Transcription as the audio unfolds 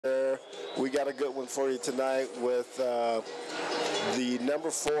we got a good one for you tonight with the number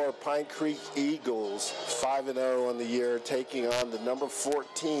 4 Pine Creek Eagles, 5-0 on the year, taking on the number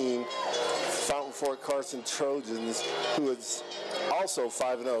 14 Fountain Fort Carson Trojans, who is also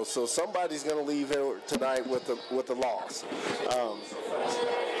 5-0. So somebody's going to leave here tonight with a loss.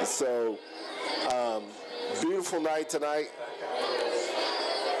 Beautiful night tonight.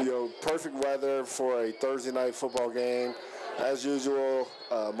 Perfect weather for a Thursday night football game. As usual,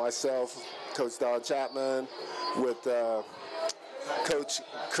 myself, Coach Don Chapman, with Coach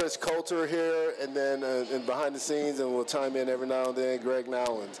Chris Coulter here, and then behind the scenes, and we'll chime in every now and then, Greg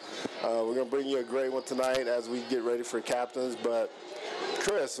Nowlands. We're going to bring you a great one tonight as we get ready for captains. But,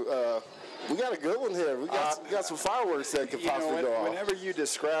 Chris, we got a good one here. We got some fireworks that could possibly go off. Whenever you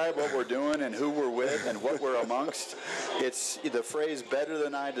describe what we're doing and who we're with and what we're amongst, it's the phrase "better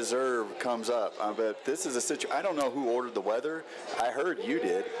than I deserve" comes up. But this is a situation. I don't know who ordered the weather. I heard you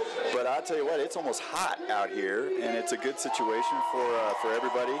did, but I'll tell you what, it's almost hot out here, and it's a good situation for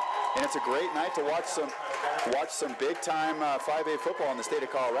everybody. And it's a great night to watch some big time 5A football in the state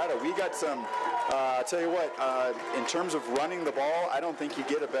of Colorado. We got some. I'll tell you what, in terms of running the ball, I don't think you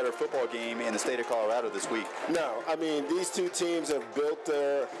get a better football game in the state of Colorado this week. No, I mean, these two teams have built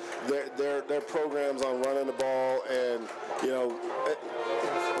their programs on running the ball, and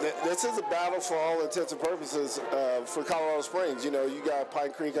this is a battle for all intents and purposes for Colorado Springs. You got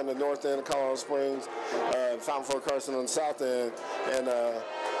Pine Creek on the north end of Colorado Springs, Fountain Fort Carson on the south end, and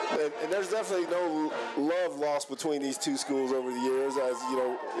there's definitely no love lost between these two schools over the years, as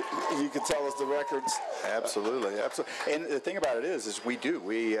you can tell us the records. Absolutely. And the thing about it is we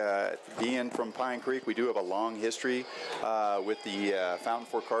being from Pine Creek, we do have a long history with the Fountain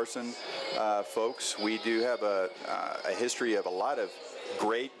Fort Carson folks. We do have a history of a lot of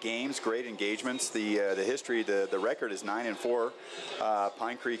great games, great engagements. The history, the record is 9-4.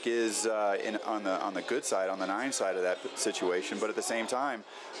 Pine Creek is on the good side, on the 9 side of that situation. But at the same time,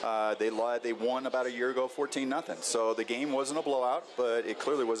 they won about a year ago, 14-0. So the game wasn't a blowout, but it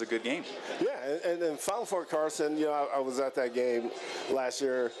clearly was a good game. Yeah, and then Fountain Fort Carson, I was at that game last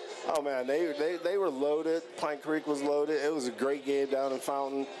year. Oh man, they were loaded. Pine Creek was loaded. It was a great game down in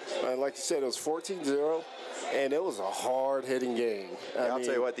Fountain. Like you said, it was 14-0. And it was a hard-hitting game. I'll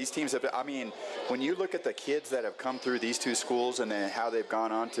tell you what, these teams have. I mean, when you look at the kids that have come through these two schools and then how they've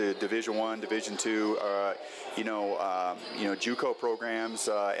gone on to Division I, Division II, JUCO programs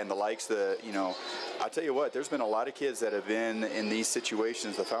and the likes. I'll tell you what, there's been a lot of kids that have been in these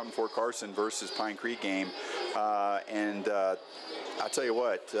situations, the Fountain Fort Carson versus Pine Creek game, and I'll tell you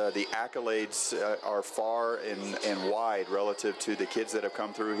what, the accolades are far and wide relative to the kids that have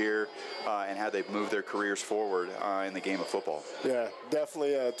come through here and how they've moved their careers forward in the game of football. Yeah,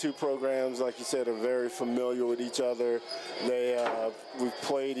 definitely two programs, like you said, are very familiar with each other. We've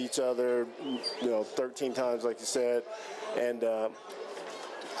played each other, 13 times, like you said, and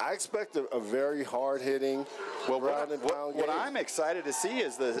I expect a very hard-hitting, what I'm excited to see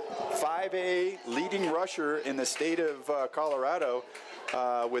is the 5A leading rusher in the state of Colorado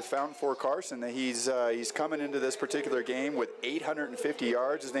with Fountain Fort Carson. He's coming into this particular game with 850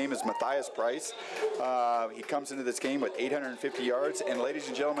 yards. His name is Matthias Price. He comes into this game with 850 yards. And ladies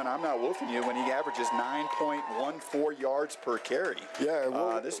and gentlemen, I'm not wolfing you when he averages 9.14 yards per carry.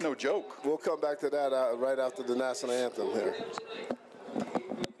 Yeah, this is no joke. We'll come back to that right after the national anthem here.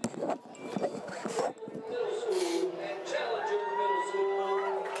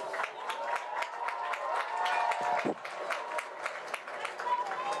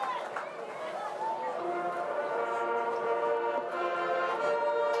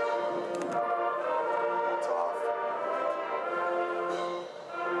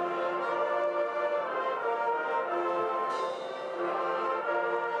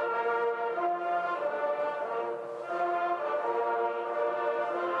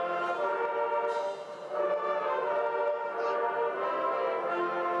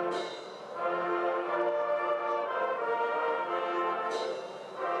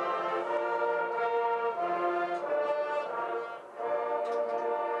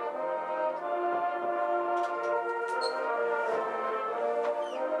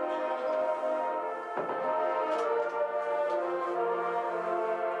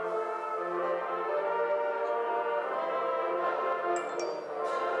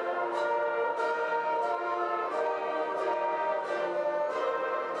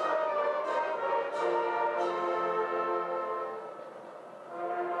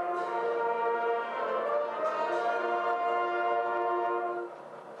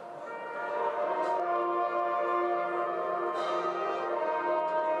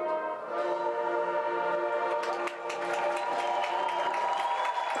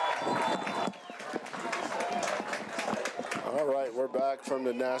 back from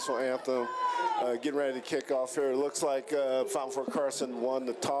the national anthem, getting ready to kick off here. It looks like Fountain Fort Carson won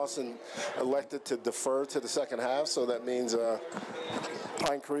the toss and elected to defer to the second half, so that means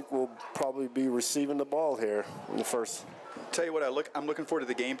Pine Creek will probably be receiving the ball here in the first. Tell you what, I'm looking forward to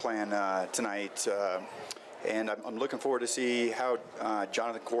the game plan tonight. And I'm looking forward to see how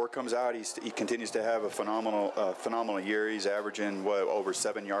Jonathan Core comes out. He continues to have a phenomenal year. He's averaging over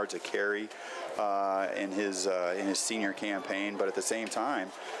 7 yards a carry in his senior campaign. But at the same time,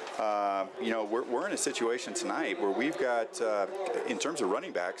 we're in a situation tonight where we've got, in terms of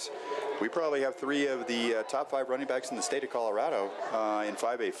running backs, we probably have 3 of the top 5 running backs in the state of Colorado in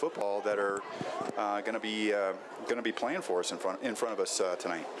 5A football that are going to be playing for us in front of us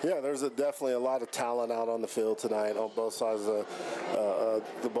tonight. Yeah, there's definitely a lot of talent out on the field tonight on both sides of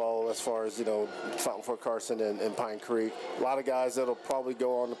the ball, as far as Fountain Fort Carson and Pine Creek. A lot of guys that'll probably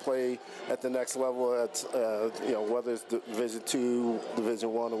go on to play at the next level at whether it's Division II, Division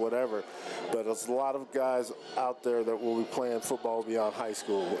I, or whatever. But there's a lot of guys out there that will be playing football beyond high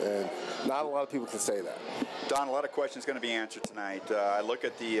school, and not a lot of people can say that. Don, a lot of questions going to be answered tonight. I look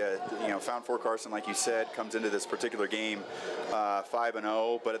at the Fountain Fort Carson, like you said, comes into this particular game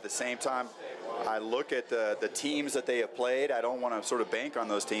 5-0, but at the same time, I look at the teams that they have played. I don't want to sort of bank on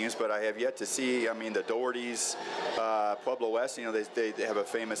those teams, but I have yet to see. I mean, the Dohertys, Pueblo West. They have a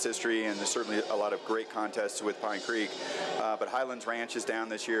famous history, and there's certainly a lot of great contests with Pine Creek. But Highlands Ranch is down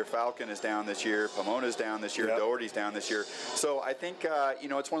this year. Falcon is down this year. Pomona's down this year. Yep. Doherty's down this year. So I think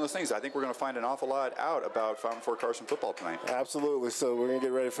it's one of those things. I think we're going to find an awful lot out about Fountain Fort Carson football tonight. Absolutely. So we're going to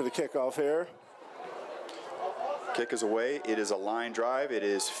get ready for the kickoff here. Kick is away. It is a line drive. It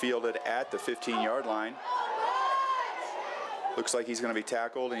is fielded at the 15-yard line. Looks like he's going to be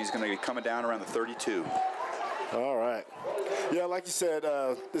tackled, and he's going to be coming down around the 32. All right. Yeah, like you said,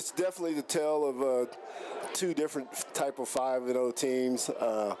 it's definitely the tale of 2 different type of 5-0 teams.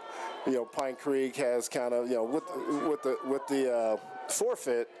 Pine Creek has kind of, with the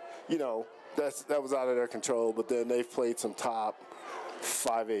forfeit, that was out of their control. But then they've played some top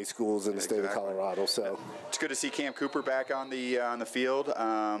 5A schools in the state of Colorado. So it's good to see Cam Cooper back on the field.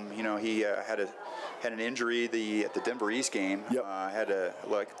 He had an injury at the Denver East game. Yep. I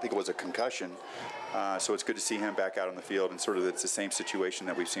think it was a concussion. So it's good to see him back out on the field, and sort of it's the same situation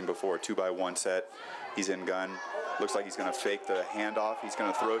that we've seen before. 2-by-1 set. He's in gun. Looks like he's going to fake the handoff. He's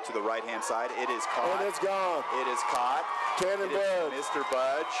going to throw it to the right-hand side. It is caught. And it's gone. It is caught. Cannon Budge. Mr.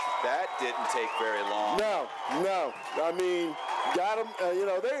 Budge. That didn't take very long. No. I mean, got him.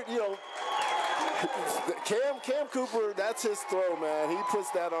 Cam Cooper, that's his throw, man. He puts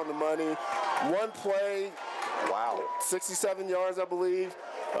that on the money. One play. Wow. 67 yards, I believe.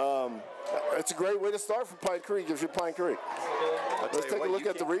 It's a great way to start for Pine Creek if you're Pine Creek. Let's take a look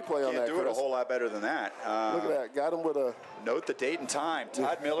at the replay on that, Chris. Can't do it a whole lot better than that. Look at that. Got him with a... Note the date and time.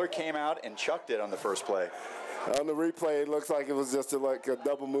 Todd Miller came out and chucked it on the first play. On the replay, it looks like it was just like a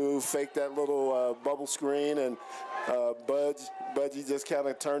double move, faked that little bubble screen, and Budgie just kind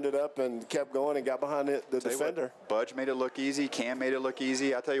of turned it up and kept going and got behind the defender. Budge made it look easy. Cam made it look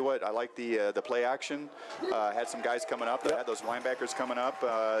easy. I'll tell you what, I like the play action. Had some guys coming up. Had those linebackers coming up.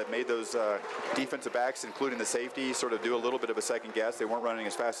 Made those defensive backs, including the safety, sort of do a little bit of a second guess. They weren't running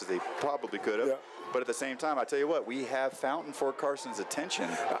as fast as they probably could have. But at the same time, I tell you what, we have Fountain Fort Carson's attention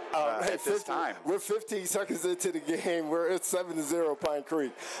at this time. We're 15 seconds into the game. It's 7-0 Pine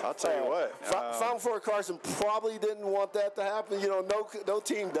Creek. I'll tell you what. Fountain Fort Carson probably didn't want that to happen. No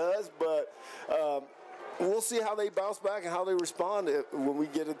team does, but we'll see how they bounce back and how they respond when we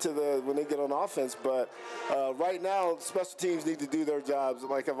get when they get on offense. But right now, special teams need to do their jobs.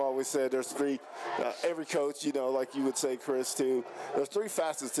 Like I've always said, there's 3. Every coach, like you would say, Chris, too. There's 3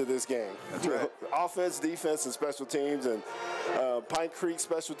 facets to this game. That's right. Offense, defense, and special teams. And Pine Creek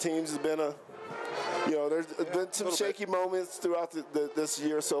special teams has been there's been some shaky moments throughout this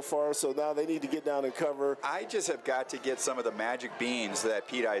year so far, so now they need to get down and cover. I just have got to get some of the magic beans that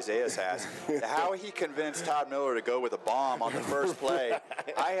Pete Isaias has. How he convinced Todd Miller to go with a bomb on the first play,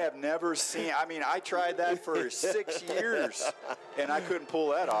 I have never seen. I mean, I tried that for 6 years, and I couldn't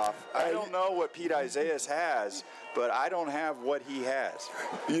pull that off. I don't know what Pete Isaias has, but I don't have what he has.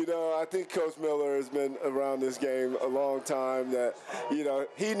 I think Coach Miller has been around this game a long time. That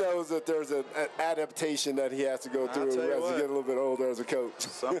he knows that there's an adaptation that he has to go through as he gets a little bit older as a coach.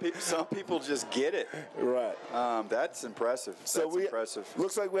 Some people just get it. Right. That's impressive. Impressive.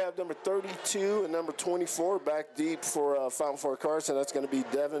 Looks like we have number 32 and number 24 back deep for Fountain Fort Carson. That's going to be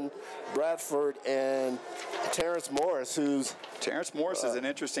Devin Bradford and Terrence Morris, Terrence Morris is an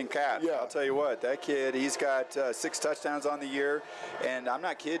interesting cat. Yeah. I'll tell you what, that kid, he's got 6 touchdowns on the year, and I'm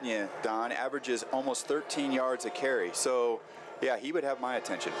not kidding you, Don, averages almost 13 yards a carry. So, Yeah, he would have my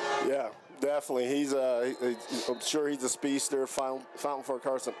attention. Yeah, definitely. I'm sure he's a speedster. Fountain Fort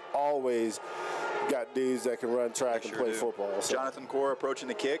Carson always got dudes that can run track and play football. So. Jonathan Core approaching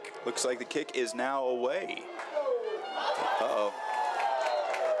the kick. Looks like the kick is now away. Uh-oh.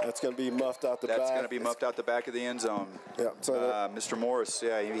 That's going to be muffed out the back. That's going to be muffed out the back of the end zone. Yeah. So Mr. Morris,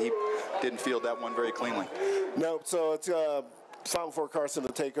 yeah, he didn't field that one very cleanly. Nope. So it's Fountain Fort Carson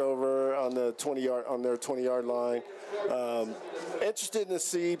to take over on the 20-yard line. Interested to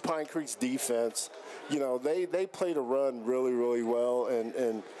see Pine Creek's defense. You know, they played a run really, really well,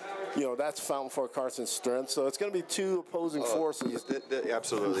 and you know, that's Fountain Fort Carson's strength. So it's going to be two opposing forces.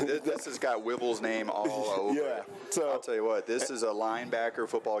 Absolutely. This has got Wibble's name all over it. So I'll tell you what, this is a linebacker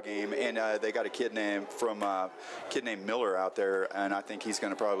football game, and they got a kid named Miller out there, and I think he's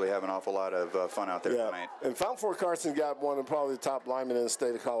going to probably have an awful lot of fun out there tonight. And Fountain Fort Carson got one of probably the top linemen in the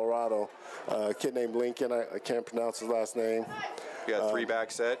state of Colorado, a kid named Lincoln. I can't pronounce his last name. We got a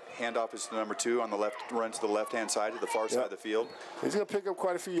three-back set. Handoff is to number 2 on the left, run to the left-hand side, to the far side of the field. He's going to pick up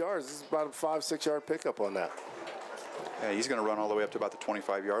quite a few yards. This is about a 5-6 yard pickup on that. Yeah, he's going to run all the way up to about the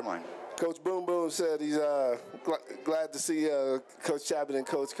 25-yard line. Coach Boom Boom said he's glad to see Coach Chapman and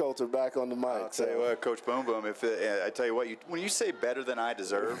Coach Coulter back on the mic. I'll tell you what, Coach Boom Boom, I tell you what, when you say better than I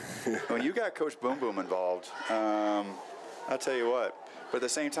deserve, when you got Coach Boom Boom involved, I'll tell you what. But at the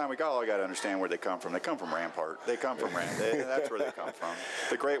same time, we all got to understand where they come from. They come from Rampart. They come from Rampart. That's where they come from.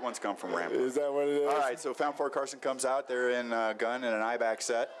 The great ones come from Rampart. Is that what it is? All right, so Fountain Fort Carson comes out. They're in gun and an I-back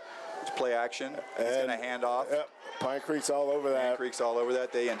set. It's play action. He's going to hand off. Yep. Pine Creek's all over that. Pine Creek's all over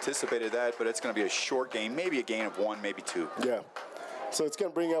that. They anticipated that, but it's going to be a short game, maybe a gain of 1, maybe 2. Yeah. So it's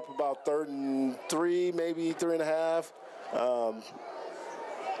going to bring up about 3rd and 3, maybe 3.5.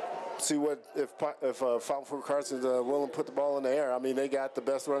 See what if Fountain Fort Carson's willing to put the ball in the air. I mean, they got the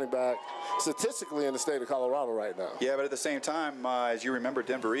best running back statistically in the state of Colorado right now. Yeah, but at the same time, as you remember,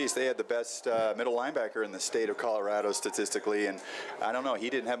 Denver East, they had the best middle linebacker in the state of Colorado statistically, and I don't know,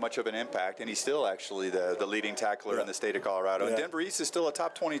 he didn't have much of an impact, and he's still actually the leading tackler in the state of Colorado. And Denver East is still a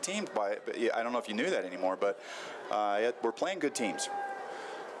top 20 team. But I don't know if you knew that anymore, but we're playing good teams.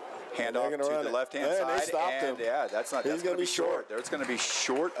 Handoff to the left-hand side, they stopped him. Yeah, that's going to be short. It's going to be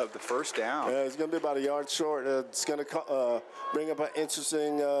short of the first down. Yeah, it's going to be about a yard short. It's going to bring up an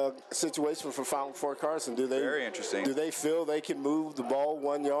interesting situation for Fountain Fort Carson. Very interesting. Do they feel they can move the ball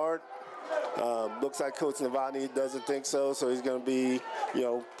 1 yard? Looks like Coach Novotny doesn't think so, so he's going to be,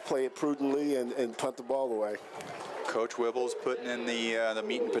 play it prudently and punt the ball away. Coach Wibble's putting in the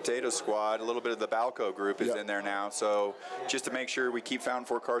meat and potato squad. A little bit of the Balco group is in there now. So just to make sure we keep Fountain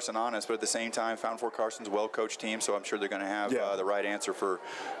Fort Carson honest, but at the same time, Fountain Fort Carson's a well-coached team, so I'm sure they're going to have the right answer for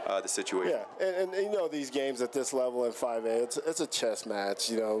the situation. Yeah, and these games at this level in 5A, it's a chess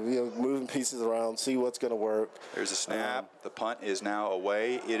match. Moving pieces around, see what's going to work. There's a snap. The punt is now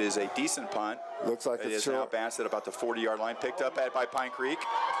away. It is a decent punt. Looks like it is now bounced at about the 40-yard line, picked up by Pine Creek,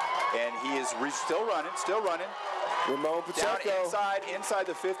 and he is still running. Ramon Pacheco. Down inside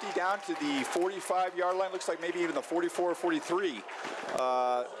the 50, down to the 45-yard line. Looks like maybe even the 44 or 43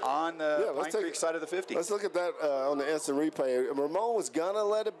 on the Pine Creek side of the 50. Let's look at that on the instant replay. Ramon was going to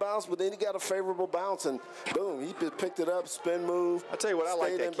let it bounce, but then he got a favorable bounce, and boom, he picked it up, spin move. I'll tell you what, I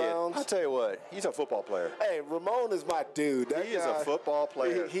like that kid. I'll tell you what, he's a football player. Hey, Ramon is my dude. He is a football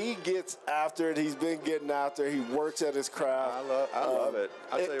player. He gets after it. He's been getting out there. He works at his craft. I love it.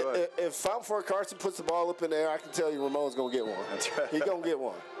 I'll tell you what. If Fountain Fort Carson puts the ball up in the air, I can tell you Ramon's going to get one. That's right. He's going to get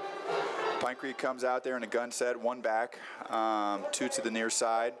one. Pine Creek comes out there in a gun set, 1 back, 2 to the near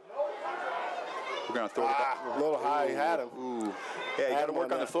side. We're going to throw it back. A little high. He had him. Ooh. Yeah, you got to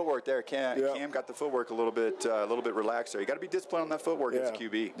work on the footwork there. Cam got the footwork a little bit relaxed there. You got to be disciplined on that footwork as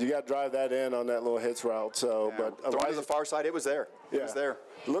QB. You got to drive that in on that little hitch route. So, but throwing to the far side, it was there. It was there.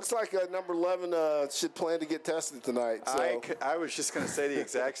 Looks like number 11 should plan to get tested tonight. So. I was just going to say the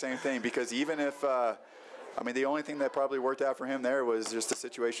exact same thing, because even if the only thing that probably worked out for him there was just a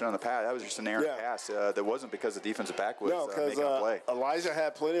situation on the pass. That was just an errant pass. That wasn't because the defensive back was making a play. Elijah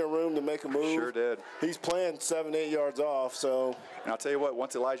had plenty of room to make a move. Sure did. He's playing 7-8 yards off. So. And I'll tell you what,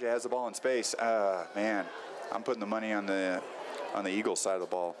 once Elijah has the ball in space, man, I'm putting the money on the Eagles side of the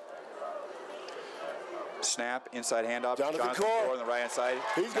ball. Snap, inside handoff. Jonathan Core on the right-hand side.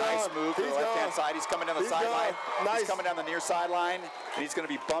 He's nice gone. move to the left-hand side. He's coming down the sideline. Nice. He's coming down the near sideline, and he's going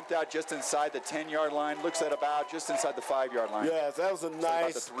to be bumped out just inside the 10-yard line. Looks at about just inside the 5-yard line. Yes, that was a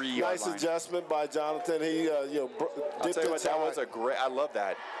nice adjustment by Jonathan. He, I'll tell you what, that was a great. I love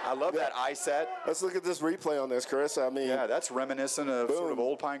that. I love that eye set. Let's look at this replay on this, Chris. Yeah, that's reminiscent of sort of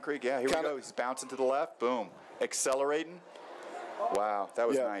old Pine Creek. Yeah, here we go. He's bouncing to the left. Boom, accelerating. Wow, that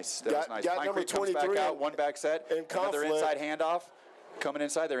was nice. That was nice. Got Pine number Creek comes 23 back out, one back set, in another conflict. inside handoff. Coming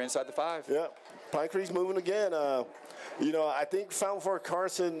inside, they're inside the 5. Yeah, Pine Creek's moving again. You know, I think Fountain Fort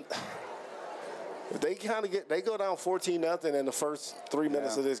Carson, they go down 14-0 in the first 3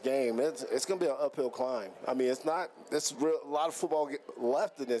 minutes of this game. It's going to be an uphill climb. I mean, it's a lot of football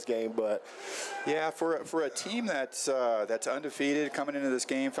left in this game, but yeah, for a team that's undefeated coming into this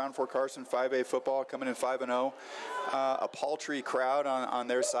game, Fountain Fort Carson 5A football coming in 5-0, a paltry crowd on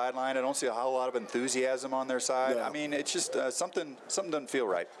their sideline. I don't see a whole lot of enthusiasm on their side. No. I mean, it's just something doesn't feel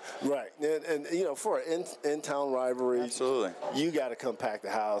right. Right, and you know, for an in-town rivalry, absolutely, you got to come pack the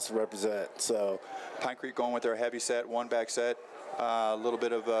house, represent. So Pine Creek going with their heavy set, one back set. A little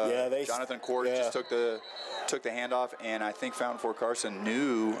bit of Jonathan Court just took the handoff, and I think Fountain Fort Carson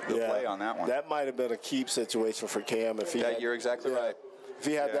knew the play on that one. That might have been a keep situation for Cam if he. You're exactly right. If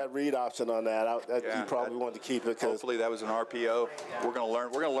he had that read option on that, he probably wanted to keep it. Hopefully that was an RPO. We're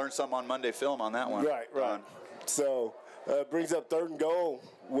gonna learn something on Monday film on that one. Right. So brings up 3rd and goal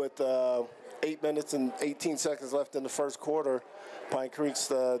with 8 minutes and 18 seconds left in the first quarter. Pine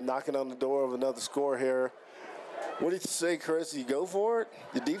Creek's knocking on the door of another score here. What do you say, Chris? You go for it?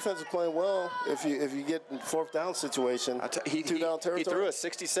 Your defense is playing well. If you get in 4th down situation, 2 down territory. He threw a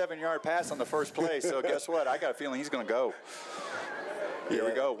 67-yard pass on the first play, so guess what? I got a feeling he's going to go. Here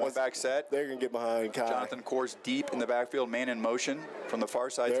we go. One back set. They're going to get behind Kai. Jonathan Coors deep in the backfield, man in motion from the far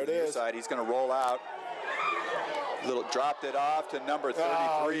side to the near side. He's going to roll out. Dropped it off to number 33.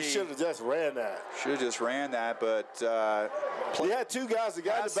 Oh, you should have just ran that. Should have just ran that, but you had 2 guys. The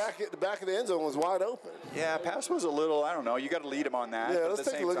guy at the back of the end zone was wide open. Yeah, pass was a little. I don't know. You got to lead him on that. Yeah, let's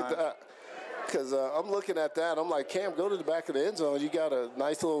take a look at that. Because I'm looking at that. I'm like, Cam, go to the back of the end zone. You got a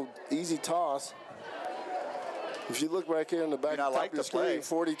nice little easy toss. If you look right here in the back of the screen,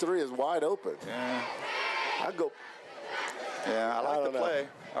 43 is wide open. Yeah. I go. Yeah, I like the play.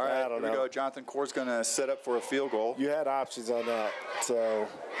 All right, here we go. Jonathan Court's going to set up for a field goal. You had options on that. So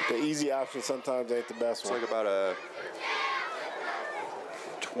the easy option sometimes ain't the best one. It's like about a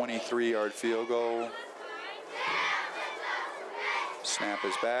 23-yard field goal. Snap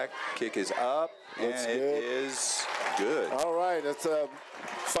is back. Kick is up. And it is good. All right. That's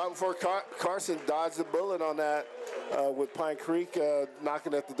Fountain Fort Carson dodged the bullet on that. With Pine Creek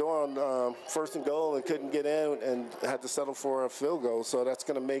knocking at the door on 1st and goal and couldn't get in and had to settle for a field goal. So that's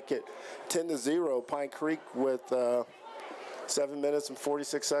going to make it 10-0. Pine Creek with 7 minutes and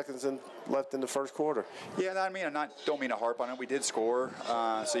 46 seconds left in the first quarter. Yeah, I mean, don't mean to harp on it. We did score,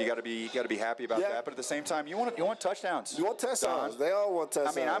 so you got to be happy about that. But at the same time, you want touchdowns. You want touchdowns. They all want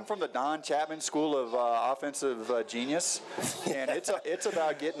touchdowns. I mean, I'm from the Don Chapman School of offensive genius, and it's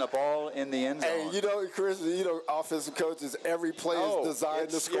about getting the ball in the end zone. Hey, you know, Chris, offensive coaches, every play is designed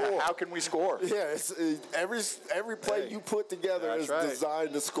to score. Yeah, how can we score? Yeah, every play you put together is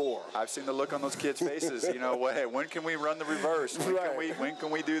designed to score. I've seen the look on those kids' faces. You know, hey, when can we run the reverse? When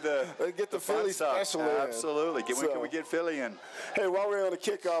can we do the get the Philly special in? Absolutely. When can we get Philly in? Hey, while we're on the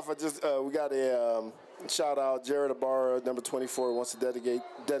kickoff, we got a shout out. Jared Ibarra, number 24, wants to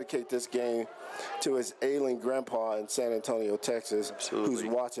dedicate this game to his ailing grandpa in San Antonio, Texas, who's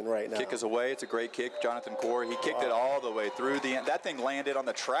watching right now. Kick is away. It's a great kick. Jonathan Core, he kicked it all the way through the end. That thing landed on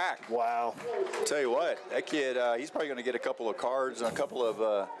the track. Wow. Tell you what, that kid, he's probably going to get a couple of cards and a couple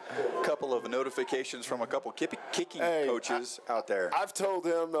of notifications from a couple kicking coaches out there. I've told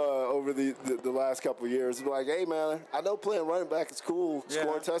him over the last couple of years, like, hey, man, I know playing running back is cool,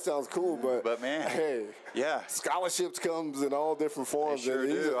 scoring touchdowns is cool, but man, hey, scholarships comes in all different forms, sure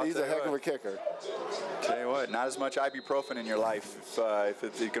and he's a heck of a kicker. Tell you what, not as much ibuprofen in your life if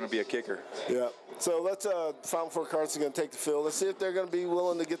it's going to be a kicker. Yeah. So let's Fountain Fort Carson going to take the field. Let's see if they're going to be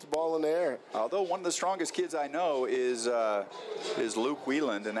willing to get the ball in the air. Although one of the strongest kids I know is Luke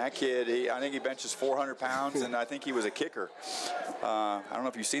Wieland, and that kid, I think he benches 400 pounds, and I think he was a kicker. I don't know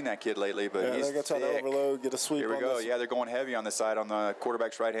if you've seen that kid lately, but he's they're going to try to overload, get a sweep. Here we go. Yeah, they're going heavy on the side, on the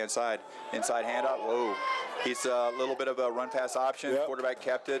quarterback's right-hand side. Inside handoff. Whoa. He's a little bit of a run-pass option. Yep. Quarterback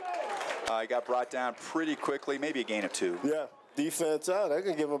kept it. He got brought down pretty quickly, maybe a gain of 2. Yeah. Defense, they're going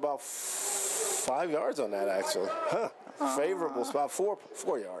to give him about 5 yards on that, actually. Favorable, about 4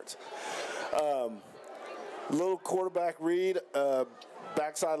 yards. Little quarterback read.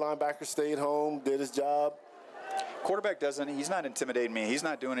 Backside linebacker stayed home, did his job. Quarterback he's not intimidating me. He's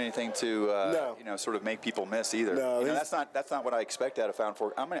not doing anything to, sort of make people miss either. No, that's not what I expect out of Fountain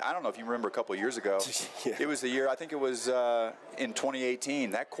Fort. I mean, I don't know if you remember a couple of years ago. It was the year, I think it was in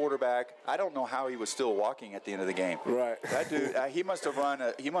 2018. That quarterback, I don't know how he was still walking at the end of the game. Right. That dude, he must have run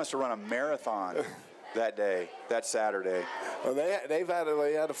a marathon that day, that Saturday. Well, they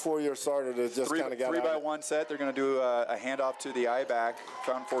had a 4-year starter that just kind of got 3-by-1 set. They're going to do a handoff to the I-back,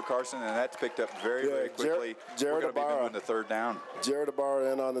 Fountain Fort Carson, and that's picked up very, very quickly. We're going to be doing the third down. Jared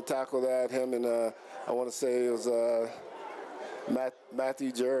Ibarra in on the tackle that. Him and I want to say it was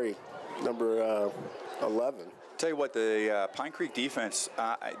Matthew Jerry, number 11. Tell you what, the Pine Creek defense,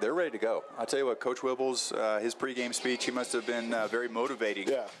 they're ready to go. I'll tell you what, Coach Wibbles, his pregame speech, he must have been very motivating.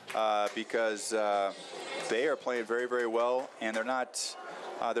 Yeah. Because they are playing very, very well, and they're not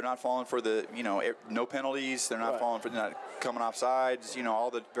falling for the, no penalties. They're not falling for, they're not coming off sides.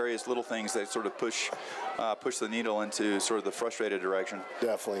 All the various little things that sort of push the needle into sort of the frustrated direction.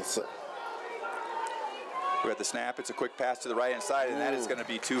 Definitely. So. We got the snap. It's a quick pass to the right-hand side, and that is going to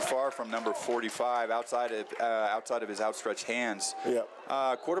be too far from number 45, outside of his outstretched hands. Yeah.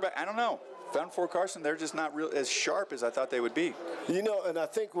 Quarterback, I don't know. Fountain Fort Carson, they're just not as sharp as I thought they would be. And I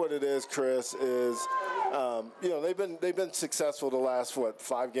think what it is, Chris, is they've been successful the last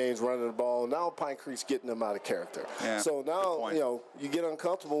 5 games running the ball. Now Pine Creek's getting them out of character. Yeah, so now you get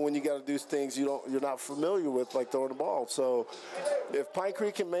uncomfortable when you got to do things you're not familiar with, like throwing the ball. So if Pine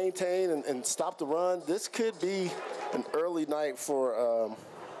Creek can maintain and stop the run, this could be an early night for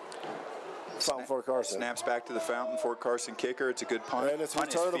Fountain Fort Carson. Snaps back to the Fountain Fort Carson kicker. It's a good punt. And it's punt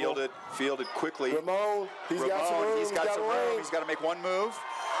returnable. Is fielded quickly. Ramon, he's got some room. He's got some room. He's got to make one move.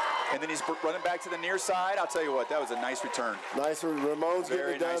 And then he's running back to the near side. I'll tell you what, that was a nice return. Nice. Ramon's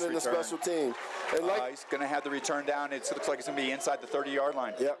getting it done in the special team. And he's going to have the return down. It looks like it's going to be inside the 30-yard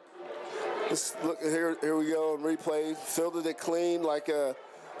line. Yep. Look, here we go in replay. Fielded it clean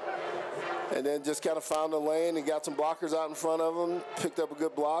and then just kind of found the lane and got some blockers out in front of him. Picked up a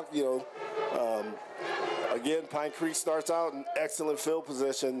good block, Again, Pine Creek starts out in excellent field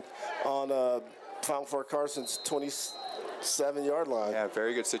position on Fountain Fort Carson's 27-yard line. Yeah,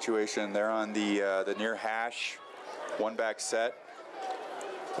 very good situation. They're on the near hash, one back set.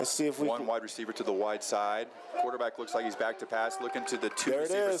 Let's see if we one wide receiver to the wide side. Quarterback looks like he's back to pass, looking to the two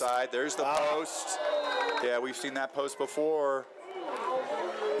receiver side. There's the post. Yeah, we've seen that post before.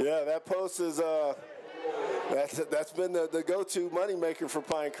 Yeah, that post is that's been the go-to moneymaker for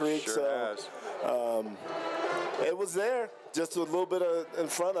Pine Creek. Sure has. It was there, just a little bit in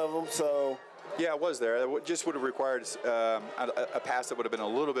front of them. So. Yeah, it was there. It just would have required a pass that would have been a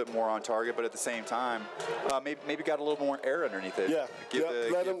little bit more on target, but at the same time, maybe got a little more air underneath it. Yeah,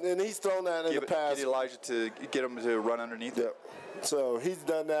 and he's thrown that in the past. Get Elijah to get him to run underneath it. So he's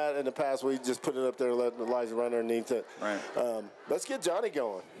done that in the past where he just put it up there and let Elijah run underneath it. Right. Let's get Johnny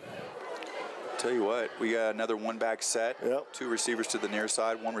going. Tell you what, we got another one-back set. Yep. 2 receivers to the near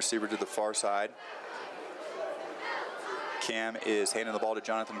side, 1 receiver to the far side. Cam is handing the ball to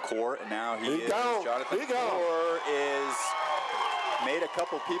Jonathan Core, and now Jonathan Core is made a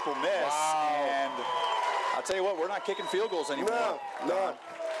couple people miss. Wow. And I'll tell you what, we're not kicking field goals anymore. No.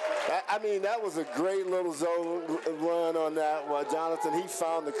 I mean, that was a great little zone run on that one. Jonathan, he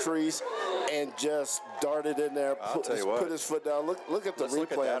found the crease and just darted in there, put his foot down. Look at the replay.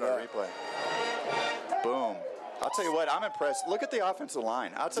 Look at that on replay. Boom. I'll tell you what, I'm impressed. Look at the offensive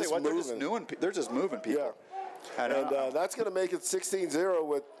line. I'll tell you what, they're just moving people. Yeah. And that's going to make it 16-0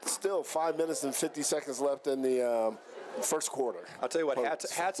 with still 5 minutes and 50 seconds left in the first quarter. I'll tell you what,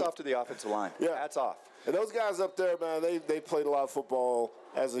 hats off to the offensive line. Yeah. Hats off. And those guys up there, man, they played a lot of football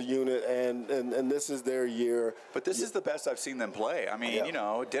as a unit, and this is their year. But this is the best I've seen them play. I mean,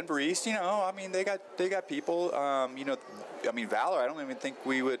 Denver East, I mean, they got people, Valor, I don't even think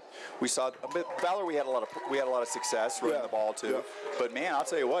we saw, but Valor, we had a lot of success running the ball too. Yeah. But man, I'll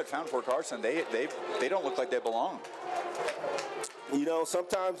tell you what, Fountain Fort Carson, they don't look like they belong.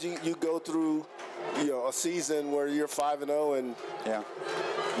 Sometimes you go through, a season where you're 5-0 and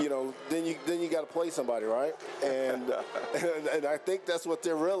then you got to play somebody, right? And and I think that's what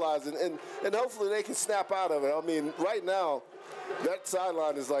they're realizing, and hopefully they can snap out of it. I mean, right now, that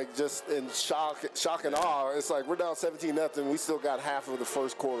sideline is like just in shock and awe. It's like we're down 17-0. We still got half of the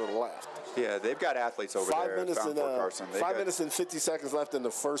first quarter left. Yeah, they've got athletes over there. 5 minutes and 50 seconds left in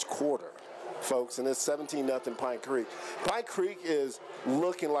the first quarter, folks, and it's 17-0 Pine Creek. Pine Creek is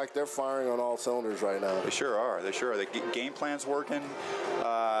looking like they're firing on all cylinders right now. They sure are. The game plan's working.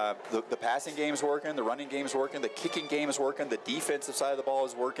 The passing game's working. The running game's working. The kicking game is working. The defensive side of the ball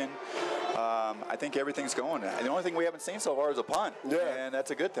is working. I think everything's going. The only thing we haven't seen so far is a punt, and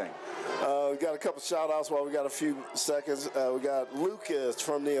that's a good thing. We got a couple shout-outs while we got a few seconds. We got Lucas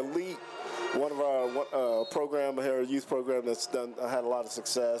from the Elite, one of our program here, youth program that's had a lot of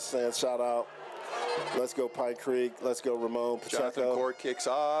success, and shout out. Let's go Pine Creek. Let's go Ramon Pacheco. Jonathan Court kicks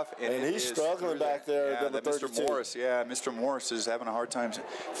off. And he's struggling back there. Yeah, Mr. Morris. Yeah, Mr. Morris is having a hard time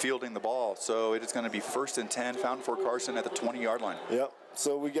fielding the ball. So it is going to be 1st and 10, Fountain Fort Carson at the 20-yard line. Yep.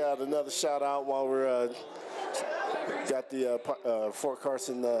 So we got another shout out while we're got the Fort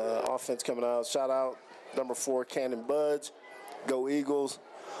Carson offense coming out. Shout out number 4, Cannon Budge. Go Eagles.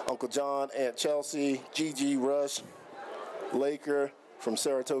 Uncle John, Aunt Chelsea, Gigi Rush, Laker from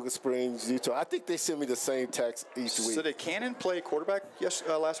Saratoga Springs, Utah. I think they send me the same text each week. So did Cannon play quarterback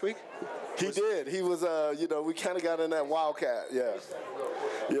last week? He did. He was, we kind of got in that Wildcat. Yeah.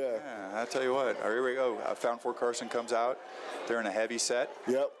 I'll tell you what. Here we go. Fountain Fort Carson comes out. They're in a heavy set.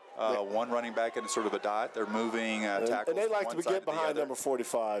 Yep. One running back in sort of a dot. They're moving tackles. And they like to get behind number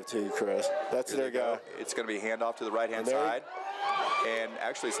 45 too, Chris. That's their guy. It's going to be handoff to the right-hand side. And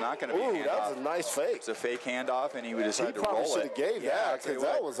actually, it's not going to be a handoff. That was a nice fake. It's a fake handoff, and he would decide to roll it. He probably should have gave that because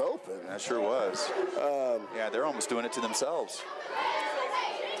that was open. That sure was. They're almost doing it to themselves.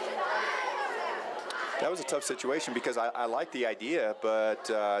 That was a tough situation because I like the idea, but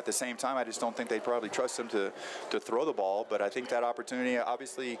at the same time, I just don't think they probably trust him to throw the ball. But I think that opportunity,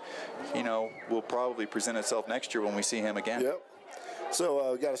 obviously, will probably present itself next year when we see him again. Yep.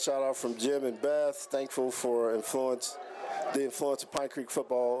 So we got a shout out from Jim and Beth. Thankful for the influence of Pine Creek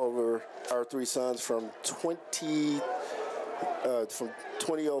football over our 3 sons from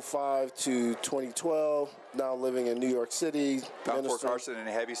 2005 to 2012. Now living in New York City. Fountain Fort Carson in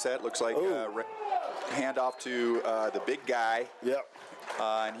a heavy set. Looks like handoff to the big guy. Yep.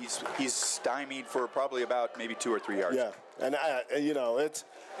 And he's stymied for probably about maybe 2 or 3 yards. Yeah, and it's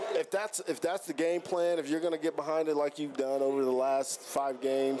if that's the game plan, if you're going to get behind it like you've done over the last 5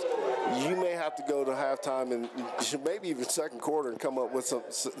 games, you may have to go to halftime and maybe even second quarter and come up with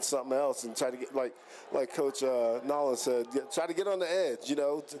something else and try to get like Coach Nolan said, try to get on the edge.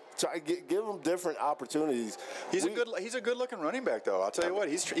 Try to give them different opportunities. He's a good looking running back though. I'll tell you what,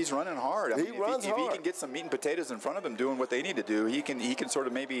 he's running hard. He runs hard. If he can get some meat and potatoes in front of him doing what they need to do, he can sort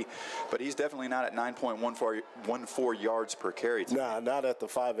of maybe, but he's definitely not at 9.14 yards per carry. Nah, not at the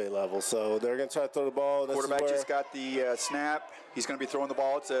 5A level. So they're going to try to throw the ball. Quarterback just got the snap. He's going to be throwing the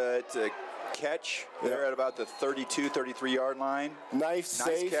ball. It's a catch. They're at about the 32, 33-yard line. Nice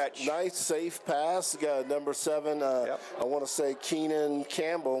catch. Nice, safe pass. Got number 7, I want to say Keenan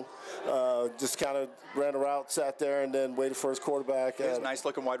Campbell, just kind of ran a route, sat there, and then waited for his quarterback. He's a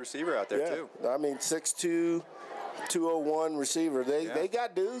nice-looking wide receiver out there, too. I mean, 6'2", 201 receiver. They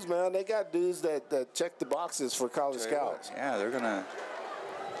got dudes, man. They got dudes that check the boxes for college scouts. Yeah, they're going to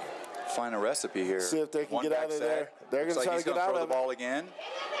find a recipe here. See if they can get out of there. They're going to try to get out of the ball again.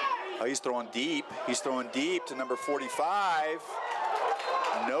 Oh, he's throwing deep. He's throwing deep to number 45.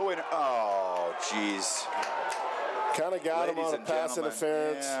 Oh, jeez. Kind of got him on a pass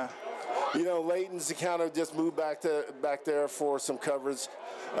interference. Yeah. Layton's kind of just moved back there for some coverage,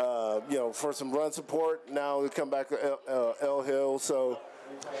 for some run support. Now we come back to L Hill. So,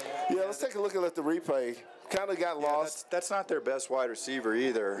 let's take a look at the replay. Kind of got lost. That's not their best wide receiver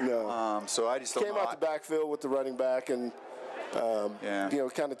either. No. So I just don't came out the backfield with the running back and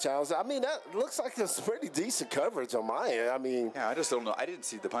kind of challenged. I mean, that looks like it's pretty decent coverage on my end. I mean, I just don't know. I didn't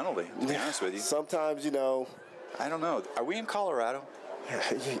see the penalty, to be honest with you. Sometimes, I don't know. Are we in Colorado?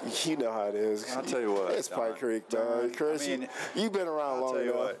 You know how it is. I'll tell you what. It's Pine Creek, man. Chris, you've been around long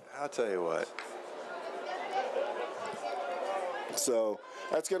enough. I'll tell you what. So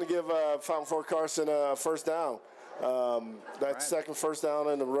that's going to give Fountain Fort Carson a first down. That's second first down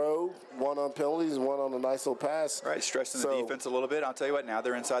in a row, 1 on penalties and 1 on a nice little pass. Right, stressing the defense a little bit. I'll tell you what, now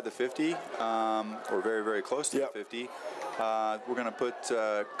they're inside the 50. We're very, very close to the 50. We're going to put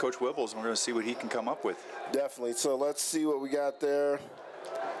Coach Wibbles, and we're going to see what he can come up with. Definitely. So let's see what we got there.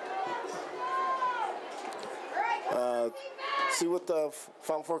 See what the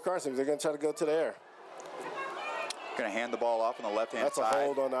Fountain Fort Carson, they're going to try to go to the air. Going to hand the ball off on the left-hand side. That's a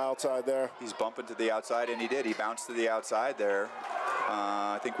hold on the outside there. He's bumping to the outside, and he did. He bounced to the outside there.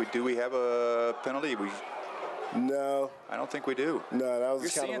 I think we have a penalty. No. I don't think we do. No, that was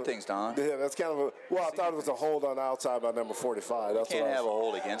You're kind seeing of things, Don. Yeah, that's kind of a. Well, I thought it was a hold on the outside by number 45. You can't have a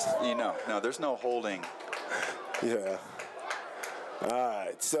hold against. No, there's no holding. Yeah. All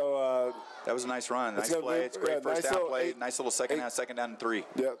right. So. That was a nice run. Nice play. It's great first down play. Nice little second down and 3.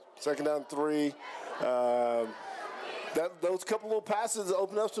 Yep. Second down and 3. Those couple little passes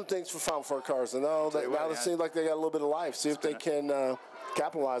open up some things for Fountain Fort Carson. Now it seems like they got a little bit of life. See if they can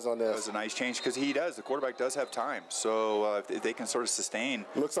capitalize on this. That was a nice change because the quarterback does have time. So if they can sort of sustain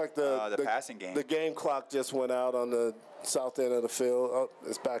looks like the passing game. The game clock just went out on the south end of the field. Oh,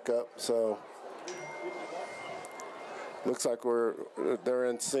 it's back up. So looks like they're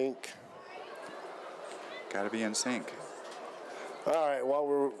in sync. Got to be in sync. All right, while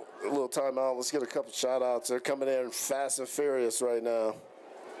we're a little time out, let's get a couple shout-outs. They're coming in fast and furious right now.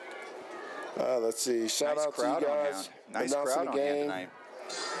 Let's see. Shout out to you guys. Nice crowd on hand tonight.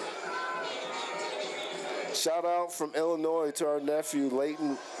 Shout out from Illinois to our nephew,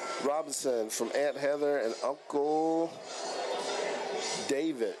 Leighton Robinson, from Aunt Heather and Uncle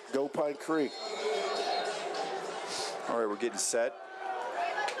David. Go Pine Creek. All right, we're getting set.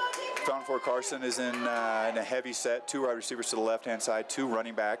 Fountain Fort Carson is in a heavy set. 2 wide receivers to the left-hand side, 2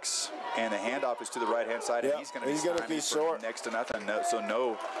 running backs, and the handoff is to the right-hand side. Yep. And he's going to be short. Next to nothing. No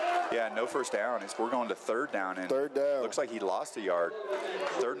first down. We're going to third down. And third down. Looks like he lost a yard.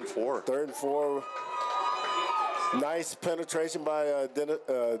 3rd and 4. 3rd and 4. Nice penetration by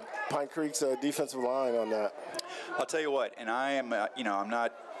Pine Creek's defensive line on that. I'll tell you what, and I am,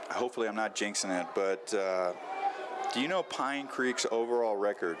 hopefully I'm not jinxing it, but do you know Pine Creek's overall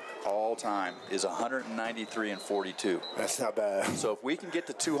record all time is 193-42? That's not bad. So if we can get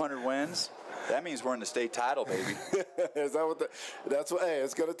to 200 wins, that means we're in the state title, baby. Is that what hey,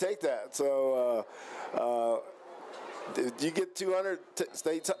 it's going to take that. So, did you get 200?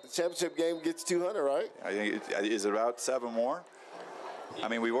 State championship game gets 200, right? I think is it about 7 more? I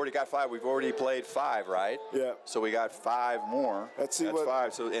mean, we've already got 5. We've already played 5, right? Yeah. So we got 5 more. Let's see. That's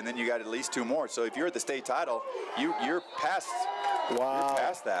 5. So and then you got at least 2 more. So if you're at the state title, you're past. Wow. You're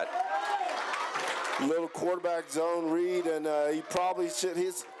past that. Little quarterback zone read, and he probably should.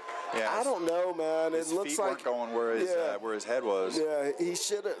 Yeah, I don't know, man. His it looks feet like weren't going where his head was. Yeah, he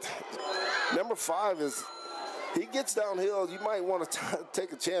should have. Number 5 is. He gets downhill. You might want to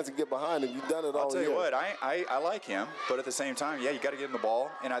take a chance and get behind him. You've done it all year. I'll tell you what, I like him, but at the same time, yeah, you got to get him the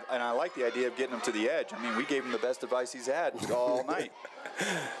ball, and I like the idea of getting him to the edge. I mean, we gave him the best advice he's had all night.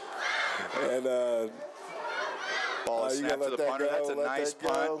 And ball snapped to the punter. That's a nice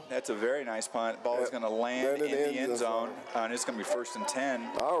punt. That's a very nice punt. Ball is going to land in the end zone, and it's going to be 1st and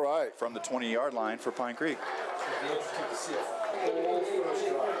 10. All right. From the 20-yard line for Pine Creek.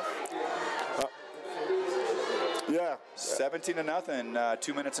 Yeah. 17-0.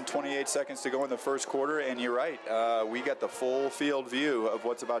 2 minutes and 28 seconds to go in the first quarter, and you're right. We got the full field view of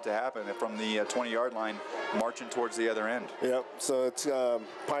what's about to happen from the 20-yard line, marching towards the other end. Yep. So it's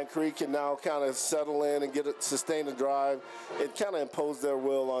Pine Creek can now kind of settle in and sustain the drive. It kind of imposed their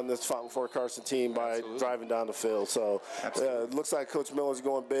will on this Fountain Fort Carson team by driving down the field. So it looks like Coach Miller's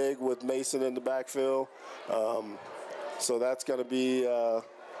going big with Mason in the backfield. So that's going to be.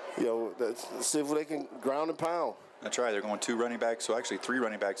 See if they can ground and pound. That's right. They're going 2 running backs, so actually 3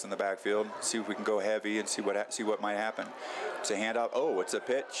 running backs in the backfield. See if we can go heavy and see what might happen. It's a handoff. Oh, it's a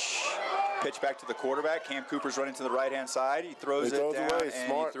pitch. Pitch back to the quarterback. Cam Cooper's running to the right-hand side. He throws it down, away. and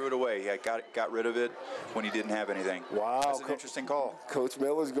Smart. he threw it away. He got rid of it when he didn't have anything. Wow. That's an interesting call. Coach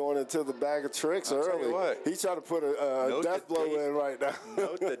Miller's going into the bag of tricks early. Tell you what. He's trying to put a death blow in right now.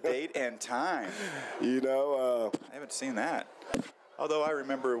 Note the date and time. I haven't seen that. Although I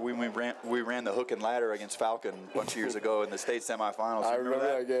remember when we ran the hook and ladder against Falcon a bunch of years ago in the state semifinals. I remember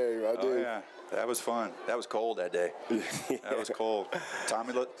that game. I do. Yeah, that was fun. That was cold that day. That was cold.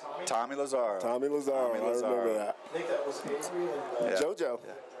 Tommy Lazaro. Tommy Lazaro. I remember that. I think that was Avery and JoJo.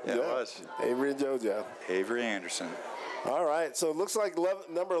 Yeah, it was. Avery and JoJo. Avery Anderson. All right, so it looks like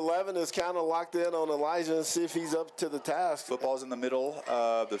number 11 is kind of locked in on Elijah and see if he's up to the task. Football's in the middle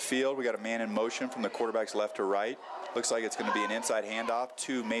of the field. We got a man in motion from the quarterback's left to right. Looks like it's going to be an inside handoff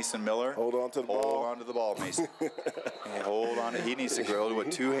to Mason Miller. Hold on to the ball. Hold on to the ball, Mason. Hold on. He needs to grow with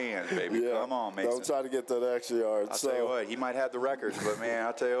 2 hands, baby. Yeah. Come on, Mason. Don't try to get that extra yard. I'll tell you what, he might have the records, but, man,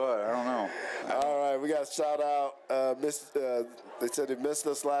 I'll tell you what, I don't know. All right, we got a shout-out. They said they missed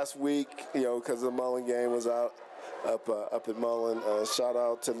us last week, because the Mullen game was out up at Mullen.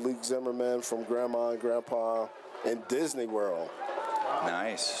 Shout-out to Luke Zimmerman from Grandma and Grandpa in Disney World.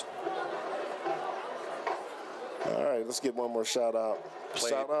 Nice. All right, let's get one more shout-out.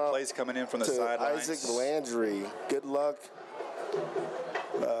 Shout-out plays coming in from the to sidelines. Isaac Landry. Good luck.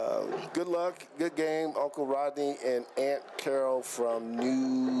 Good game, Uncle Rodney and Aunt Carol from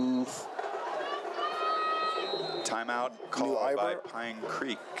New... Timeout called by Pine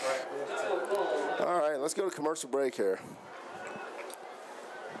Creek. All right, let's go to commercial break here.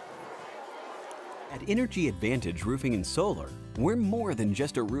 At Energy Advantage Roofing and Solar, we're more than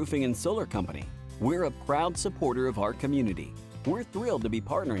just a roofing and solar company. We're a proud supporter of our community. We're thrilled to be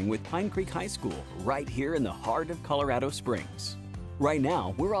partnering with Pine Creek High School right here in the heart of Colorado Springs. Right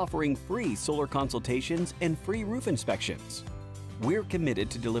now, we're offering free solar consultations and free roof inspections. We're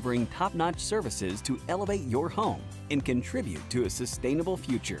committed to delivering top-notch services to elevate your home and contribute to a sustainable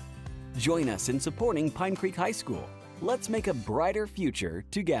future. Join us in supporting Pine Creek High School. Let's make a brighter future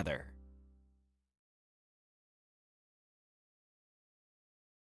together.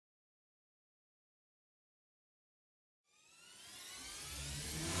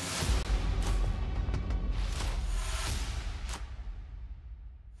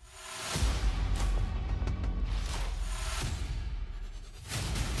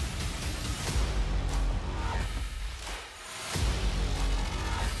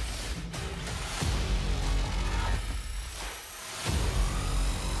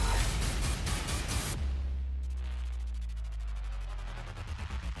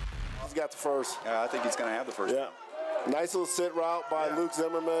 He's got the first. I think he's going to have the first. Yeah. Nice little sit route by Luke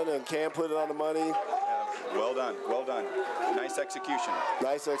Zimmerman, and Cam put it on the money. Well done. Well done. Nice execution.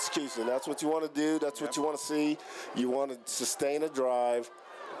 Nice execution. That's what you want to do. That's what you want to see. You want to sustain a drive.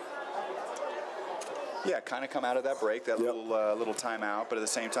 Yeah, kind of come out of that break, that little timeout, but at the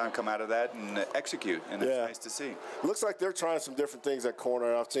same time come out of that and execute, and it's nice to see. Looks like they're trying some different things at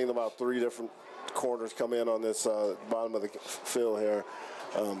corner. I've seen about 3 different corners come in on this bottom of the field here.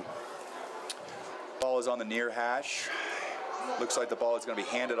 Ball is on the near hash. Looks like the ball is going to be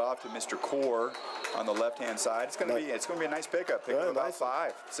handed off to Mr. Core on the left-hand side. It's going to be a nice pickup. Picking about nice.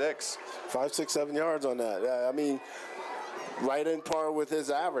 5, 6. 5, 6, 7 yards on that. Yeah, I mean, right in par with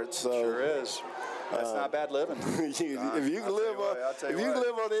his average. So sure is. That's not bad living. if you can live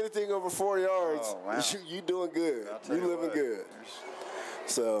on anything over 4 yards, you doing good. You living good.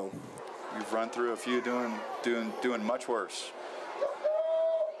 So we've run through a few doing much worse.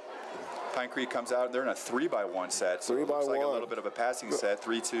 Pine Creek comes out. They're in a 3-by-1 set. So 3 by 1. Like a little bit of a passing set.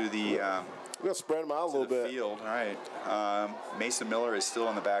 3 to the. We're gonna spread them out a little bit. Field. All right. Mason Miller is still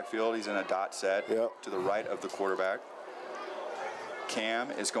in the backfield. He's in a dot set to the right of the quarterback.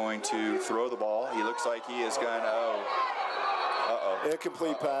 Cam is going to throw the ball. He looks like he is going to.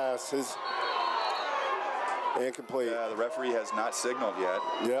 Incomplete pass. Incomplete. Yeah, the referee has not signaled yet.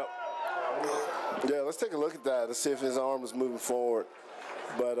 Yep. Yeah, let's take a look at that. Let's see if his arm is moving forward.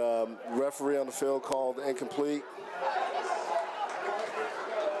 But referee on the field called incomplete.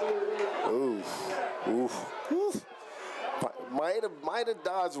 Oof. Might have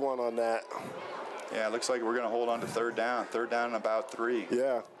dodged one on that. Yeah, it looks like we're going to hold on to 3rd down. 3rd down and about 3.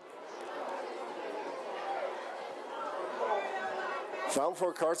 Yeah. Fountain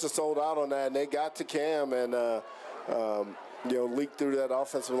Fort Carson sold out on that, and they got to Cam and leaked through that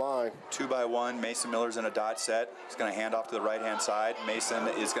offensive line. 2-by-1. Mason Miller's in a dot set. He's going to hand off to the right-hand side. Mason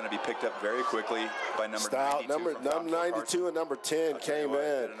is going to be picked up very quickly by number 92. Number 92 and number 10 came in.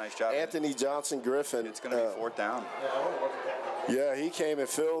 Did a nice job. Anthony Johnson Griffin. It's going to be 4th down. Yeah, he came and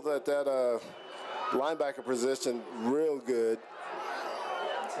filled at that linebacker position real good.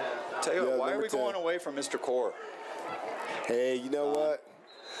 Tell you what, why are we going away from Mr. Core? Hey, you know what?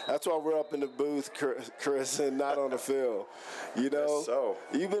 That's why we're up in the booth, Chris, and not on the field. You know, so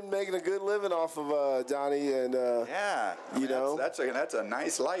you've been making a good living off of Johnny, and that's a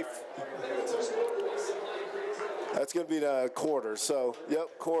nice life. That's going to be the quarter. So,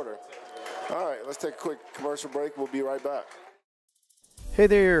 quarter. All right, let's take a quick commercial break. We'll be right back. Hey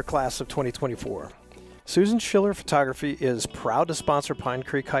there, class of 2024. Susan Schiller Photography is proud to sponsor Pine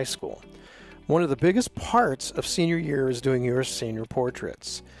Creek High School. One of the biggest parts of senior year is doing your senior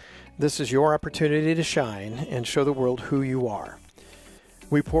portraits. This is your opportunity to shine and show the world who you are.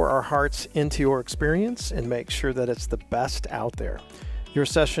 We pour our hearts into your experience and make sure that it's the best out there. Your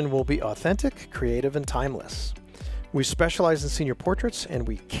session will be authentic, creative, and timeless. We specialize in senior portraits, and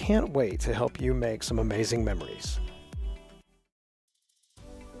we can't wait to help you make some amazing memories.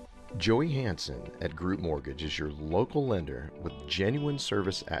 Joey Hansen at Group Mortgage is your local lender with genuine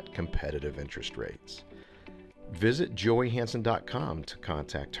service at competitive interest rates. Visit joeyhansen.com to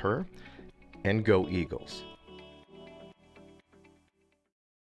contact her, and go Eagles.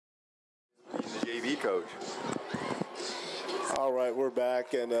 He's the JV coach. All right, we're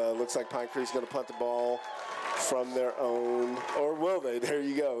back, and looks like Pine Creek's going to punt the ball from their own, or will they? There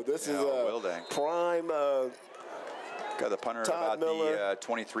you go. This is prime. Got the punter Todd about Miller. the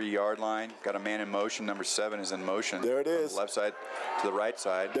 23-yard line. Got a man in motion. Number 7 is in motion. There it is. From the left side to the right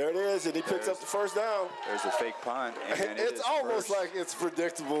side. There it is, and he picks up the first down. There's the fake punt. And it's almost like it's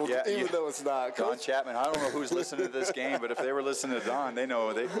predictable, even though it's not. Don Chapman. I don't know who's listening to this game, but if they were listening to Don, they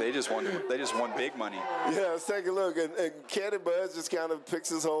know they just won. They just won big money. Yeah, let's take a look. And Cannon Buzz just kind of picks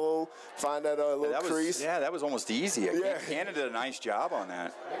his hole, find that little crease. Yeah, that was almost easy. Cannon did a nice job on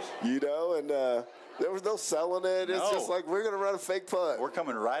that. You know, and. There was no selling it. It's just like, we're going to run a fake punt. We're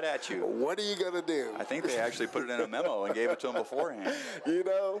coming right at you. What are you going to do? I think they actually put it in a memo and gave it to him beforehand. You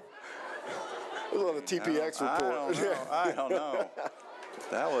know? It was on the TPX report. I don't know.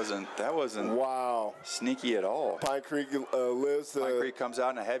 That wasn't sneaky at all. Pine Creek lives. Pine Creek comes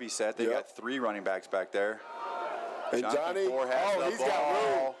out in a heavy set. They got 3 running backs back there. And Johnny, he's got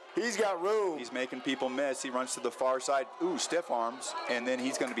room. He's got room. He's making people miss. He runs to the far side. Ooh, stiff arms. And then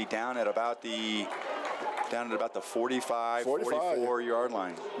he's going to be down at about the 45, 44-yard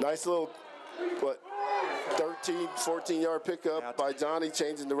line. Nice little, 13, 14-yard pickup by Johnny,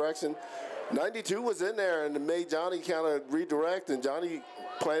 changing direction. 92 was in there and made Johnny kind of redirect, and Johnny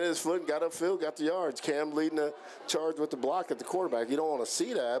planted his foot and got upfield, got the yards. Cam leading the charge with the block at the quarterback. You don't want to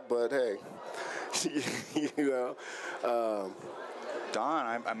see that, but hey, you know.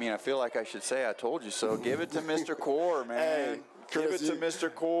 Don, I mean, I feel like I should say I told you so. Give it to Mr. Core, man. Hey, Chris, give it to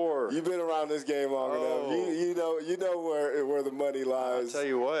Mr. Core. You've been around this game long enough. You know where the money lies. I'll tell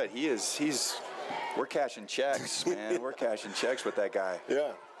you what, we're cashing checks, man. We're cashing checks with that guy.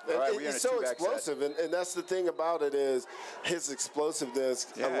 Yeah. All right, it's so explosive, and that's the thing about it is his explosiveness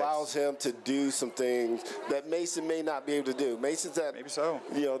allows him to do some things that Mason may not be able to do. Mason's that maybe so.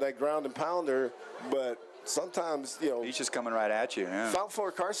 That ground and pounder, but sometimes he's just coming right at you. Yeah. Fountain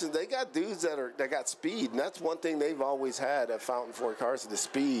Fort Carson, they got dudes that got speed, and that's one thing they've always had at Fountain Fort Carson, the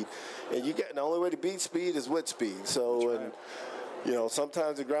speed. And the only way to beat speed is with speed. So,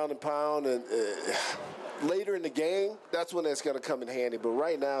 sometimes the ground and pound and. Later in the game, that's when it's going to come in handy. But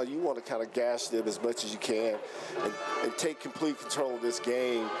right now, you want to kind of gash them as much as you can and take complete control of this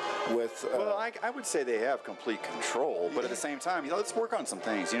game with... well, I would say they have complete control, but at the same time, let's work on some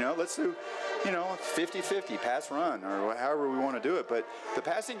things, Let's do, 50-50, pass run, or however we want to do it. But the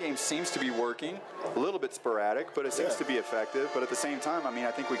passing game seems to be working, a little bit sporadic, but it seems to be effective. But at the same time,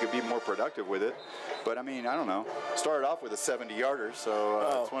 I think we could be more productive with it. But, I don't know. Started off with a 70-yarder,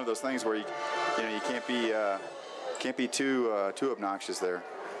 so it's one of those things where you can't be too obnoxious there.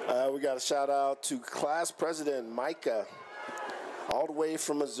 We got a shout out to class president Micah, all the way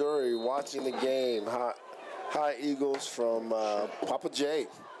from Missouri, watching the game. Hi Eagles from Papa J.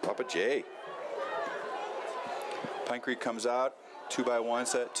 Papa J. Pine Creek comes out 2x1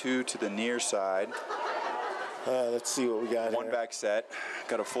 set 2 to the near side. Let's see what we got. One back set.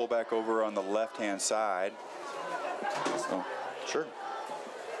 Got a fullback over on the left-hand side. So, sure.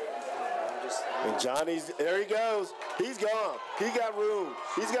 And Johnny's, there he goes. He's gone. He's got room.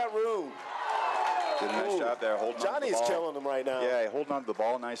 Did a nice job there holding on to the ball. Johnny's killing him right now. Yeah, holding on to the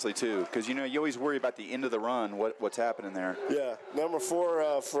ball nicely, too. Because, you always worry about the end of the run, what's happening there. Yeah, number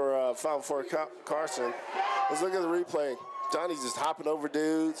 4 for Fountain Fort Carson. Let's look at the replay. Johnny's just hopping over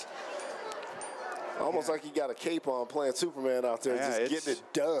dudes. Almost like he got a cape on playing Superman out there, just getting it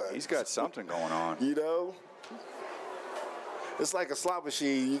done. He's got something going on. It's like a slot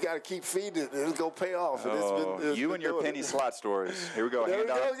machine. You got to keep feeding it. It'll go pay off. You and your penny slot stories. Here we go. There we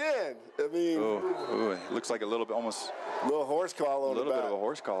go again. It looks like a little bit, almost a little horse collar on the back. A little bit of a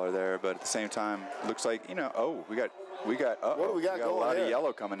horse collar there, but at the same time, looks like we got. What do we got going? A lot of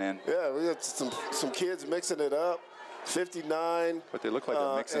yellow coming in. Yeah, we got some kids mixing it up. 59. But they look like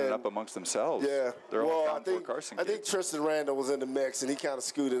they're mixing it up amongst themselves. Yeah. They're all Fountain Fort Carson kids. I think Tristan Randall was in the mix, and he kind of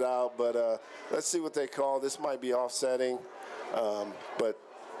scooted out. But let's see what they call. This might be offsetting. But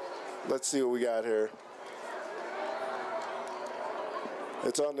let's see what we got here.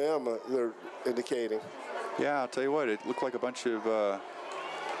 It's on them, they're indicating. Yeah, I'll tell you what, it looked like a bunch of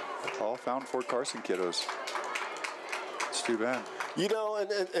all Fountain Fort Carson kiddos. It's too bad. And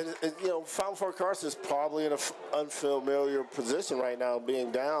Fountain Fort Carson is probably in an unfamiliar position right now,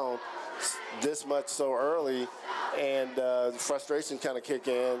 being down this much so early, and frustration kind of kick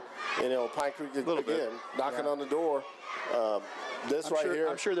in. Pine Creek again knocking on the door. Here.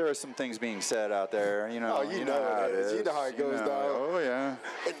 I'm sure there are some things being said out there. You know how it is. You know how it goes down. Oh yeah.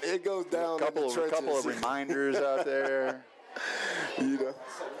 And it goes down. A couple of reminders out there.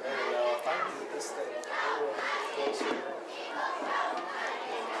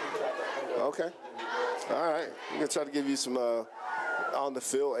 Okay. All right. I'm going to try to give you some on the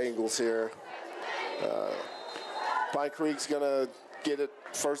field angles here. Pine Creek's going to get it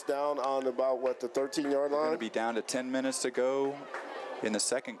first down on about, the 13-yard line? Going to be down to 10 minutes to go in the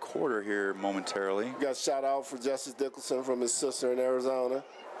second quarter here momentarily. Got a shout out for Justice Dickelson from his sister in Arizona,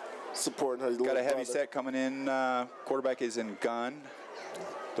 supporting her little brother. Got a heavy set coming in. Quarterback is in gun.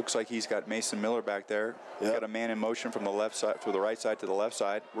 Looks like he's got Mason Miller back there. Yep. Got a man in motion from the left side, from the right side to the left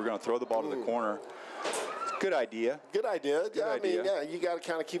side. We're going to throw the ball to the corner. Good idea. Good idea. You got to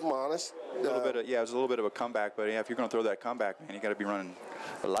kind of keep them honest. It was a little bit of a comeback, but if you're going to throw that comeback, man, you got to be running.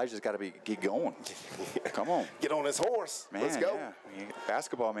 Elijah's got to get going. Come on. Get on his horse. Man, let's go. Yeah.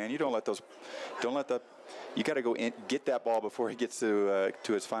 Basketball, man, you don't let you got to go in, get that ball before he gets to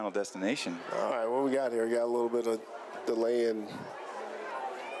its final destination. All right, what we got here? We got a little bit of delay in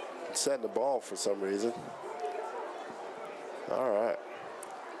setting the ball for some reason. All right.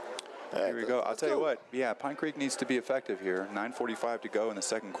 Here we go. I'll tell you what. Yeah, Pine Creek needs to be effective here. 9:45 to go in the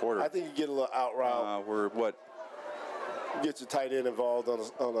second quarter. I think you get a little out route. We're what? Get your tight end involved on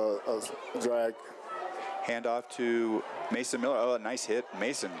a drag. Handoff to Mason Miller. Oh, nice hit,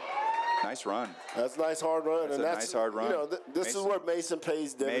 Mason. Nice run. That's a nice hard run. That's a nice hard run. This is where Mason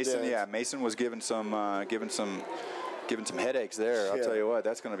pays dividends. Mason was given some headaches there. I'll tell you what.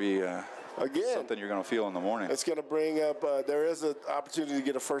 That's going to be. Again, something you're going to feel in the morning. It's going to bring up, there is an opportunity to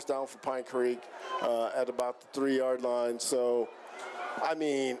get a first down for Pine Creek at about the 3-yard line. So I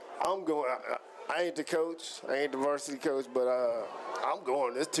mean, I'm going. I ain't the coach. I ain't the varsity coach, but I'm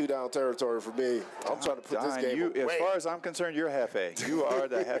going. It's 2-down territory for me. I'm trying to put this game away. As far as I'm concerned, you're Hefe. You are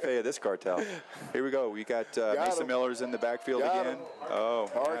the Hefe of this cartel. Here we go. We got Mason Miller's in the backfield again. Oh,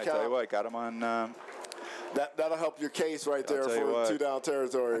 I tell you what, got him on. That'll help your case right there for 2-down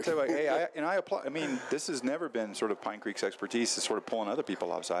territory. I'll tell you what, hey, I applaud. I mean, this has never been sort of Pine Creek's expertise, is sort of pulling other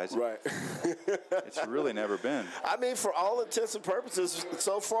people off sides. Right. It's really never been. I mean, for all intents and purposes,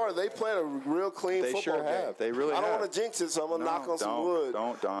 so far they played a real clean football game. They sure have. They really have. I don't want to jinx it, so I'm gonna knock on some wood.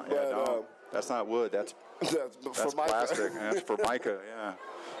 Don't. Yeah, don't. That's not wood. That's plastic. That's Formica. Yeah.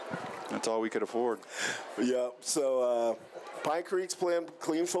 That's all we could afford. Yeah. So Pine Creek's playing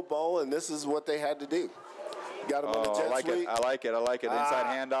clean football, and this is what they had to do. Got him in the jet sweep. I like it. Inside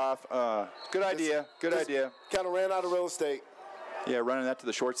handoff. Good idea. Good idea. Kind of ran out of real estate. Yeah, running that to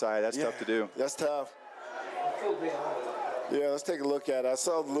the short side. That's tough to do. That's tough. Yeah, let's take a look at it. I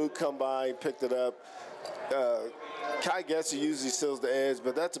saw Luke come by and picked it up. Kai Getzer usually steals the edge,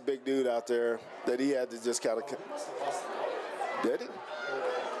 but that's a big dude out there that he had to just kind of. Did he?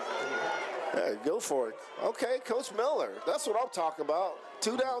 Hey, go for it. Okay, Coach Miller. That's what I'm talking about.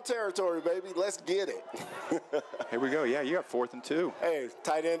 2-down territory, baby. Let's get it. Here we go. Yeah, you got 4th and 2. Hey,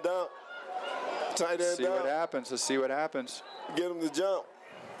 tight end dump. Tight end dump. See what happens. Let's see what happens. Get him to jump.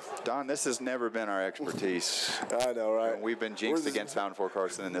 Don, this has never been our expertise. I know, right? And we've been jinxed against Fountain Fort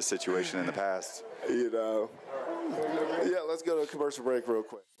Carson in this situation in the past. You know. Yeah, let's go to a commercial break real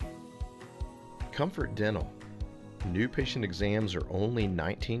quick. Comfort Dental. New patient exams are only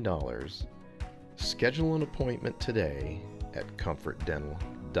 $19. Schedule an appointment today at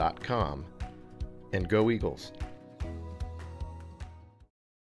comfortdental.com, and go Eagles.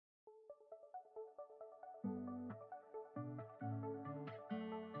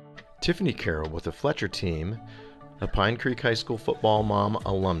 Tiffany Carroll with the Fletcher team, a Pine Creek High School football mom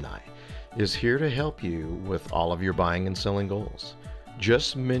alumni, is here to help you with all of your buying and selling goals.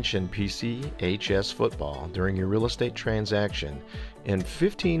 Just mention PCHS football during your real estate transaction, and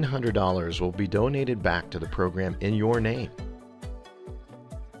 $1,500 will be donated back to the program in your name.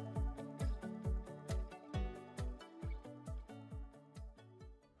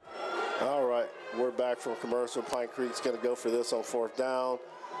 All right, we're back from commercial. Pine Creek's going to go for this on 4th down.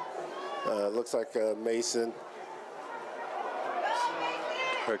 Looks like Mason.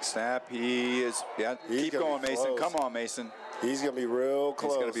 Quick snap. He is. Yeah. Keep going, Mason. Come on, Mason. He's going to be real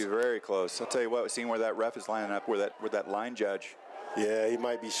close. He's going to be very close. I'll tell you what, seeing where that ref is lining up, where that line judge. Yeah, he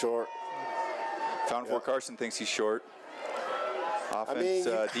might be short. Fountain Fort Carson thinks he's short. Offense,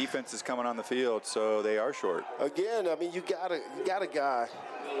 defense is coming on the field, so they are short. Again, I mean, you got a guy.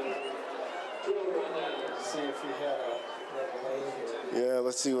 See if you had a lane here. Yeah,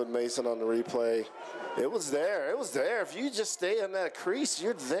 let's see what Mason on the replay. It was there. It was there. If you just stay in that crease,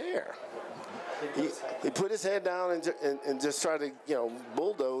 you're there. He put his head down and just try to,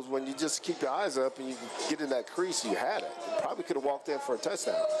 bulldoze. When you just keep your eyes up and you get in that crease, you had it. You probably could have walked in for a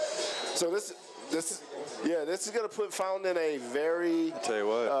touchdown. So this is going to put Fountain in a very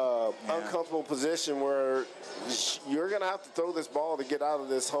uncomfortable position where you're going to have to throw this ball to get out of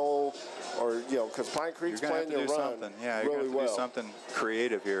this hole, or because Pine Creek's playing your run you're really going to do something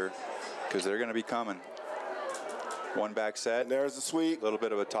creative here, because they're going to be coming. One back set. And there's the sweep. A little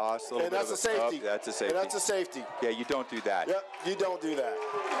bit of a toss. And that's a safety. That's a safety. And that's a safety. Yeah, you don't do that. Yep, you don't do that.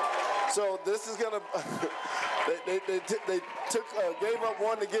 So this is going to they gave up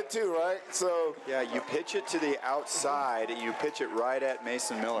 1 to get 2, right? So yeah, you pitch it to the outside and you pitch it right at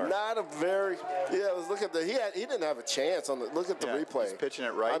Mason Miller. Not a very let's look at he didn't have a chance on the look at the replay. He's pitching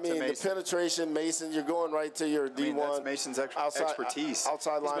it right to Mason. The penetration, Mason, you're going right to your D1. That's Mason's expertise.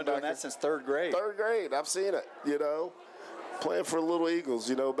 Outside linebacker. He's been doing that since 3rd grade. 3rd grade. I've seen it, Playing for Little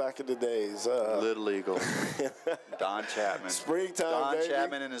Eagles, back in the days. Little Eagles. Don Chapman. Springtime, baby. Don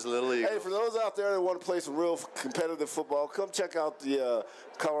Chapman and his Little Eagles. Hey, for those out there that want to play some real competitive football, come check out the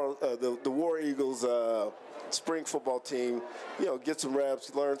War Eagles spring football team. Get some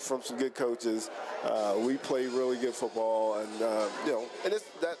reps, learn from some good coaches. We play really good football, and and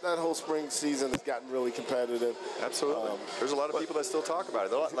that whole spring season has gotten really competitive. Absolutely. There's a lot of people that still talk about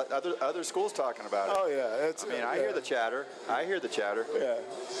it. Other schools talking about it. Oh yeah, I hear the chatter. Yeah.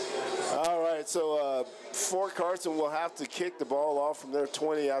 All right, so Fort Carson will have to kick the ball off from their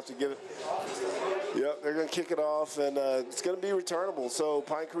 20 after get it. Yep, they're going to kick it off, and it's going to be returnable. So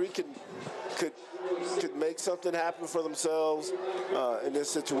Pine Creek could make something happen for themselves in this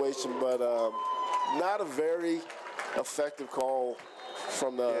situation, but not a very effective call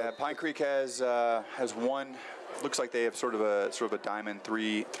from the. Yeah, Pine Creek has one. Looks like they have sort of a diamond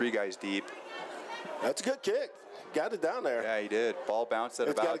three guys deep. That's a good kick. got it down there. Yeah, he did. Ball bounced at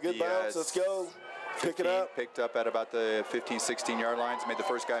It's about got a good bounce. Let's go. Pick it up. Picked up at about the 15, 16-yard lines. Made the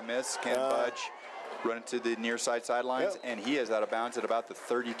first guy miss. Can't budge. Running to the near side sidelines, and he is out of bounds at about the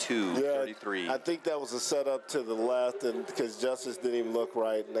 32, 33. I think that was a setup to the left, and because Justice didn't even look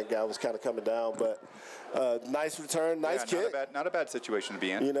right, and that guy was kind of coming down. But nice return, nice kick. Not a bad situation to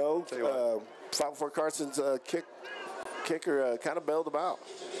be in. You know, Fountain Fort Carson's kicker kind of bailed him out.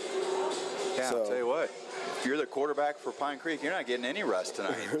 Yeah, I'll tell you what. If you're the quarterback for Pine Creek, you're not getting any rest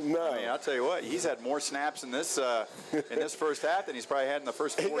tonight. No. I mean, I'll tell you what. He's had more snaps in this first half than he's probably had in the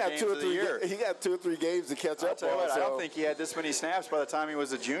first 4 games of the year. He got 2 or 3 games to catch up on. I don't think he had this many snaps by the time he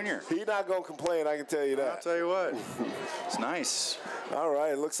was a junior. He's not going to complain, I can tell you that. I'll tell you what. It's nice. All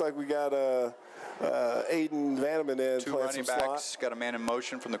right. It looks like we got Aiden Vanneman in. 2 running backs. Got a man in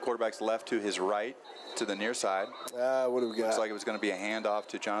motion from the quarterback's left to his right to the near side. What do we got? Looks like it was going to be a handoff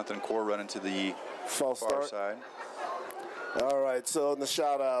to Jonathan Core running to the far side. All right, so in the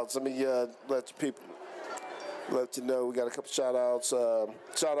shout-outs, let me let you know we got a couple shout-outs.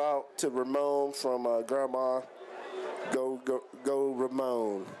 Shout out to Ramon from Grandma. Go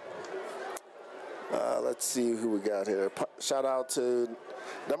Ramon. Let's see who we got here. Shout out to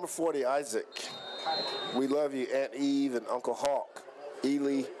number 40, Isaac. We love you, Aunt Eve and Uncle Hawk,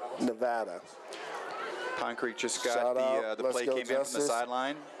 Ely, Nevada. Pine Creek just got the play came in from the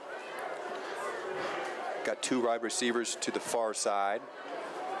sideline. Got 2 wide receivers to the far side.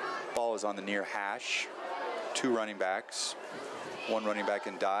 Ball is on the near hash. 2 running backs. 1 running back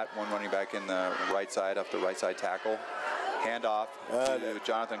in dot, 1 running back in the right side, up the right side tackle. Handoff to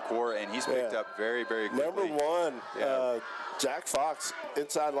Jonathan Core, and he's picked up very, very quickly. Number 1, Jack Fox,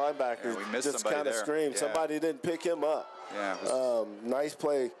 inside linebacker. Yeah, we missed just kind of screamed. Yeah. Somebody didn't pick him up. Yeah. Nice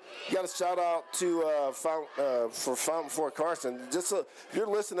play. You got a shout out to for Fountain Fort Carson. Just if you're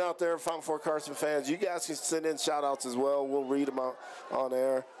listening out there, Fountain Fort Carson fans, you guys can send in shout outs as well. We'll read them out on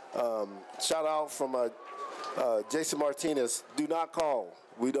air. Shout out from Jason Martinez. Do not call.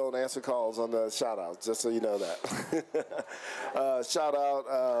 We don't answer calls on the shout outs, just so you know that. Shout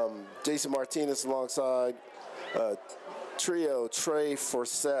out Jason Martinez alongside Trio, Trey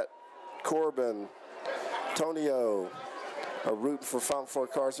Forsett, Corbin, Tonio. Rooting for Fountain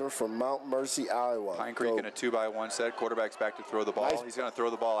Fort Carson from Mount Mercy, Iowa. Pine Creek in a 2-by-1 set. Quarterback's back to throw the ball. Nice. He's going to throw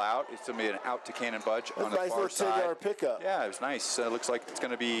the ball out. It's going to be an out to Cannon Budge on the nice far side. 10-yard pickup. Yeah, it was nice. Looks like it's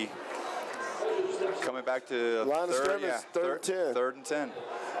going to be coming back to line of scrimmage, third and 10. Third and 10.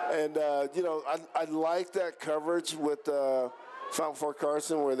 And, I like that coverage with Fountain Fort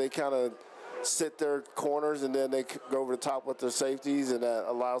Carson where they kind of sit their corners and then they go over the top with their safeties, and that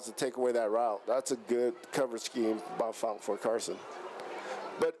allows to take away that route. That's a good coverage scheme by Fountain Fort Carson.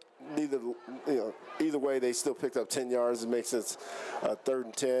 But either way, they still picked up 10 yards. It makes it 3rd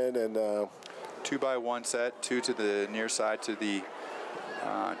and 10. And 2-by-1 set, 2 to the near side to the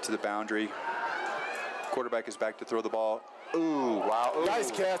boundary. Quarterback is back to throw the ball. Ooh, wow. Ooh, nice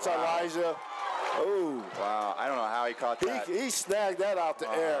catch, Elijah. Ooh. Wow, I don't know how he caught that. He snagged that out the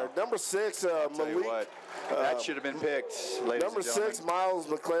air. Number 6, Malik. That should have been picked, ladies Number and gentlemen. 6, Miles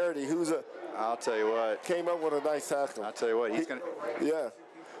McClarity, I'll tell you what. Came up with a nice tackle. I'll tell you what, he's going to. Yeah.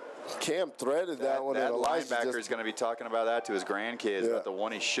 Cam threaded that one. That and linebacker is going to be talking about that to his grandkids, about the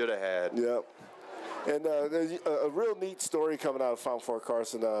one he should have had. Yep. And there's a real neat story coming out of Fountain Fort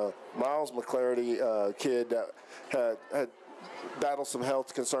Carson. Miles McClarity, kid that had battled some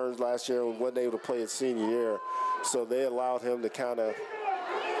health concerns last year and wasn't able to play his senior year. So they allowed him to kind of.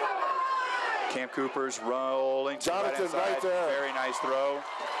 Cam Cooper's rolling. Jonathan right there. Very nice throw.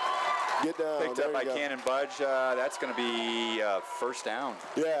 Get down. Picked up by Cannon Budge. That's going to be first down.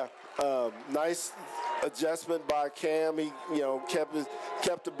 Yeah. Nice adjustment by Cam. He, kept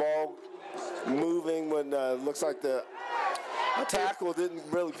the ball moving when looks like the tackle didn't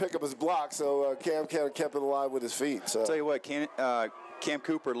really pick up his block, so Cam kind of kept it alive with his feet. So. I'll tell you what, Cam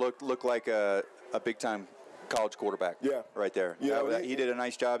Cooper looked like a big-time college quarterback. Yeah, right there. Yeah, he did a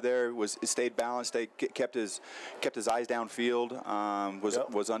nice job there. Stayed balanced. Kept his eyes downfield.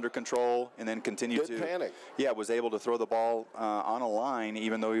 Was under control, and then continued to panic. Yeah, was able to throw the ball on a line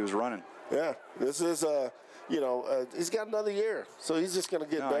even though he was running. Yeah, this is he's got another year, so he's just going to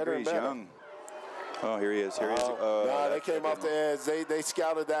get better and better. He's young. Oh, here he is. Here he is. No, they came off the edge. They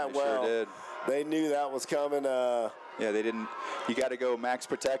scouted that well. Sure did. They knew that was coming. Yeah, they didn't. You got to go max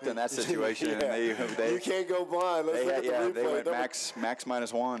protect in that situation. Yeah. You can't go blind. Let's look at the replay. They went max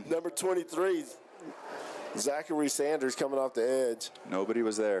 -1. Number 23, Zachary Sanders coming off the edge. Nobody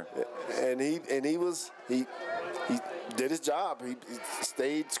was there. And he did his job. He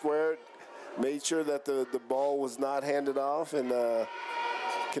stayed squared, made sure that the ball was not handed off, and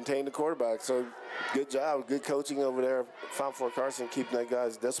contain the quarterback. So good job, good coaching over there. Fountain Fort Carson keeping that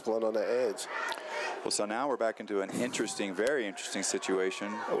guy's discipline on the edge. Well, so now we're back into an interesting, very interesting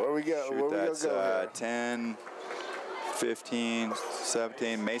situation. Where we go? Where we gonna go here? 10, 15,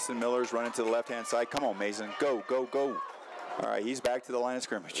 17. Mason Miller's running to the left-hand side. Come on, Mason. Go, go, go. All right, he's back to the line of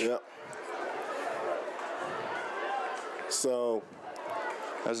scrimmage. Yep. So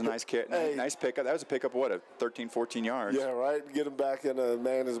that was a nice kick. Hey. Nice pickup. That was a pickup of what, 13, 14 yards? Yeah, right. Get him back in a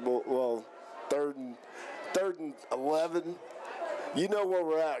manageable. Well, third and 11. You know where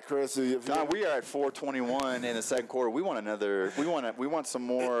we're at, Chris. If we are at 4:21 in the second quarter. We want another. We want some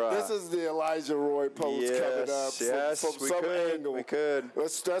more. This is the Elijah Roy post coming up from some angle. We could.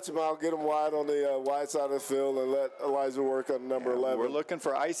 Let's stretch him out, get him wide on the wide side of the field, and let Elijah work on number 11. We're looking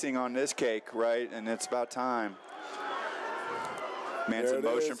for icing on this cake, right? And it's about time. Man's in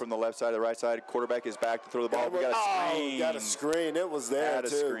motion from the left side to the right side. Quarterback is back to throw the ball. We got a screen. Got a screen. It was there, too.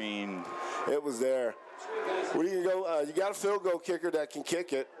 Got a screen. It was there. Where do you go? You got a field goal kicker that can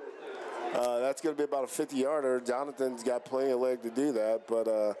kick it. That's going to be about a 50-yarder. Jonathan's got plenty of leg to do that, but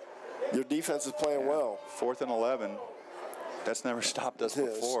your defense is playing well. 4th and 11. That's never stopped us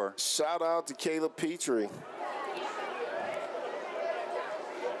before. Shout out to Caleb Petrie.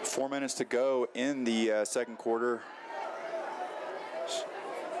 4 minutes to go in the second quarter.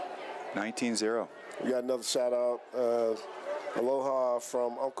 19-0. We got another shout out. Aloha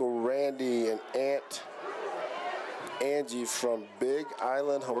from Uncle Randy and Aunt Angie from Big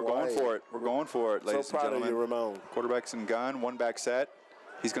Island, Hawaii. We're going for it. We're going for it, ladies and gentlemen. So proud of you, Ramon. Quarterback's in gun, one back set.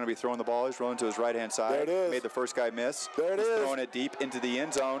 He's going to be throwing the ball. He's rolling to his right-hand side. There it is. Made the first guy miss. There it is. Throwing it deep into the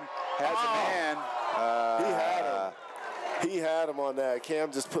end zone. Has a man. He had him. He had him on that.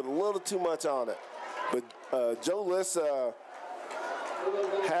 Cam just put a little too much on it. But Joe Liss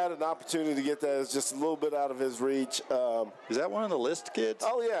had an opportunity to get that. It's just a little bit out of his reach. Is that one of the List kids?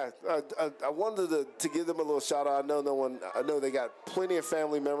 Oh yeah, I wanted to give them a little shout out. I know they got plenty of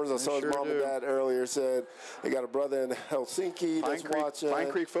family members. I saw his mom and dad earlier. Said they got a brother in Helsinki that's watching. Pine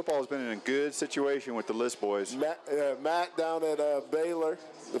Creek football has been in a good situation with the List boys. Matt down at Baylor.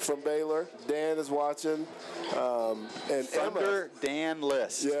 From Baylor, Dan is watching, and Thunder Emma, Dan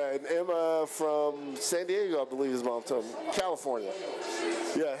List. Yeah, and Emma from San Diego, I believe his mom told me, California.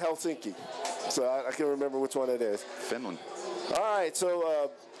 Yeah, Helsinki. So I can't remember which one it is. Finland. All right,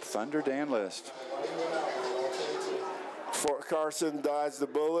 so Thunder Dan List. Fort Carson dodged the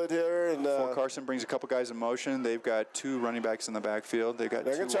bullet here, and Fort Carson brings a couple guys in motion. They've got 2 running backs in the backfield. They've got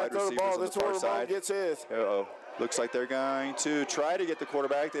 2 wide receivers on the far side. Gets his. Uh-oh. Looks like they're going to try to get the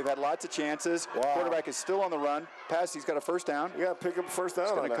quarterback. They've had lots of chances. Wow. Quarterback is still on the run. Pass, he's got a first down. Yeah, pick up a first down.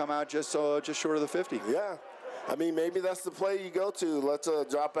 It's going to come out just short of the 50. Yeah. I mean, maybe that's the play you go to. Let's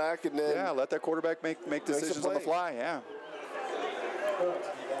drop back and then... Yeah, let that quarterback make decisions on the fly, yeah.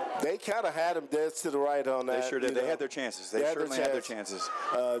 They kind of had him dead to the right on that. They sure did. They had their chances. They certainly had their chances.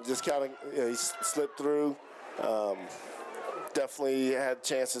 Just kind of, he slipped through. Definitely had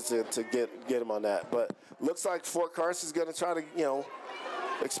chances to get him on that. But looks like Fort Carson's going to try to,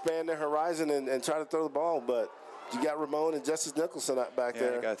 expand their horizon and try to throw the ball. But you got Ramon and Justice Nicholson back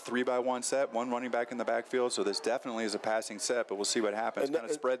there. You got a 3-by-1 set, 1 running back in the backfield. So this definitely is a passing set, but we'll see what happens. Kind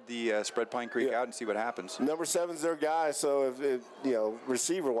of spread Pine Creek out and see what happens. Number 7's their guy, so if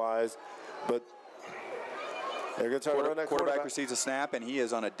receiver-wise, but they're going to try to run that quarterback receives a snap, and he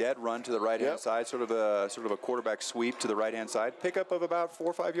is on a dead run to the right-hand side, sort of a quarterback sweep to the right-hand side. Pickup of about 4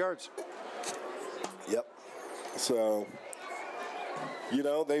 or 5 yards. Yep. So,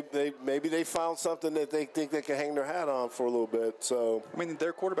 maybe they found something that they think they can hang their hat on for a little bit. So, I mean,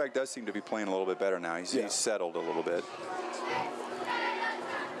 their quarterback does seem to be playing a little bit better now. He's settled a little bit.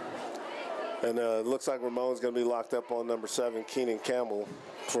 And it looks like Ramon's going to be locked up on number 7, Keenan Campbell,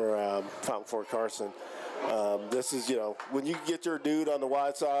 for Fountain Fort Carson. This is, when you get your dude on the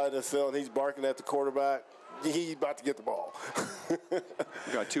wide side of the field and he's barking at the quarterback, he's about to get the ball.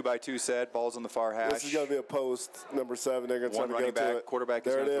 We got 2-by-2 set, balls on the far hash. This is going to be a post, number 7. They're going to try to running go back, to it. Quarterback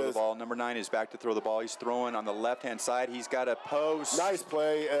is going to throw the ball. Number 9 is back to throw the ball. He's throwing on the left-hand side. He's got a post. Nice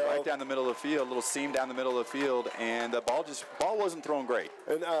play. Right down the middle of the field, a little seam down the middle of the field, and the ball wasn't thrown great.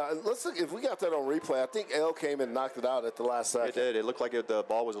 And let's look, if we got that on replay, I think L came and knocked it out at the last second. It did. It looked like the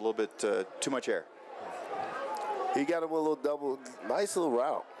ball was a little bit too much air. He got him with a little nice little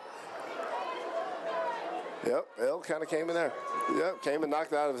route. Yep, L kind of came in there. Yep, came and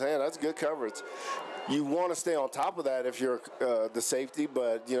knocked it out of his hand. That's good coverage. You want to stay on top of that if you're the safety,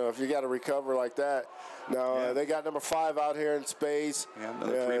 but, if you got to recover like that. Now, they got number 5 out here in space. Yeah,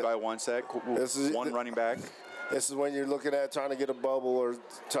 another 3-by-1 set. This is one running back. This is when you're looking at trying to get a bubble or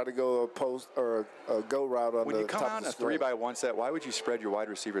try to go a post or a go route on when the you come top out of in the a 3-by-1 set, why would you spread your wide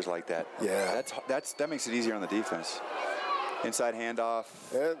receivers like that? Yeah. That makes it easier on the defense. Inside handoff.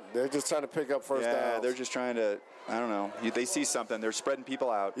 Yeah, they're just trying to pick up first downs. Yeah, they're just trying to, I don't know. They see something. They're spreading people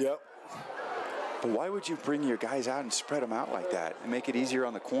out. Yep. But why would you bring your guys out and spread them out like that and make it easier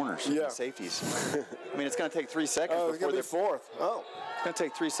on the corners and the safeties? I mean, it's going to take 3 seconds before they're fourth. Oh. It's going to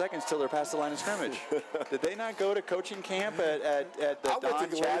take 3 seconds till they're past the line of scrimmage. Did they not go to coaching camp at the Don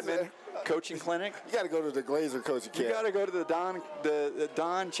Chapman coaching clinic? You got to go to the Glazer coaching camp. You got to go to the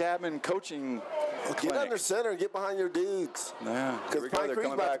Don Chapman coaching clinic. Get under center and get behind your dudes. Yeah. Because Pine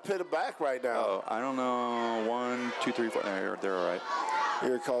Creek's about to pit it back right now. Oh, I don't know. 1, 2, 3, 4. They're all right.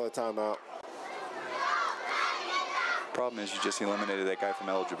 Here, call a timeout. Problem is you just eliminated that guy from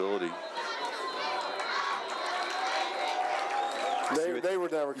eligibility. They were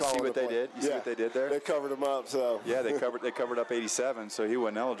never calling. You see what they did? You see what they did there? They covered him up, so. Yeah, they covered up 87, so he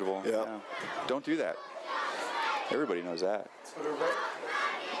wasn't eligible. Yeah. Don't do that. Everybody knows that.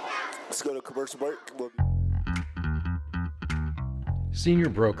 Let's go to commercial break. Senior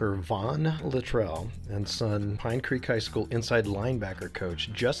broker Vaughn Luttrell and son Pine Creek High School inside linebacker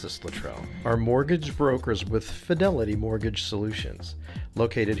coach Justice Luttrell are mortgage brokers with Fidelity Mortgage Solutions,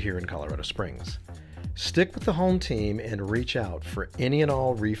 located here in Colorado Springs. Stick with the home team and reach out for any and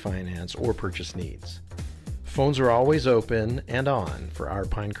all refinance or purchase needs. Phones are always open and on for our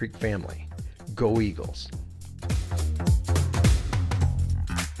Pine Creek family. Go Eagles!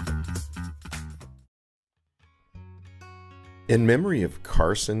 In memory of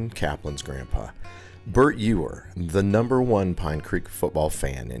Carson Kaplan's grandpa, Bert Ewer, the #1 Pine Creek football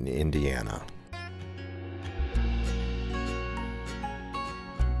fan in Indiana.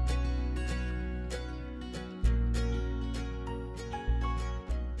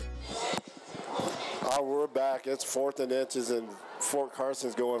 We're back. It's 4th and inches, and Fort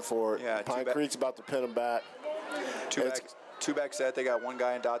Carson's going for it. Yeah, Pine Creek's about to pin them back. Two back set. They got one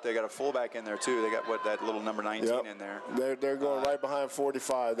guy in dot. They got a fullback in there too. They got that little number 19 in there. They're going right behind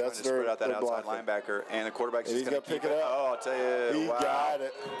 45. That's their spread out that outside blocking. linebacker, and the quarterback's just going to pick it up. Oh, I'll tell you, he got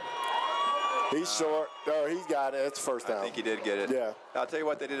it. He's short. Oh, he's got it. It's first down. I think he did get it. Yeah. I'll tell you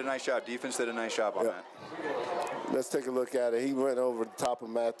what, they did a nice job. Defense did a nice job on that. Let's take a look at it. He went over the top of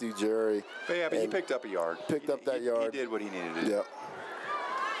Matthew Jerry. But he picked up a yard. Picked up that yard. He did what he needed to do. Yep.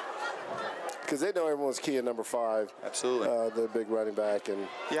 Because they know everyone's key at number 5. Absolutely. The big running back, and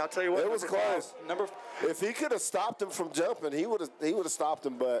I'll tell you what, it was close. If he could have stopped him from jumping, he would have stopped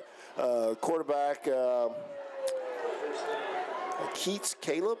him. But quarterback Keats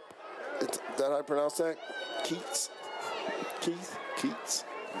Caleb, is that how I pronounce that? Keats. Let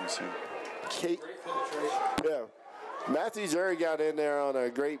me see. Yeah. Matthew Jerry got in there on a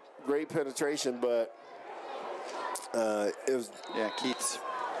great penetration, but it was Keats.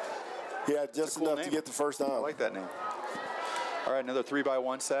 He had just enough to get the first down. I like that name. All right, another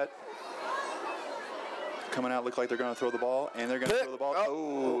 3-by-1 set. Coming out, look like they're going to throw the ball, and they're going to throw the ball.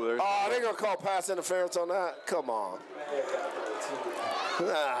 They're going to call pass interference on that? Come on.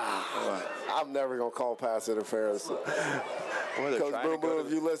 I'm never going to call pass interference. Boy, Coach Boom Boom,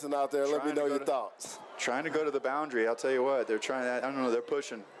 if you listen out there, let me know your thoughts. Trying to go to the boundary. I'll tell you what, they're trying. I don't know. They're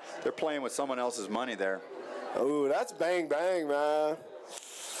pushing. They're playing with someone else's money there. Ooh, that's bang bang, man.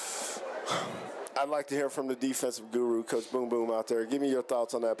 I'd like to hear from the defensive guru, Coach Boom Boom, out there. Give me your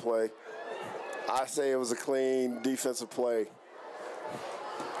thoughts on that play. I say it was a clean defensive play.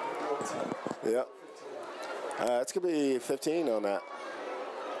 Yep. It's going to be 15 on that.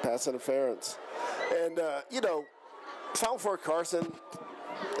 Pass interference. And, Fountain Fort Carson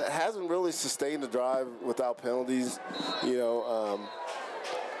hasn't really sustained the drive without penalties.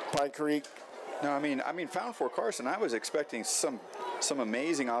 Pine Creek. No, I mean, Fountain Fort Carson, I was expecting some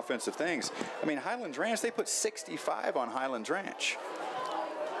amazing offensive things. I mean, Highlands Ranch, they put 65 on Highlands Ranch.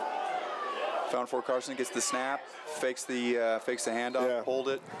 Fountain Fort Carson gets the snap, fakes the handoff, pulled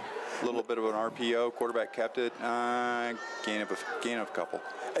it. A little bit of an RPO. Quarterback kept it. Gain of a couple.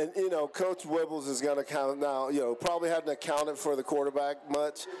 And, Coach Wibbles is going to count now. Probably hadn't accounted for the quarterback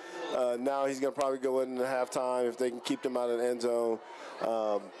much. Now he's going to probably go in at halftime if they can keep them out of the end zone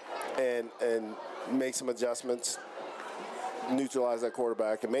and make some adjustments, neutralize that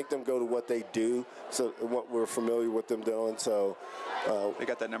quarterback, and make them go to what they do, so what we're familiar with them doing. So they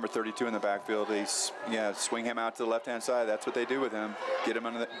got that number 32 in the backfield. They swing him out to the left-hand side. That's what they do with him. Get him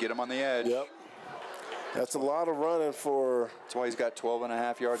on the edge. Yep. That's a lot of running for. That's why he's got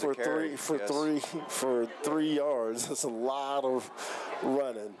 12.5 yards of carry. For 3 yards. That's a lot of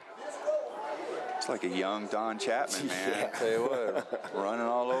running. It's like a young Don Chapman, man. I tell you what, running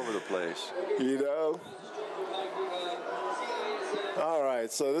all over the place. All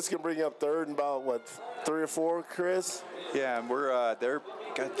right, so this can bring up third and about, what, 3 or 4, Chris? Yeah, and we're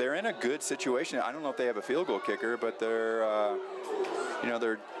they're in a good situation. I don't know if they have a field goal kicker, but they're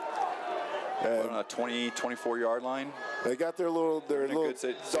they're on a 24-yard line. They got their little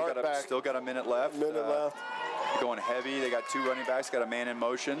dart back. Still got a minute left. Left. Going heavy. They got 2 running backs. Got a man in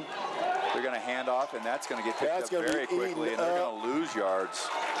motion. They're going to hand off, and that's going to get picked up very quickly, and they're going to lose yards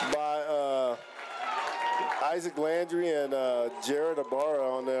by Isaac Landry and Jared Ibarra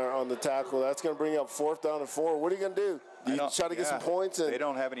on the tackle. That's going to bring up 4th down and 4. What are you going to do? Do you try to get some points? They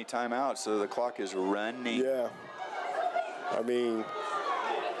don't have any timeouts, so the clock is running. Yeah. I mean,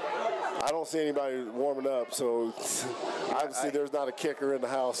 I don't see anybody warming up, so obviously there's not a kicker in the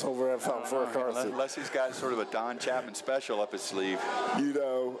house over at Fountain Fort Carson. Unless he's got sort of a Don Chapman special up his sleeve. You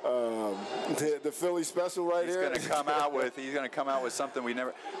know, the Philly special right here. He's going to come out with something we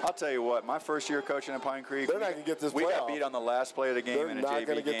never. I'll tell you what, my first year coaching at Pine Creek, they're not going to get this playoff. We got beat on the last play of the game they're in a not JV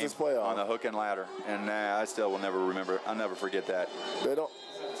gonna get game this playoff. on the hook and ladder, and I still will never remember. I'll never forget that. They don't.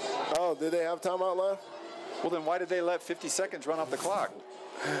 Oh, did they have timeout left? Well, then why did they let 50 seconds run off the clock?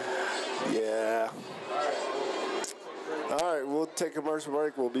 Yeah. All right, we'll take a commercial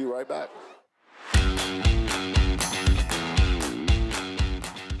break. We'll be right back.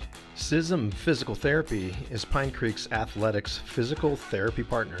 SISM Physical Therapy is Pine Creek's athletics physical therapy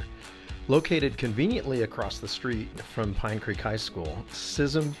partner. Located conveniently across the street from Pine Creek High School,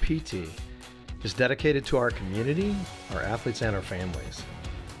 SISM PT is dedicated to our community, our athletes, and our families.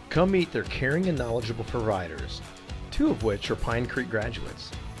 Come meet their caring and knowledgeable providers, 2 of which are Pine Creek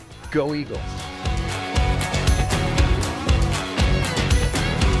graduates. Go Eagles!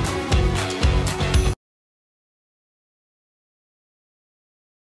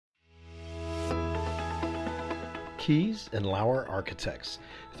 Keys and Lauer Architects,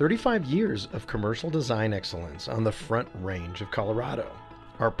 35 years of commercial design excellence on the Front Range of Colorado,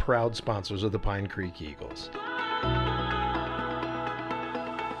 are proud sponsors of the Pine Creek Eagles.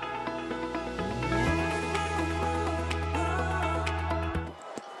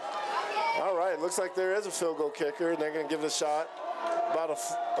 All right, looks like there is a field goal kicker, and they're going to give it a shot, about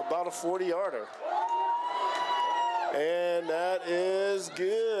a 40-yarder. And that is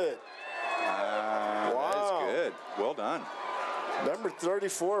good. Wow. That is good. Well done. Number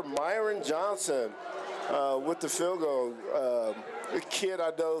 34, Myron Johnson, with the field goal. A kid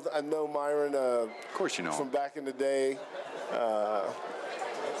I know Myron. Of course you know from back in the day.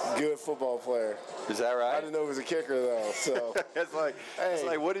 Good football player. Is that right? I didn't know he was a kicker though. So it's like,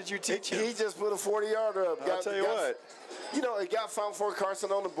 what did you teach him? He just put a 40-yarder up. I'll tell you what. You know, it got Fountain Fort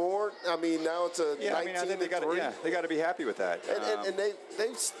Carson on the board. I mean, now it's a 19 I think they got to be happy with that. And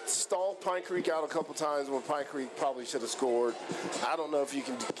they've stalled Pine Creek out a couple times where Pine Creek probably should have scored. I don't know if you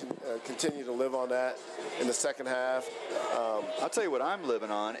can continue to live on that in the second half. I'll tell you what I'm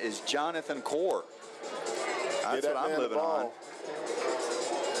living on is Jonathan Core. That's what I'm living on.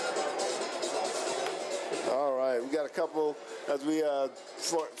 All right, we got a couple as we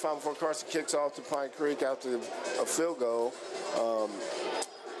Fountain Fort Carson kicks off to Pine Creek after a field goal.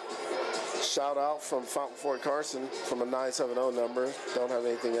 Shout out from Fountain Fort Carson from a 970 number. Don't have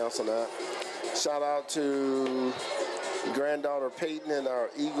anything else on that. Shout out to granddaughter Peyton and our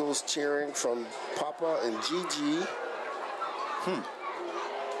Eagles cheering from Papa and Gigi.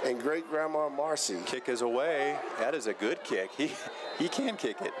 And great grandma Marcy. Kick is away. That is a good kick. He can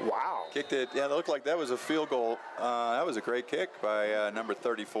kick it. Wow. Kicked it. Yeah, it looked like that was a field goal. That was a great kick by number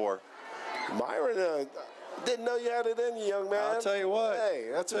 34. Myron didn't know you had it in you, young man. I'll tell you what. Hey,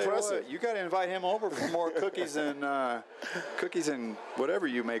 that's impressive. You got to invite him over for more cookies and whatever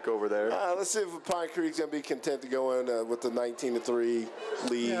you make over there. Let's see if Pine Creek's gonna be content to go in with the 19-3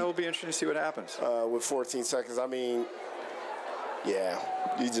 lead. Yeah, it'll be interesting to see what happens. With 14 seconds. I mean, yeah,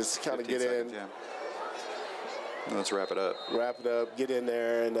 you just kind of get seconds, in. Yeah. Let's wrap it up. Wrap it up. Get in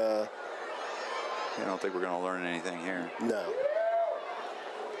there and. I don't think we're going to learn anything here. No.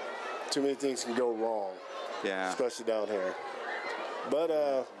 Too many things can go wrong. Yeah. Especially down here.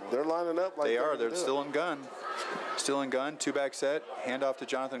 But they're lining up like they are. They're still in gun. Still in gun. 2-back set. Hand off to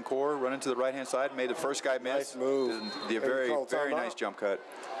Jonathan Core. Running to the right-hand side. Made the first guy miss. Nice move. The very nice jump cut.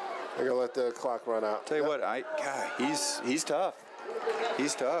 They're going to let the clock run out. Tell you what, he's tough.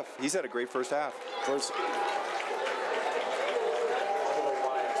 He's tough. He's had a great first half.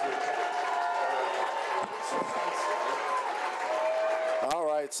 All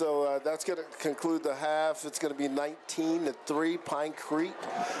right, so that's going to conclude the half. It's going to be 19-3 Pine Creek.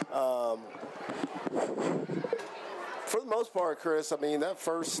 For the most part, Chris, I mean, that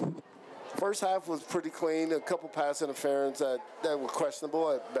first half was pretty clean. A couple pass interference that were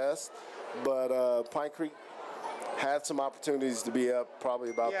questionable at best. But Pine Creek had some opportunities to be up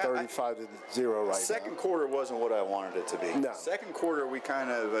probably about 35-0 right now. Second quarter wasn't what I wanted it to be. No. Second quarter, we kind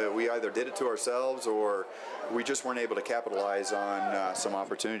of we either did it to ourselves or we just weren't able to capitalize on some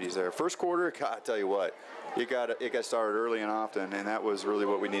opportunities there. First quarter, God, I tell you what, it got started early and often, and that was really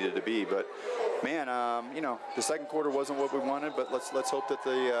what we needed to be. But man, the second quarter wasn't what we wanted. But let's hope that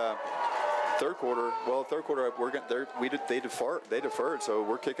the third quarter they deferred, so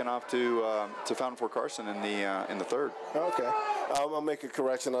we're kicking off to Fountain Fort Carson in the third. Okay, I'll make a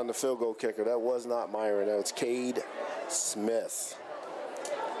correction on the field goal kicker. That was not Myron. That was Cade Smith.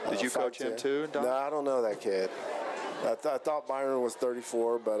 Did you coach him too, Don? No, I don't know that kid. I thought Myron was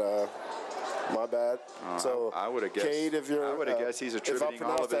 34, but my bad. So I would have guessed. Cade, I would have guessed he's attributing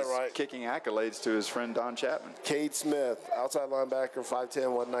all of his kicking accolades to his friend Don Chapman. Cade Smith, outside linebacker,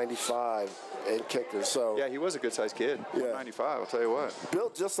 5'10", 195, and kicker. So yeah, he was a good-sized kid. 195. I'll tell you what.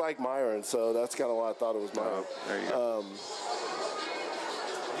 Built just like Myron, so that's kind of why I thought it was Myron. There you go.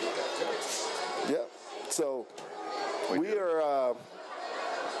 Yeah. So we are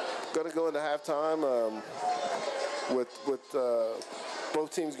going to go into halftime with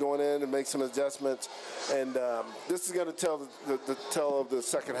both teams going in and make some adjustments, and this is going to tell the tell of the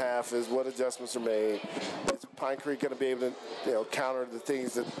second half is what adjustments are made. Is Pine Creek going to be able to counter the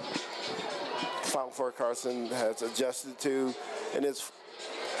things that Fountain Fort Carson has adjusted to, and has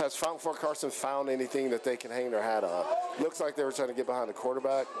Fountain Fort Carson found anything that they can hang their hat on? Looks like they were trying to get behind the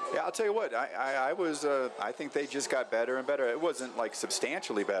quarterback. Yeah, I'll tell you what. I think they just got better and better. It wasn't like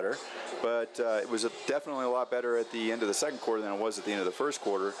substantially better, but it was definitely a lot better at the end of the second quarter than it was at the end of the first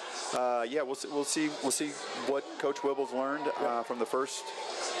quarter. Yeah, we'll see what Coach Wibbles learned from the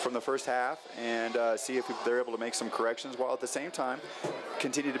first half, and see if they're able to make some corrections while at the same time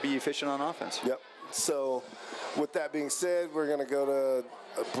continue to be efficient on offense. Yep. So, with that being said, we're going to go to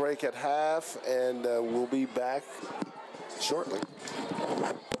a break at half, and we'll be back shortly.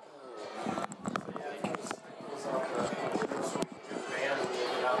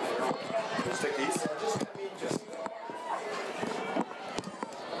 Stick these.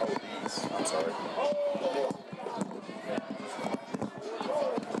 I'm sorry.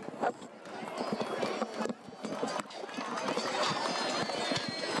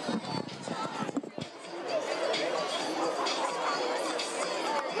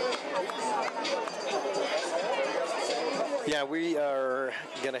 Yeah, we are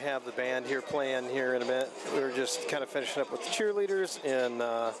going to have the band here playing here in a minute. We're just kind of finishing up with the cheerleaders, and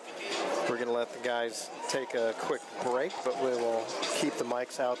we're going to let the guys take a quick break, but we will keep the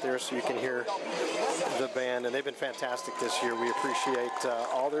mics out there so you can hear the band, and they've been fantastic this year. We appreciate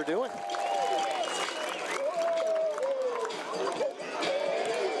all they're doing.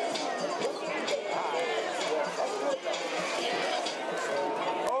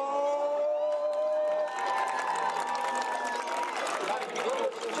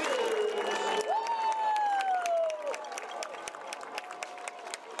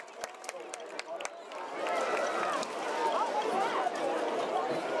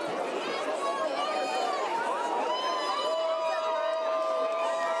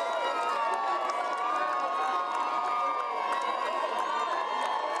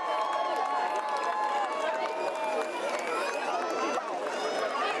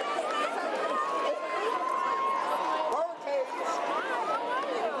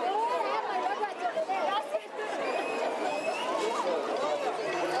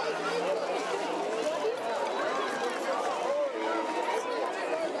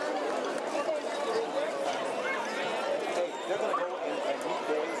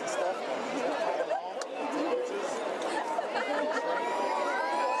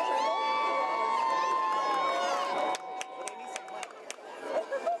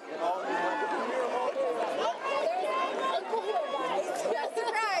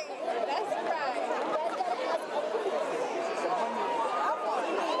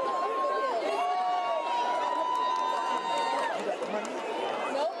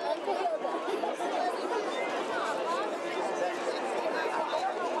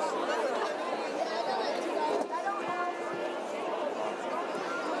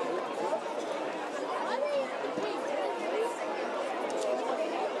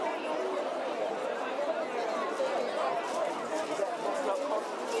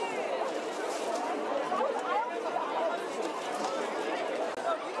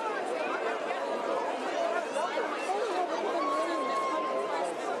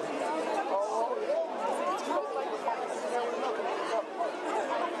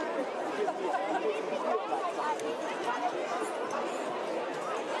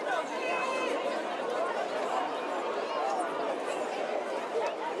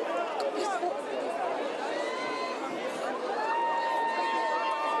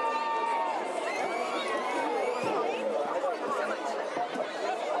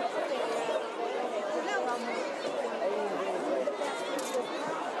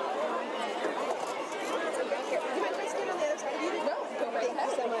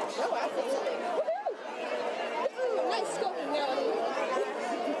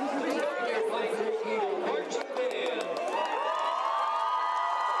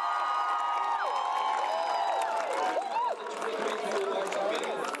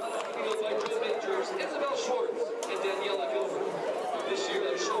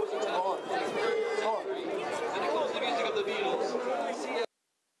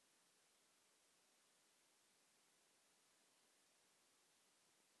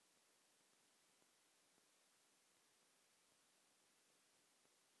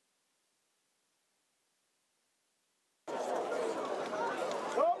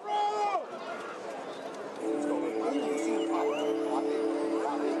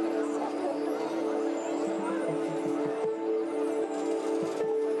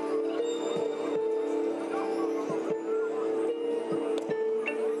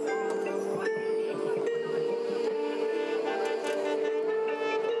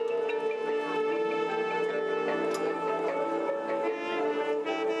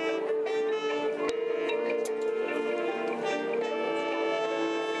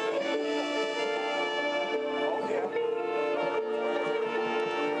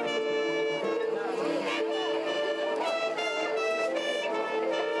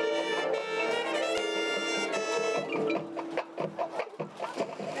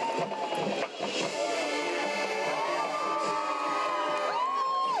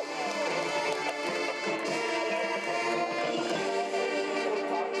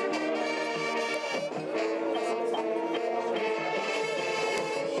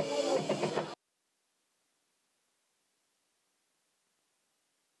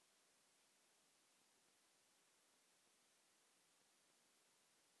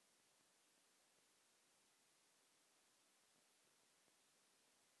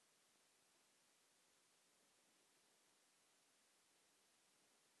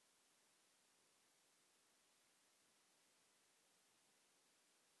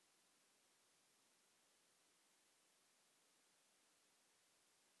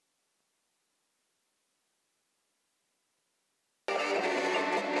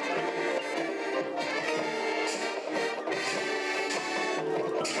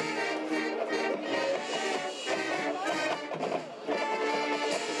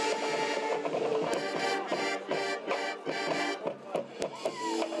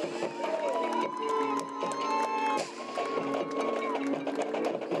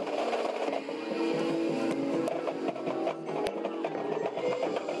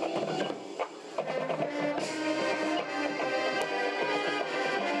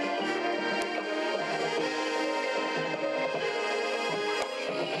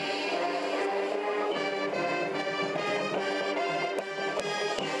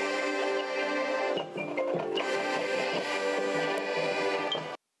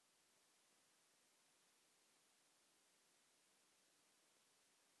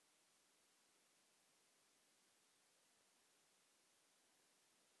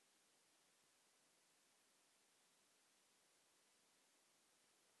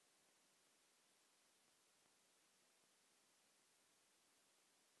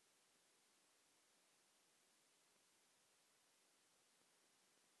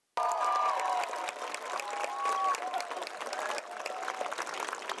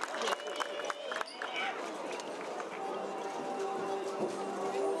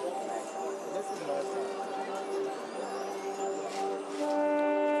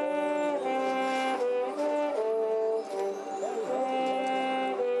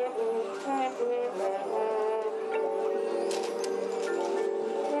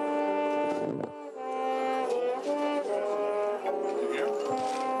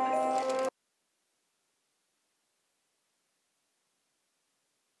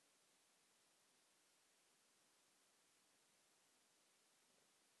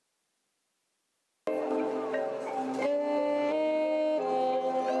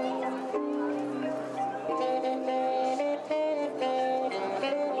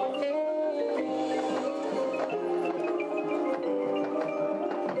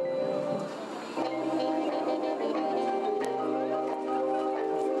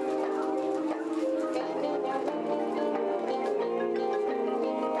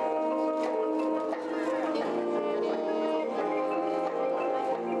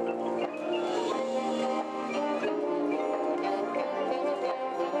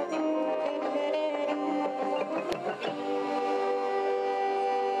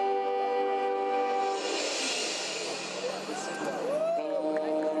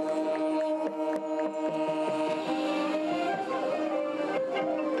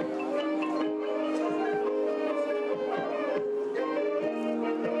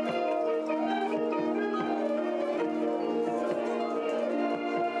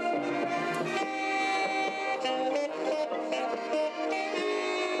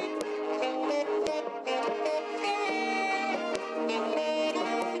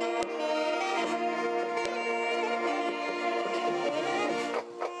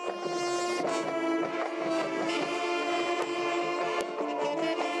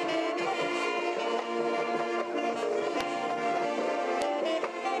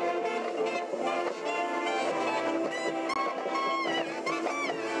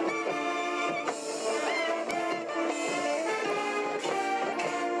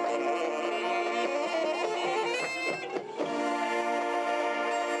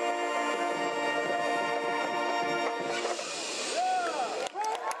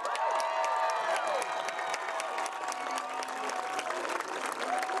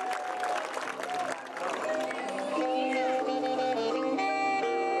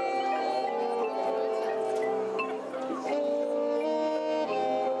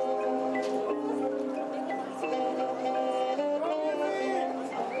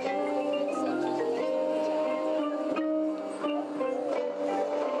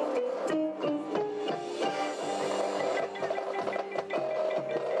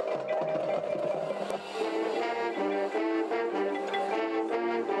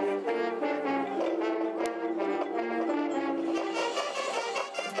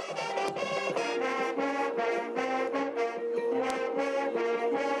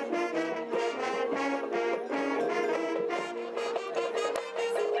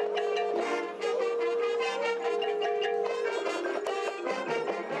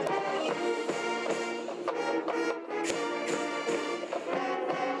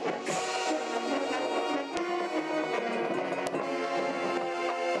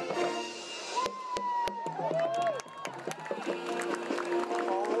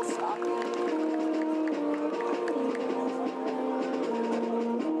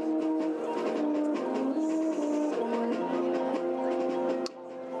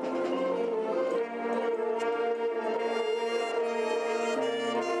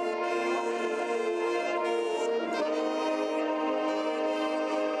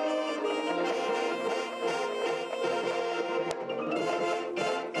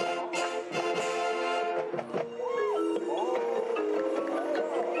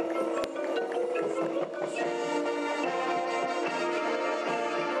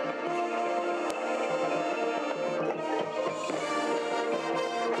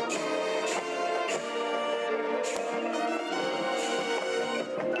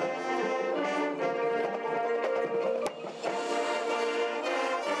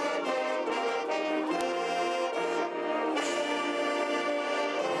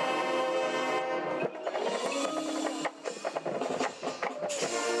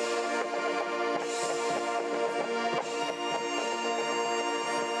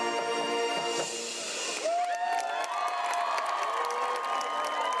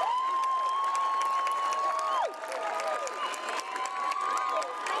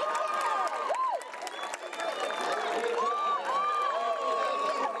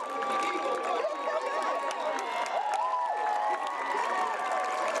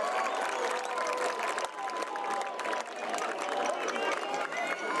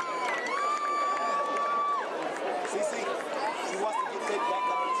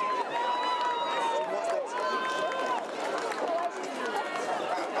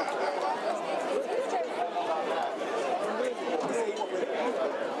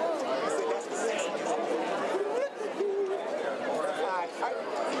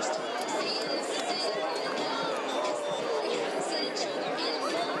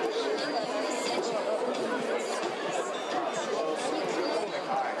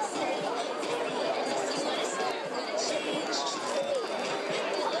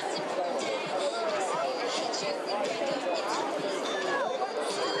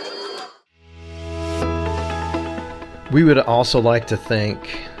 We would also like to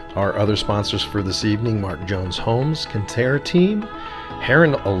thank our other sponsors for this evening: Mark Jones Homes, Kinterra Team,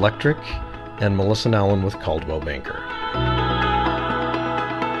 Heron Electric, and Melissa Nowlin with Caldwell Banker.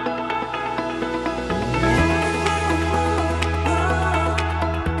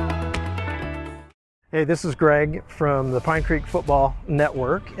 Hey, this is Greg from the Pine Creek Football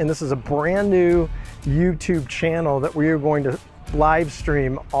Network, and this is a brand new YouTube channel that we are going to live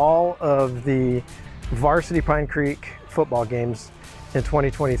stream all of the Varsity Pine Creek football games in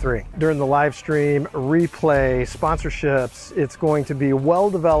 2023. During the live stream, replay, sponsorships, it's going to be well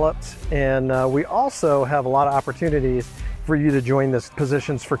developed, and we also have a lot of opportunities for you to join this.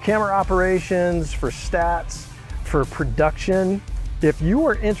 Positions for camera operations, for stats, for production. If you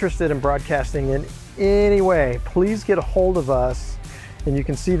are interested in broadcasting in any way, please get a hold of us, and you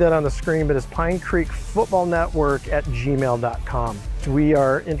can see that on the screen, but it's pinecreekfootballnetwork@gmail.com. We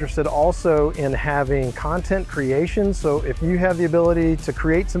are interested also in having content creation, so if you have the ability to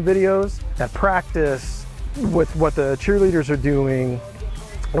create some videos at practice with what the cheerleaders are doing,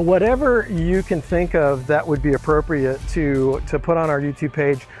 whatever you can think of that would be appropriate to put on our YouTube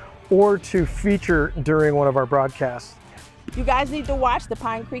page or to feature during one of our broadcasts. You guys need to watch the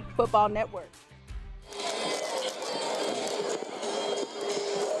Pine Creek Football Network.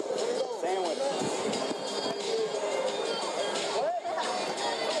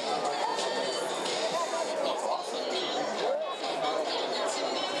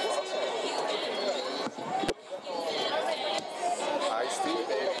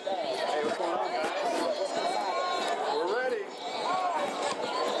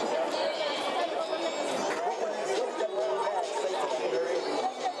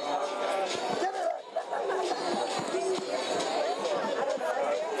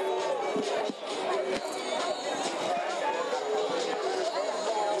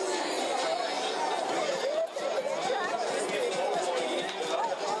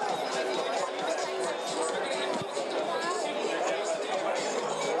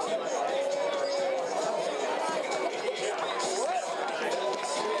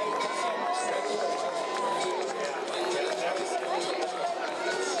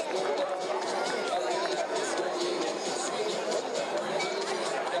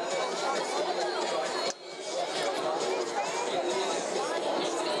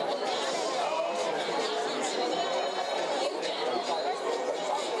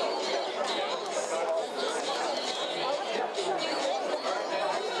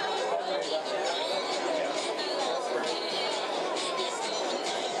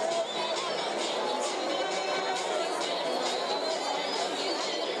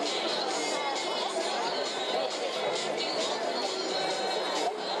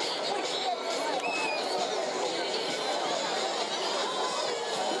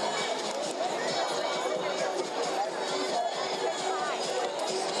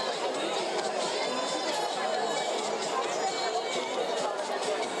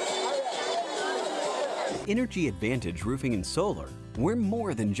 Energy Advantage Roofing and Solar, we're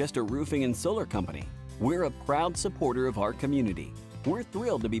more than just a roofing and solar company. We're a proud supporter of our community. We're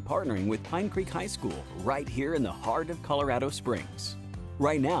thrilled to be partnering with Pine Creek High School right here in the heart of Colorado Springs.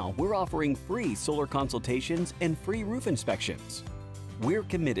 Right now, we're offering free solar consultations and free roof inspections. We're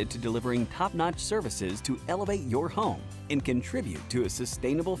committed to delivering top-notch services to elevate your home and contribute to a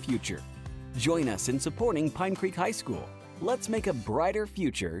sustainable future. Join us in supporting Pine Creek High School. Let's make a brighter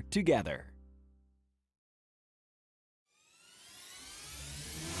future together.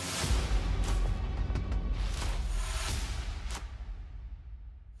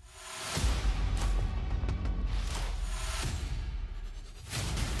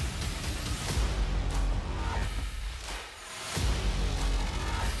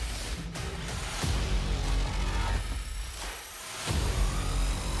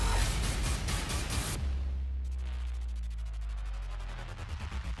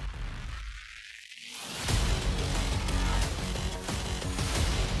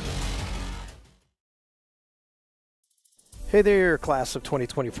 Hey there, class of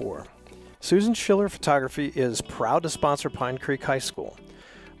 2024. Susan Schiller Photography is proud to sponsor Pine Creek High School.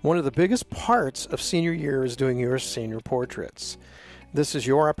 One of the biggest parts of senior year is doing your senior portraits. This is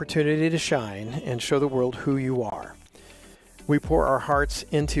your opportunity to shine and show the world who you are. We pour our hearts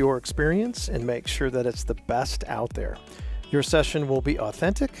into your experience and make sure that it's the best out there. Your session will be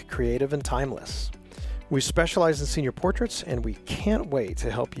authentic, creative, and timeless. We specialize in senior portraits, and we can't wait to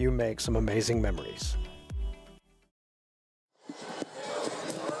help you make some amazing memories.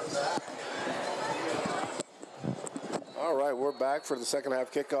 All right, we're back for the second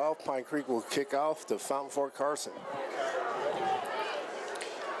half kickoff. Pine Creek will kick off to Fountain Fort Carson.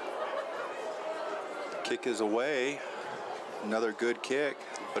 Kick is away. Another good kick,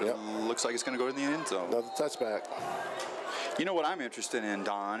 but it looks like it's going to go in the end zone. Another touchback. You know what I'm interested in,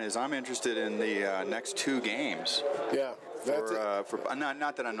 Don, is I'm interested in the next 2 games. Yeah.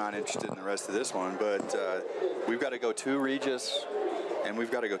 Not that I'm not interested in the rest of this one, but we've got to go 2 Regis, and we've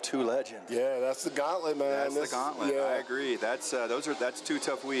got to go 2 Legends. Yeah, that's the gauntlet, man. That's the gauntlet. Yeah. I agree. That's 2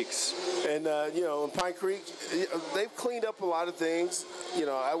 tough weeks. And you know, in Pine Creek, they've cleaned up a lot of things. You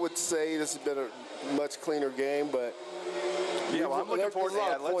know, I would say this has been a much cleaner game, but yeah, well, I'm looking forward to a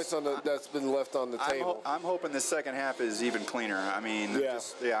lot of points that's been left on the table. I'm hoping the second half is even cleaner. I mean,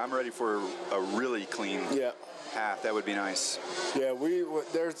 I'm ready for a really clean half. That would be nice. Yeah,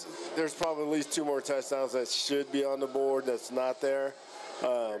 there's probably at least 2 more touchdowns that should be on the board that's not there.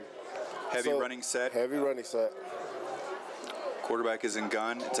 Heavy running set. Heavy running set. Quarterback is in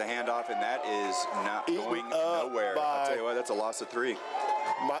gun. It's a handoff, and that is not going nowhere. I'll tell you what, that's a loss of 3.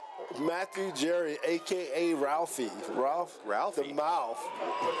 Matthew Jerry, a.k.a. Ralphie. Ralphie. The mouth.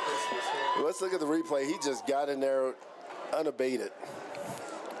 Let's look at the replay. He just got in there unabated.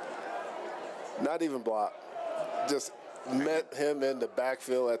 Not even blocked. Just met him in the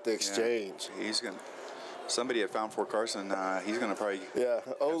backfield at the exchange. Yeah, he's going to. Somebody at Found for Carson, he's going to probably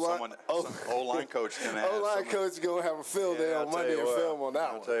O-line coach going to have O-line coach is going to have a field day on Monday and film on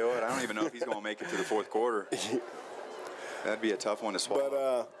that one. I'll tell you what, I don't even know if he's going to make it to the 4th quarter. That'd be a tough one to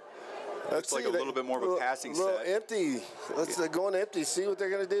swallow. But looks like a little bit more of a passing set. A little empty. Let's go in empty, see what they're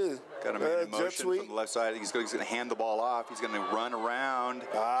going to do. Got him in motion from the left side. He's going to hand the ball off. He's going to run around.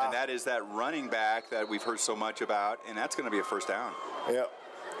 And that is that running back that we've heard so much about, and that's going to be a first down. Yep.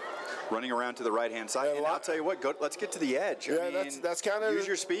 Running around to the right-hand side. And I'll tell you what, let's get to the edge. Yeah, that's kind of... Use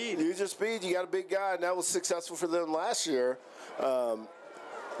your speed. Use your speed. You got a big guy, and that was successful for them last year.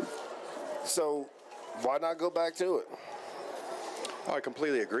 So why not go back to it? Oh, I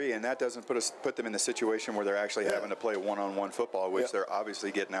completely agree, and that doesn't put them in the situation where they're actually having to play one-on-one football, which they're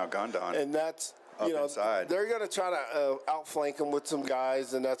obviously getting outgunned on. And that's, inside. They're going to try to outflank them with some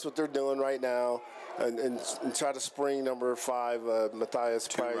guys, and that's what they're doing right now. And try to spring number 5, Matthias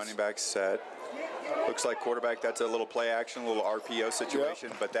Price. 2 running backs set. Looks like quarterback, that's a little play action, a little RPO situation.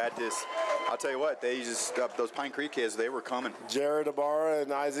 Yep. But that just, I'll tell you what, they just, those Pine Creek kids, they were coming. Jared Ibarra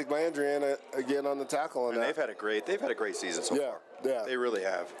and Isaac Landry again on the tackle. And they've had a great season so far. Yeah. They really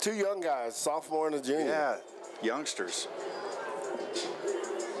have. 2 young guys, sophomore and a junior. Yeah, youngsters.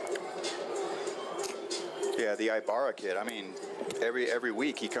 Yeah, the Ibarra kid, I mean, every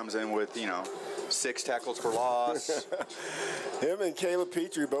week he comes in with, 6 tackles for loss. Him and Caleb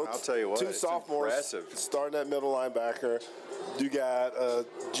Petrie, both I'll tell you what, 2 sophomores impressive. Starting at middle linebacker. You got a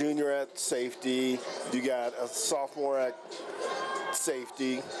junior at safety. You got a sophomore at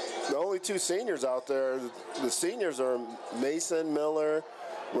safety. The only 2 seniors out there, the seniors are Mason Miller,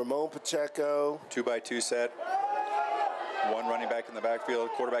 Ramon Pacheco. 2x2 set. 1 running back in the backfield.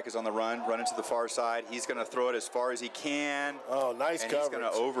 Quarterback is on the run, running to the far side. He's going to throw it as far as he can. Oh, nice coverage. He's going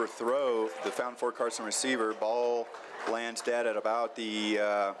to overthrow the Found for Carson receiver. Ball lands dead at about the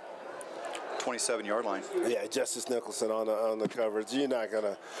 27-yard line. Yeah, Justice Nicholson on the coverage. You're not going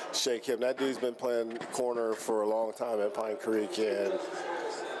to shake him. That dude's been playing corner for a long time at Pine Creek, and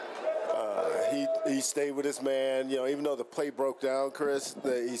he stayed with his man. Even though the play broke down, Chris,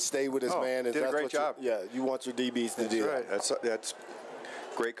 he stayed with his man. Did a great job. You want your DBs to do that. That's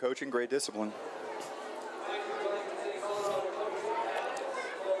great coaching, great discipline.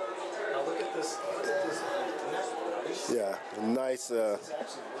 Now look at this. Yeah, nice.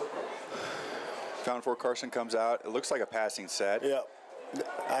 Found for Carson comes out. It looks like a passing set. Yeah,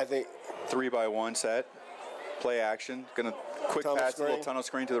 I think 3x1 set. Play action. Gonna quick pass, a little tunnel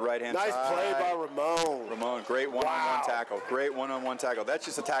screen to the right-hand side. Nice play by Ramon. Ramon, great one-on-one tackle. Great one-on-one tackle. That's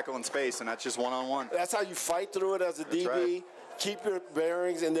just a tackle in space, and that's just one-on-one. That's how you fight through it as a DB. Right. Keep your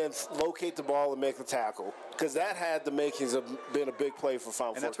bearings and then locate the ball and make the tackle. Because that had the makings of being a big play for Found for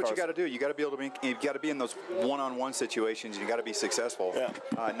Carson. And that's what you got to do. You got to be able to you got to be in those one-on-one situations. You got to be successful. Yeah.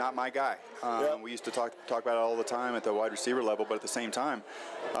 Not my guy. We used to talk about it all the time at the wide receiver level, but at the same time,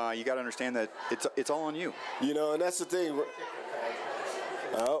 you got to understand that it's all on you. And that's the thing.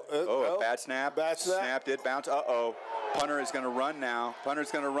 A bad snap. Bad snap. Snap did bounce. Punter is going to run now. And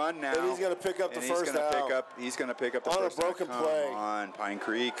he's going to pick up the first down. He's going to pick up the first down. On a broken play. Come on, Pine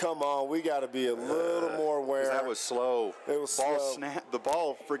Creek. Come on, we got to be a little more aware. That was slow. It was slow. The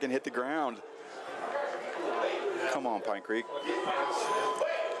ball freaking hit the ground. Come on, Pine Creek.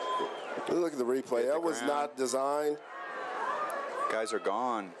 Look at the replay. That was not designed. Guys are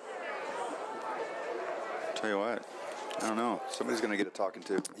gone. Tell you what, I don't know. Somebody's going to get a talking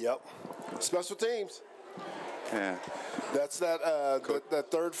to. Yep. Special teams. Yeah. That's that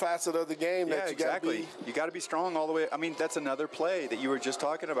third facet of the game. Yeah, that you exactly. You got to be strong all the way. I mean, that's another play that you were just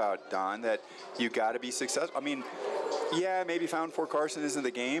talking about, Don, that you got to be successful. I mean, yeah, maybe Fountain Fort Carson isn't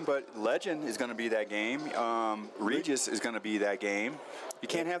the game, but Legend is going to be that game. Regis is going to be that game. You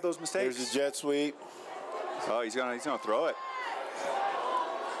can't have those mistakes. There's a jet sweep. Oh, he's gonna throw it.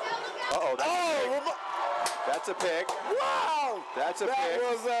 Uh-oh, that's a pick. Wow! That's a pick. That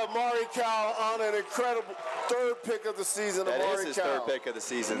was Mari Cowell on an incredible third pick of the season. That is his third pick of the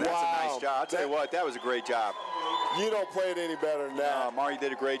season. That's a nice job. I'll tell you what, that was a great job. You don't play it any better than that. Mari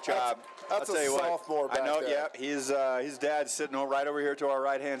did a great job. That's I'll tell you sophomore what. I know, there. yeah. His dad's sitting right over here to our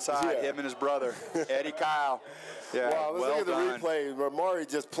right-hand side, him and his brother, Eddie Kyle. Yeah, wow, let's look at done. the replay. Where Mari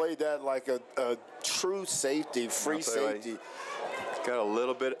just played that like a true safety, free safety. Got a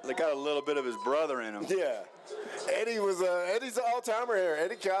little bit of his brother in him. Yeah. Eddie's an all-timer here.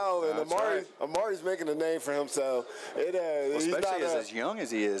 Eddie Kyle and Amari's making a name for himself. Especially as young as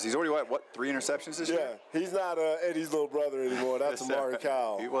he is. He's already, what 3 interceptions this year? Yeah, he's not Eddie's little brother anymore. That's Amari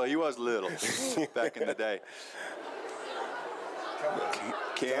Kyle. Well, he was little back in the day.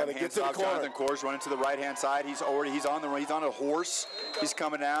 Cam hands off Jonathan Kors running to the right-hand side. He's on a horse. He's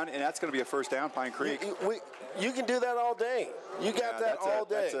coming down, and that's going to be a first down, Pine Creek. You can do that all day. You got that all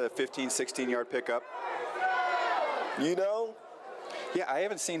day. That's a 15, 16-yard pickup. You know? Yeah, I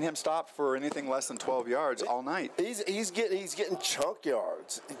haven't seen him stop for anything less than 12 yards all night. He's getting chunk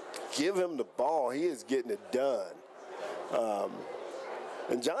yards. Give him the ball. He is getting it done.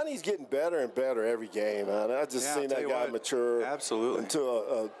 And Johnny's getting better and better every game, man. I just seen that guy mature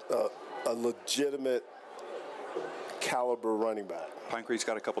into a legitimate caliber running back. Pine Creek's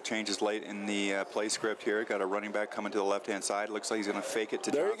got a couple changes late in the play script here. Got a running back coming to the left-hand side. Looks like he's going to fake it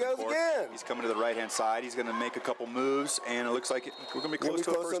to Jonathan There he goes Ford. Again. He's coming to the right-hand side. He's going to make a couple moves, and it looks like we're going to be close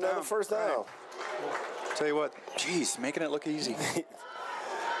to a first down. Right. Tell you what, geez, making it look easy.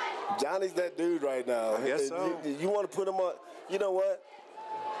 Johnny's that dude right now. I guess so. You want to put him on, you know what?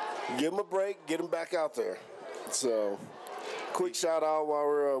 Give him a break, get him back out there. So, quick shout out while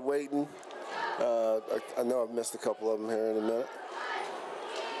we're waiting. I know I've missed a couple of them here in a minute.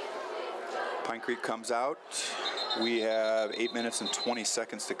 Pine Creek comes out. We have 8 minutes and 20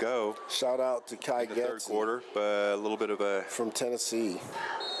 seconds to go. Shout out to Kai in the third quarter, but a little bit of a from Tennessee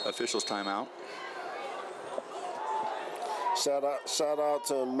officials timeout. Shout out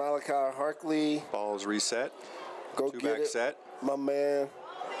to Malachi Harkley. Ball is reset. Go get Two-back it, set. my man.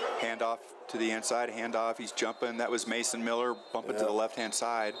 Handoff to the inside. Handoff. He's jumping. That was Mason Miller bumping to the left-hand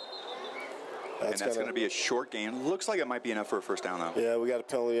side. That's going to be a short gain. Looks like it might be enough for a first down, though. Yeah, we got a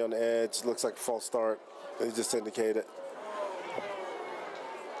penalty on the edge. Looks like a false start. They just indicated.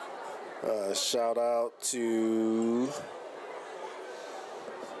 Shout out to...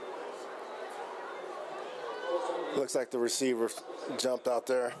 Looks like the receiver jumped out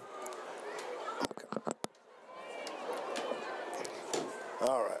there.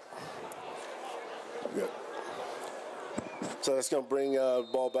 All right. Good. So that's going to bring the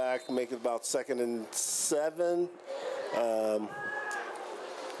ball back, make it about 2nd and 7.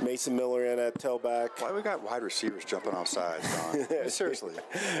 Mason Miller in at tailback. Why we got wide receivers jumping off sides, Don? Seriously.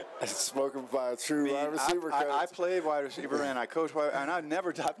 Spoken by a true wide receiver coach. I played wide receiver and I coached wide, and I've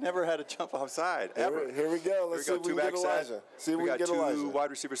never had a jump offside ever. Here we go. Let's see if we can get Elijah. We got two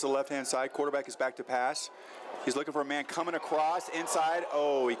wide receivers to the left-hand side. Quarterback is back to pass. He's looking for a man coming across inside.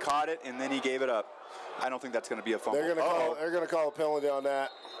 Oh, he caught it and then he gave it up. I don't think that's going to be a fumble. They're going to call a penalty on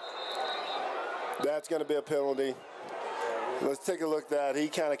that. That's going to be a penalty. Let's take a look at that. He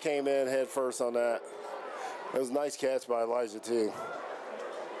kind of came in head first on that. It was a nice catch by Elijah, too.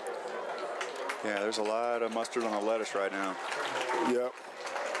 Yeah, there's a lot of mustard on the lettuce right now. Yep.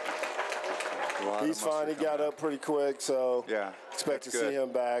 He's fine. He got up pretty quick, so expect to see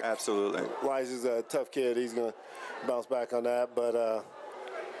him back. Absolutely. Elijah's a tough kid. He's going to bounce back on that. But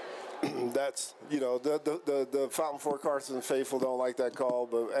that's, the Fountain Fort Carson faithful don't like that call.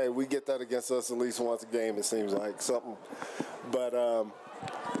 But, hey, we get that against us at least once a game, it seems like, something. But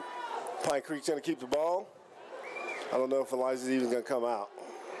Pine Creek's going to keep the ball. I don't know if Elijah's even going to come out.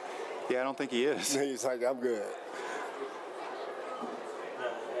 Yeah, I don't think he is. He's like, I'm good.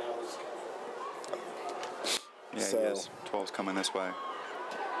 Yeah, he is. 12's coming this way.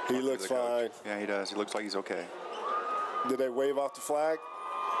 He looks fine. Yeah, he does. He looks like he's okay. Did they wave off the flag?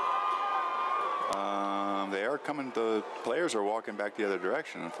 They are coming. The players are walking back the other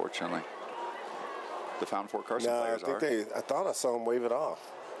direction, unfortunately. The Fountain Fort Carson players are. I thought I saw them wave it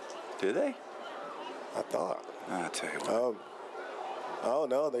off. Did they? I thought. I'll tell you what. Oh,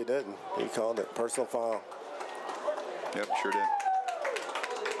 no, they didn't. He called it personal foul. Yep, sure did.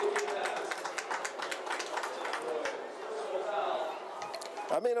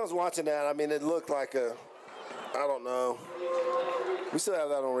 I mean, I was watching that. I mean, it looked like I don't know. We still have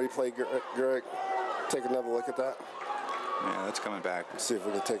that on replay, Greg. Take another look at that. Yeah, that's coming back. Let's see if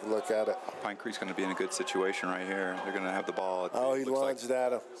we can take a look at it. Pine Creek's going to be in a good situation right here. They're going to have the ball. Oh, he lunged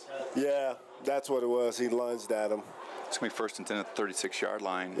at him. Yeah, that's what it was. He lunged at him. It's going to be 1st and 10 at the 36-yard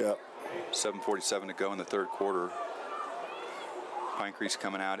line. Yep. 7:47 to go in the third quarter. Pine Creek's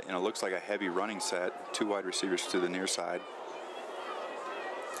coming out, and it looks like a heavy running set. 2 wide receivers to the near side.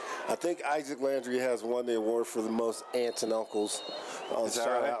 I think Isaac Landry has won the award for the most aunts and uncles on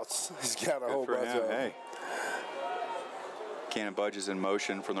shout-outs. Right? He's got a whole bunch of them. Hey. Cannon Budge is in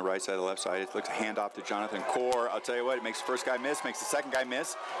motion from the right side to the left side. It looks a handoff to Jonathan Core. I'll tell you what, it makes the first guy miss, makes the second guy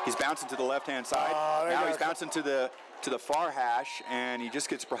miss. He's bouncing to the left-hand side. Now he's bouncing to the far hash, and he just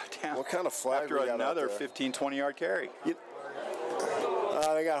gets brought down. What kind of flag after another 15, 20-yard carry?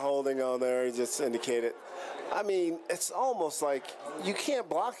 They got holding on there. He just indicated. I mean, it's almost like you can't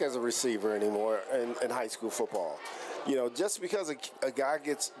block as a receiver anymore in high school football. You know, just because a guy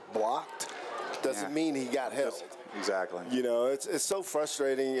gets blocked doesn't mean he got held. Exactly. You know, it's so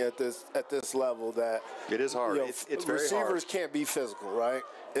frustrating at this level that it is hard. You know, it's very receivers hard. Can't be physical, right?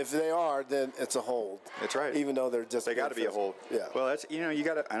 If they are, then it's a hold. That's right. Even though they're just they got to be a hold. Yeah. Well, that's you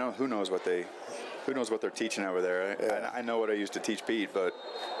got to. I know who knows what they're teaching over there. Yeah. I know what I used to teach Pete, but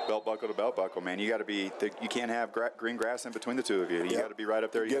belt buckle to belt buckle, man. You got to be. You can't have green grass in between the two of you. You got to be right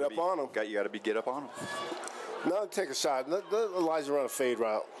up there. Get up on them. You got to get up on them. Now take a shot. Let Elijah run a fade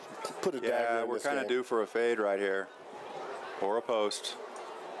route. Put a dagger in. Yeah, we're kind of due for a fade right here, or a post.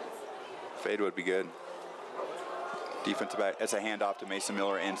 Fade would be good. Defensive back. That's a handoff to Mason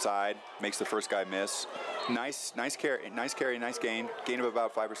Miller inside. Makes the first guy miss. Nice carry, nice gain. Gain of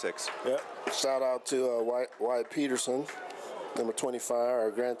about 5 or 6. Yep. Shout out to Wyatt Peterson, number 25, our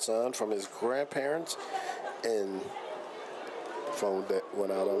grandson from his grandparents, and phone that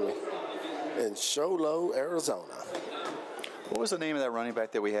went out on me, in Sholo, Arizona. What was the name of that running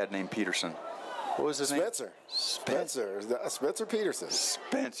back that we had named Peterson? What was his name? Spencer Peterson.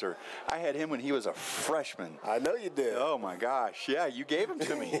 Spencer. I had him when he was a freshman. I know you did. Oh, my gosh. Yeah, you gave him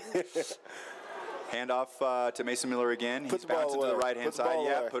to me. Handoff to Mason Miller again. He's bouncing to the right-hand side.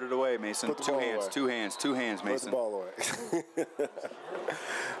 Yeah, put it away, Mason. Two hands, Mason. Put the ball away.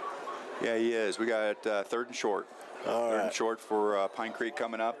 Yeah, he is. We got 3rd and short. Third and short for Pine Creek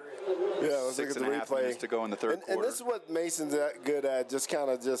coming up. Yeah, let's look at the replay. 6.5 minutes to go in the third quarter. And this is what Mason's good at,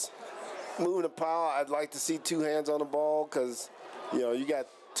 just moving the pile. I'd like to see 2 hands on the ball because, you got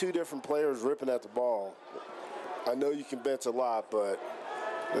 2 different players ripping at the ball. I know you can bench a lot, but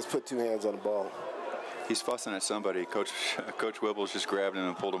let's put 2 hands on the ball. He's fussing at somebody. Coach Wibble's just grabbed him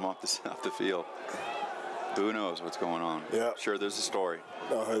and pulled him off the field. Who knows what's going on? Yeah. Sure, there's a story.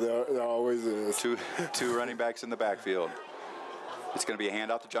 There always is. Two running backs in the backfield. It's going to be a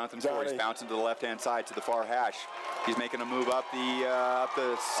handoff to Jonathan Core. He's bouncing to the left-hand side to the far hash. He's making a move up the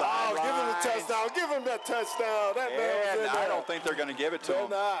sideline. Give him the touchdown. Give him that touchdown. That man was in there. I don't think they're going to give it to him.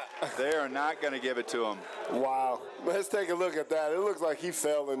 They're not. They are not going to give it to him. Wow. Let's take a look at that. It looks like he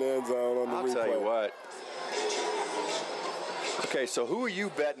fell in the end zone on the replay. I'll tell you what. Okay, so who are you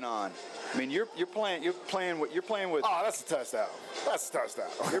betting on? I mean, you're playing with. Oh, that's a touchdown. That's a touchdown.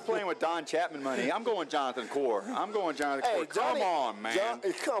 You're playing with Don Chapman money. I'm going Jonathan Core. Core. Johnny, come on, man.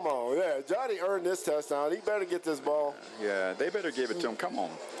 Come on. Yeah, Johnny earned this touchdown. He better get this ball. Yeah, they better give it to him. Come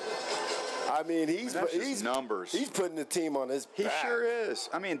on. I mean, he's numbers. He's putting the team on his back. He sure is.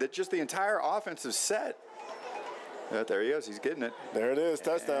 I mean, just the entire offensive set. Yeah, there he is. He's getting it. There it is.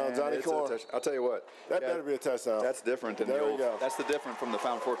 Touchdown, Johnny Core. I'll tell you what. That better be a touchdown. That's different than there the old. Go. That's the different from the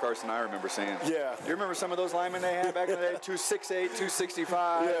Fountain Fort Carson I remember seeing. Yeah. Do you remember some of those linemen they had back in the day? 268,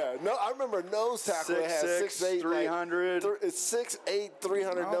 265. Yeah. No, I remember nose tackle. 6'6", 300. It's 6'8",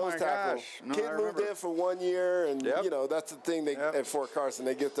 300 nose tackle. No, Kid moved in for 1 year, and that's the thing. At Fort Carson,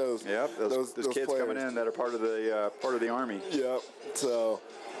 they get those. Yep. Those kids players coming in that are part of the Army. Yep. So.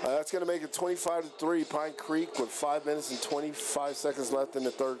 That's going to make it 25-3, Pine Creek, with 5 minutes and 25 seconds left in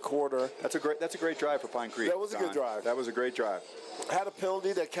the third quarter. That's a great drive for Pine Creek. That was a good drive. That was a great drive. Had a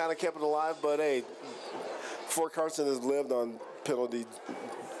penalty that kind of kept it alive, but hey, Fort Carson has lived on penalty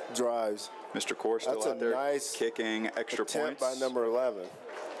drives. Mr. Core still out there nice kicking extra points by number 11.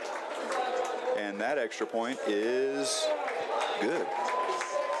 And that extra point is good.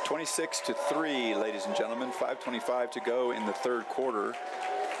 26-3, ladies and gentlemen. 5:25 to go in the third quarter.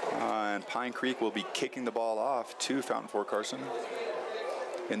 And Pine Creek will be kicking the ball off to Fountain Fort Carson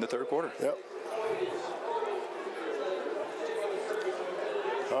in the third quarter. Yep.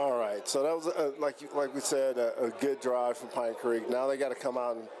 All right. So that was, like we said, a good drive from Pine Creek. Now they got to come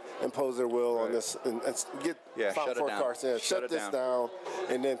out and impose their will on Right. this and get Yeah, Fountain shut it Fort down. Carson. Shut it this down,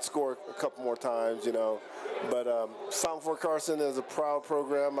 and then score a couple more times, you know. But Fountain Fort Carson is a proud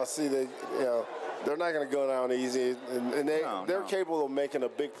program. I see they, you know, they're not going to go down easy, and they're capable of making a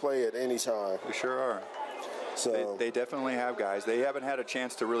big play at any time. They sure are. So they definitely have guys. They haven't had a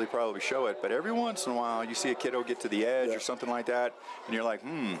chance to really probably show it, but every once in a while you see a kiddo get to the edge or something like that, and you're like,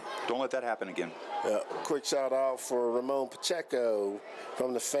 don't let that happen again. Yeah. Quick shout out for Ramon Pacheco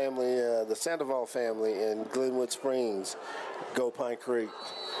from the family, the Sandoval family in Glenwood Springs. Go Pine Creek.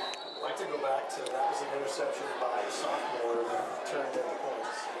 I'd like to go back to that was an interception by a sophomore that turned into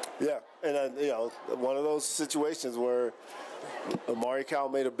points. Yeah, and you know, one of those situations where Amari Cowell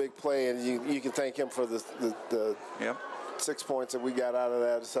made a big play, and you can thank him for the 6 points that we got out of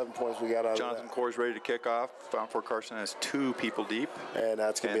that, the 7 points we got out Jonathan of that. Core's ready to kick off. Fountain Fort Carson has 2 people deep. And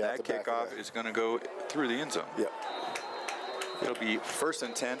that's going to be out the back kickoff is going to go through the end zone. Yep. It'll be 1st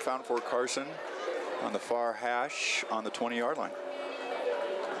and 10, Fountain Fort Carson on the far hash on the 20-yard line.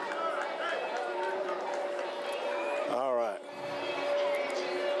 All right.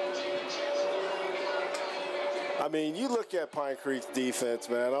 I mean, you look at Pine Creek's defense,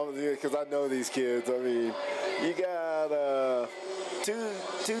 man, because I know these kids. I mean, you got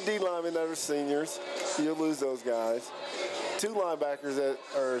two D linemen that are seniors. You'll lose those guys. 2 linebackers that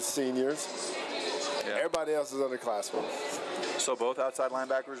are seniors. Yeah. Everybody else is underclassmen. So both outside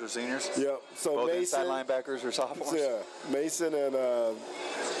linebackers are seniors? Yep. So both Mason, inside linebackers are sophomores? Yeah. Mason and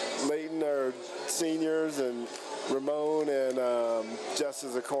Leighton are seniors, and Ramon and Jess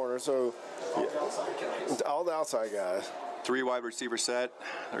is a corner. So all the outside guys. 3 wide receiver set.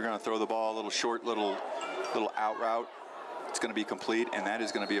 They're going to throw the ball a little short, little out route. It's going to be complete, and that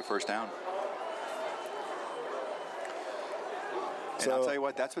is going to be a first down. And So I'll tell you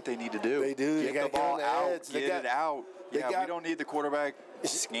what, that's what they need to do. They do. Get They the gotta ball get on the out. edge. They Get it out. Yeah, we don't need the quarterback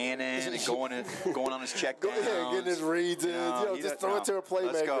scanning and going on his check downs. Getting his reads in. Just throw it to a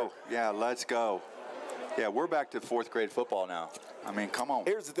playmaker. Let's go. Yeah, let's go. Yeah, we're back to 4th grade football now. I mean, come on.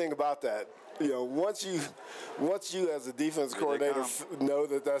 Here's the thing about that. You know, once you as a defense coordinator know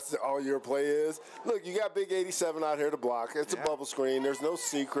that that's all your play is. Look, you got Big 87 out here to block. It's a bubble screen. There's no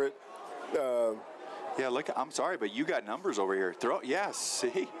secret. Yeah, look, I'm sorry, but you got numbers over here.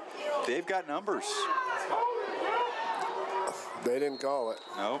 See, they've got numbers. They didn't call it.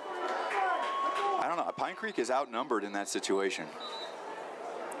 Nope. I don't know. Pine Creek is outnumbered in that situation.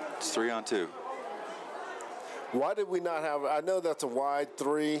 It's 3-on-2. Why did we not have? I know that's a wide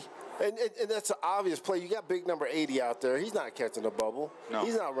 3. And that's an obvious play. You got big number 80 out there. He's not catching the bubble. No.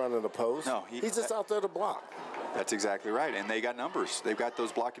 He's not running the post. No. He's just out there to block. That's exactly right. And they got numbers. They've got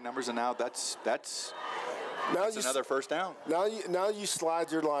those blocking numbers, and now that's another first down. Now you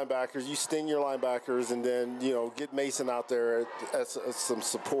slide your linebackers, you sting your linebackers, and then, you know, get Mason out there as some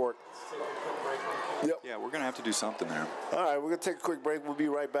support. Yep. Yeah, we're going to have to do something there. All right, we're going to take a quick break. We'll be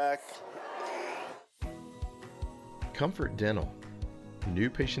right back. Comfort Dental.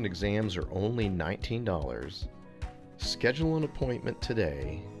 New patient exams are only $19. Schedule an appointment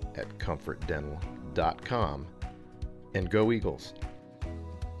today at comfortdental.com and go Eagles.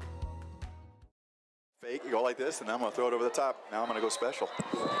 Fake, you go like this, and then I'm going to throw it over the top. Now I'm going to go special.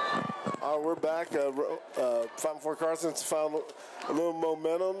 We're back. Fountain Fort Carson's found a little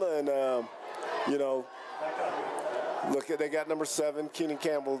momentum, and, you know, they got number 7, Keenan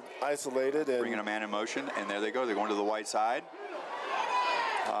Campbell, isolated. And bringing a man in motion, and there they go. They're going to the white side.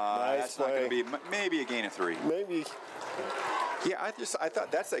 Nice that's play. not going to be maybe a gain of 3. Maybe. Yeah, I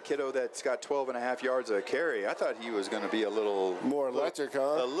thought that's that kiddo that's got 12.5 yards a carry. I thought he was going to be a little more electric,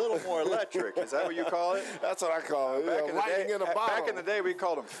 huh? A little more electric. Is that what you call it? That's what I call it. Back in the day, we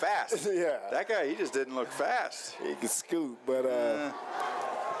called him fast. Yeah. That guy, he just didn't look fast. He could scoot, but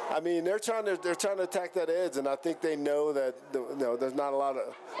I mean, they're trying to attack that edge, and I think they know that there's not a lot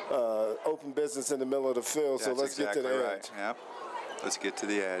of open business in the middle of the field. That's so let's exactly get to the right. edge. Yep. Let's get to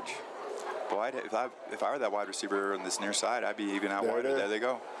the edge. Boy, if I were that wide receiver on this near side, I'd be even out wider. There they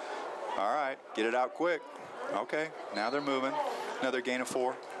go. All right, get it out quick. Okay, now they're moving. Another gain of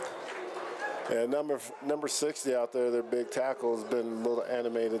 4. Yeah, number 60 out there, their big tackle, has been a little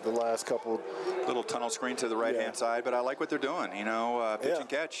animated the last couple. Little tunnel screen to the right-hand side, but I like what they're doing. You know, pitch and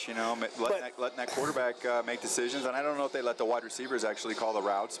catch. You know, letting that quarterback make decisions. And I don't know if they let the wide receivers actually call the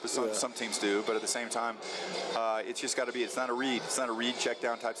routes, but some teams do. But at the same time, it's just got to be. It's not a read. It's not a read check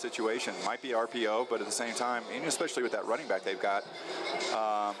down type situation. Might be RPO, but at the same time, and especially with that running back they've got.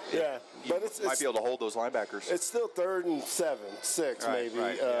 But it's might be able to hold those linebackers. It's still 3rd and 7, 6 maybe.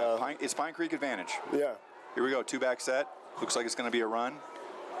 Right. It's Pine Creek advantage. Yeah. Here we go. 2-back set. Looks like it's going to be a run.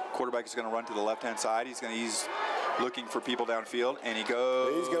 Quarterback is going to run to the left-hand side. He's looking for people downfield, and he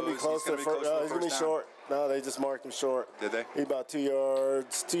goes. He's going to be close to the first. No, he's going to be short. No, they just marked him short. Did they? He's about 2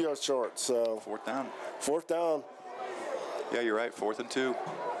 yards short. So Fourth down. Fourth down. Yeah, you're right. 4th and 2.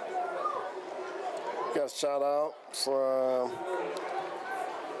 Got a shout out from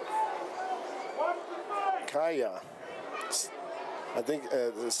Kaya. I think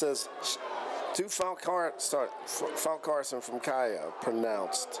it says to Fount Carson from Kaya,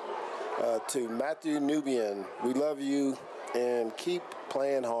 pronounced. To Matthew Nubian, we love you and keep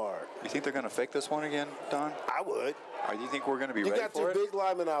playing hard. You think they're going to fake this one again, Don? I would. Or do you think we're going to be you ready got for two it? big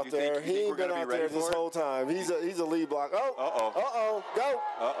linemen out there. He ain't been out there this whole time. He's a lead block. Oh. Uh-oh. Go.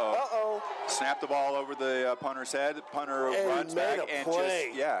 Uh-oh. Snap the ball over the punter's head. Punter runs back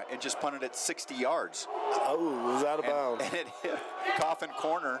and just punted it 60 yards. Oh, it was out of bounds. And it hit coffin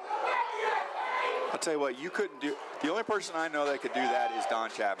corner. I'll tell you what, you couldn't do. The only person I know that could do that is Don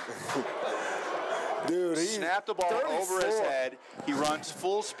Chapman. Dude, he snapped the ball 34. over his head. He runs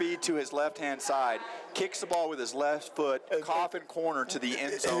full speed to his left-hand side, kicks the ball with his left foot, coffin corner to the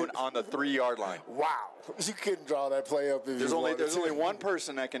end zone on the 3-yard line. Wow. You couldn't draw that play up if there's only one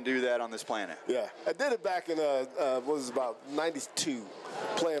person that can do that on this planet. Yeah. I did it back in, what was it, about 92,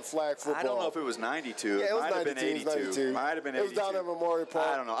 playing flag football. I don't know if it was 92. Yeah, it was might 92. have been 82. 92. Might have been 82. It was down at Memorial Park.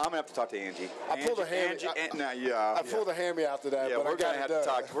 I don't know. I'm going to have to talk to Angie. I pulled a hammy. I pulled a hammy after that, but we're going to have to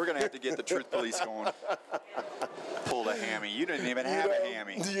talk. We're going to have to get the truth police going. Pulled a hammy. You didn't even have a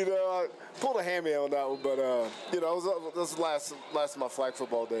hammy. I pulled a hammy on that one, but it was the last of my flag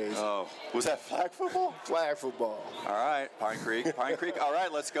football days. Oh, was that flag football? Flag football. All right, Pine Creek. All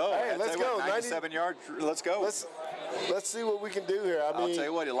right, let's go. Hey, let's go. 97 yards. Let's go. Let's see what we can do here. I'll tell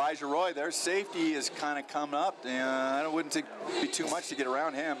you what, Elijah Roy, their safety is kind of coming up. It wouldn't be too much to get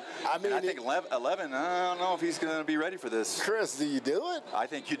around him. I think 11, I don't know if he's going to be ready for this. Chris, do you do it? I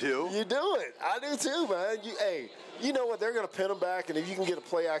think you do. You do it. I do too, man. You know what? They're going to pin him back, and if you can get a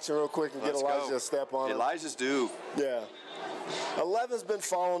play action real quick and get Elijah to step on him. Elijah's due. Yeah. 11's been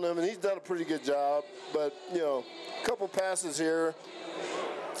following him, and he's done a pretty good job. But, a couple passes here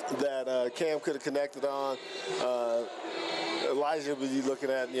that Cam could have connected on. Elijah would be looking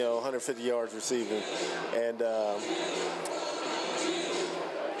at, 150 yards receiving. And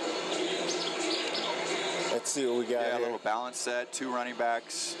let's see what we got here. A little balance set, 2 running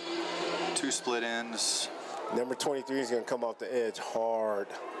backs, 2 split ends. Number 23 is going to come off the edge hard.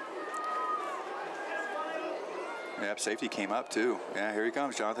 Yep, safety came up too. Yeah, here he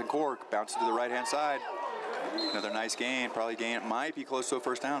comes, Jonathan Cork, bouncing to the right-hand side. Another nice gain, it might be close to a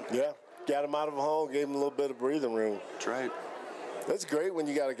first down. Yeah, got him out of a hole, gave him a little bit of breathing room. That's right. That's great when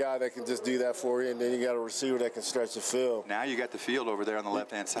you got a guy that can just do that for you, and then you got a receiver that can stretch the field. Now you got the field over there on the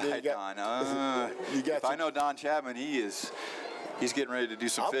left-hand side, Don. I know Don Chapman, he's getting ready to do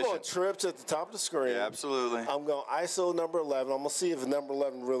some fishing. I'm going trips at the top of the screen. Yeah, absolutely. I'm going ISO number 11. I'm going to see if number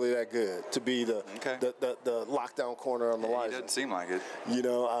 11 really that good to be the lockdown corner on the line. He doesn't seem like it.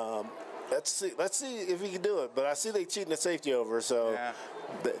 Let's see if he can do it. But I see they cheating the safety over, so. Yeah.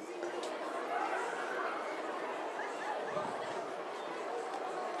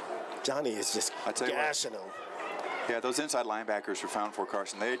 Johnny is just gashing him. Yeah, those inside linebackers for Fountain Fort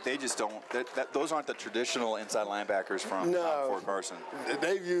Carson, they just don't. Those aren't the traditional inside linebackers from Fountain Fort Carson.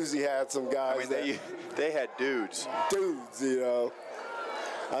 They've usually had some guys. They had dudes.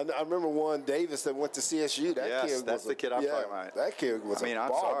 I remember one Davis that went to CSU. That's the kid I'm talking about. That kid was. I'm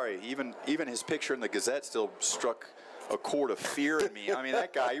sorry. Even his picture in the Gazette still struck a chord of fear in me.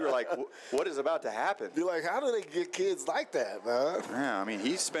 That guy, you were like, what is about to happen? You're like, how do they get kids like that, man? Yeah,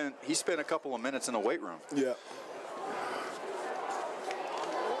 he spent a couple of minutes in the weight room. Yeah.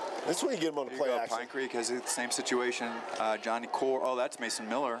 That's when you get him on the play action. Pine Creek has the same situation. Johnny Core. Oh, that's Mason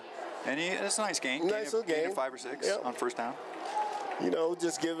Miller. And it's a nice gain. Nice little gain. 5 or 6 on first down.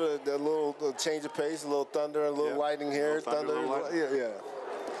 Just give it a little change of pace, a little thunder, a little lightning here. Thunder. Yeah.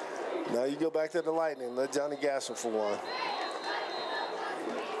 Now you go back to the lightning. Let Johnny gas him for one.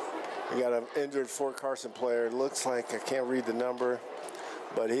 We got an injured Fort Carson player. It looks like, I can't read the number,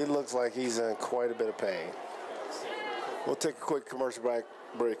 but he looks like he's in quite a bit of pain. We'll take a quick commercial break.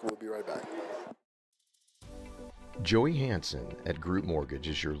 We'll be right back. Joey Hansen at Group Mortgage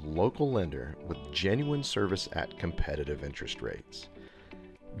is your local lender with genuine service at competitive interest rates.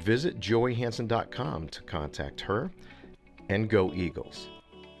 Visit joeyhansen.com to contact her, and go Eagles.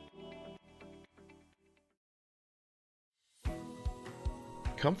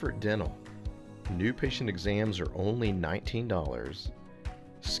 Comfort Dental. New patient exams are only $19.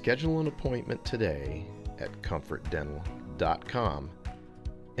 Schedule an appointment today at comfortdental.com,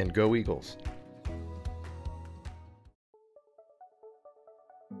 and go Eagles.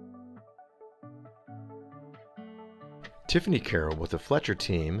 Tiffany Carroll with the Fletcher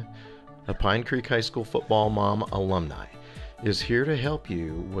team, a Pine Creek High School football mom alumni, is here to help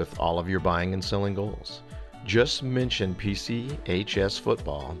you with all of your buying and selling goals. Just mention PCHS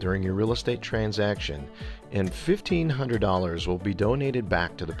football during your real estate transaction, and $1,500 will be donated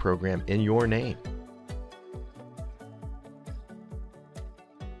back to the program in your name.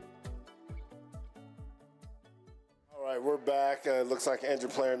 All right, we're back. Looks like injured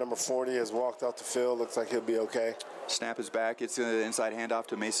player number 40 has walked off the field. Looks like he'll be okay. Snap is back. It's an inside handoff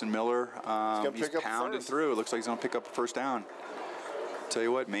to Mason Miller. He's pounding through. It looks like he's going to pick up a first down. Tell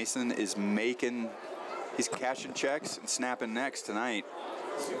you what, Mason is he's cashing checks and snapping next tonight.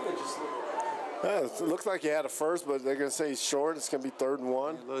 It looks like he had a first, but they're going to say he's short. It's going to be 3rd and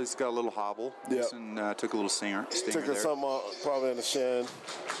 1. He's got a little hobble. Yep. Mason took a little stinger Took there. something probably in the shin.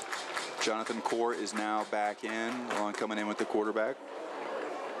 Jonathan Core is now back in, coming in with the quarterback.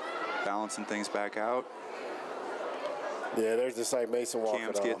 Balancing things back out. Yeah, there's just like Mason walking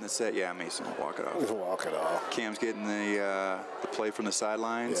Cam's off. getting the set. Yeah, Mason will walk it off. He'll walk it off. Cam's getting the play from the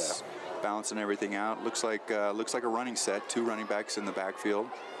sidelines, balancing everything out. Looks like a running set. 2 running backs in the backfield.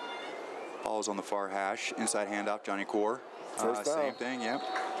 Ball's on the far hash. Inside handoff, Johnny Core. First down. Same thing, yep.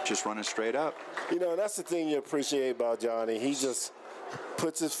 Just running straight up. You know, that's the thing you appreciate about Johnny. He just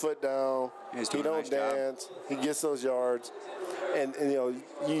puts his foot down. He don't dance. He gets those yards. And you know,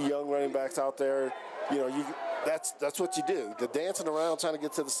 you young running backs out there, you know, that's what you do. The dancing around trying to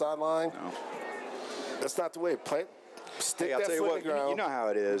get to the sideline, that's not the way. Stick that foot in the ground. You know how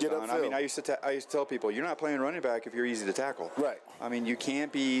it is, Get Don. I mean, I used to tell people, you're not playing running back if you're easy to tackle. Right. I mean, you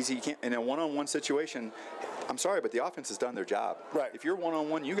can't be easy. You can't in a one-on-one situation. I'm sorry, but the offense has done their job. Right. If you're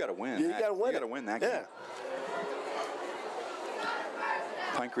one-on-one, you got to win. You got to win. You got to win that game.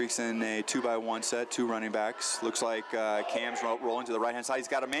 Pine Creek's in a 2-by-1 set, 2 running backs. Looks like Cam's rolling to the right-hand side. He's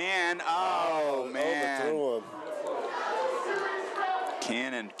got a man. Oh, man. Overthrew him.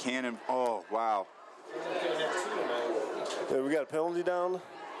 Cannon. Oh, wow. Yeah, we got a penalty down.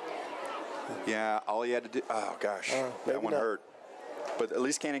 Yeah, all he had to do. Oh, gosh. That one hurt. But at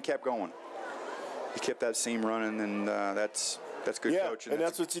least Cannon kept going. He kept that seam running, and that's good coaching. And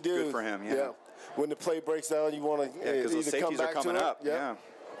that's what you do. Good for him, yeah. When the play breaks down, you want to because those safeties are coming up. Yeah.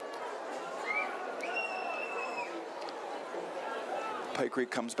 Pike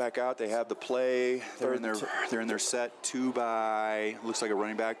Creek comes back out. They have the play. They're in their set. 2 by looks like a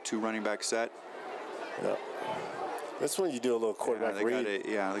running back. 2 running back set. Yeah. That's when you do a little quarterback read.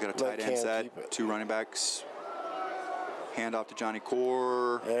 They got a tight end set. 2 running backs. Hand off to Johnny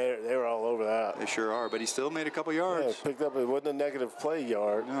Core. They were all over that. They sure are, but he still made a couple yards. Yeah, picked up. It wasn't a negative play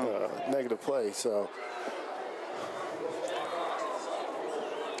yard. No. Negative play. So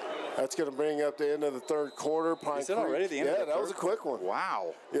that's going to bring up the end of the 3rd quarter. Is it already the end of the 3rd? Yeah, that was a quick one.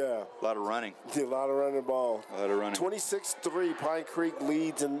 Wow. Yeah. A lot of running. A lot of running ball. A lot of running. 26-3. Pine Creek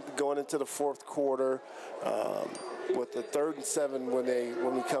leads and going into the 4th quarter with the 3rd and 7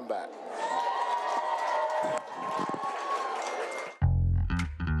 when we come back.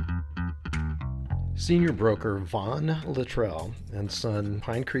 Senior broker Vaughn Luttrell and son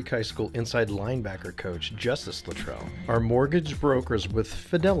Pine Creek High School inside linebacker coach Justice Luttrell are mortgage brokers with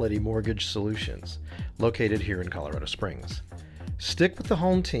Fidelity Mortgage Solutions, located here in Colorado Springs. Stick with the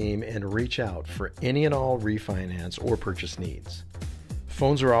home team and reach out for any and all refinance or purchase needs.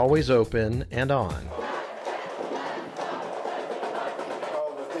 Phones are always open and on.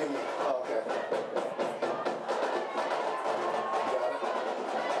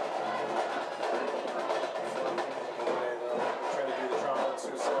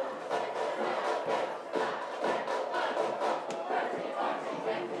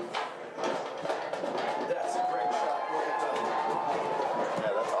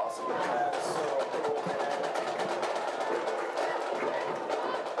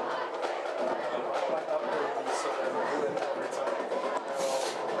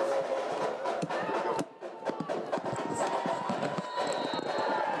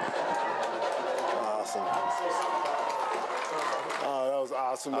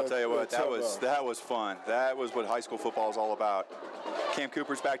 I'll tell you what, that was fun. That was what high school football is all about. Cam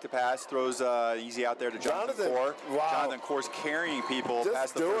Cooper's back to pass, throws easy out there to Jonathan Core. Wow. Jonathan Core's carrying people just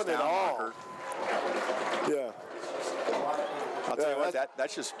past the first down marker. Yeah. I'll tell you what,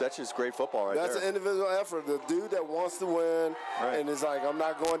 that's just great football right there. That's an individual effort. The dude that wants to win and is like, I'm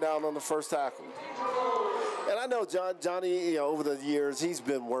not going down on the first tackle. And I know Johnny, over the years, he's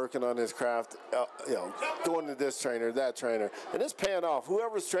been working on his craft, going to this trainer, that trainer. And it's paying off.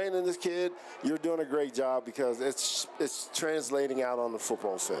 Whoever's training this kid, you're doing a great job because it's translating out on the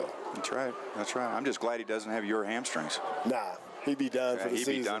football field. That's right. That's right. I'm just glad he doesn't have your hamstrings. Nah, he'd be done for the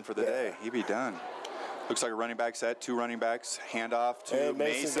season. He'd be done for the day. He'd be done. Looks like a running back set, 2 running backs, handoff to And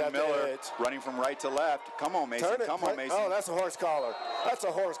Mason's Mason got the Miller, edge. running from right to left. Come on, Mason. Turn it. Come on, Mason. Oh, that's a horse collar. That's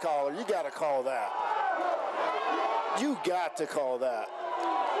a horse collar. You got to call that. You got to call that.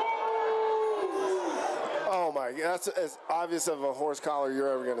 Oh, my God. That's as obvious of a horse collar you're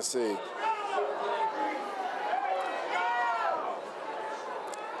ever going to see.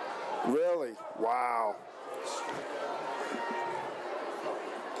 Really? Wow.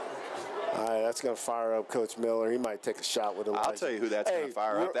 All right, that's going to fire up Coach Miller. He might take a shot with Elijah. I'll tell you who that's going to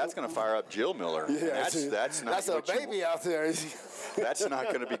fire up. That's going to fire up Jill Miller. Yeah, that's not that's a baby out there. That's not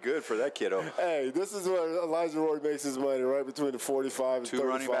going to be good for that kiddo. Hey, this is where Elijah Roy makes his money, right between the 45 and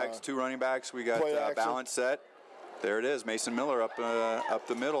 35. Two running backs. We got balance set. There it is, Mason Miller up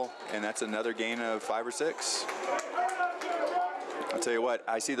the middle, and that's another gain of 5 or 6. I'll tell you what,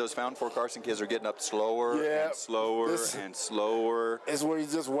 I see those Fountain Fort Carson kids are getting up slower and slower and slower. It's where you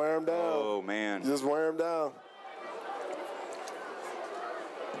just wear them down. Oh, man. Just wear them down.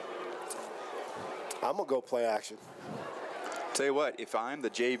 I'm going to go play action. Tell you what, if I'm the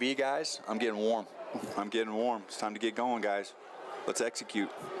JV guys, I'm getting warm. I'm getting warm. It's time to get going, guys. Let's execute.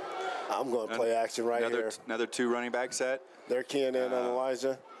 I'm going to play action here. Another 2 running back set. They're keying in on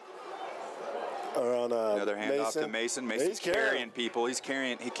Elijah. Or on another handoff Mason. to Mason. Mason's carrying people. He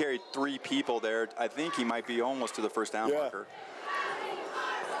carried 3 people there. I think he might be almost to the first down marker.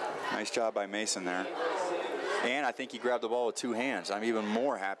 Nice job by Mason there. And I think he grabbed the ball with 2 hands. I'm even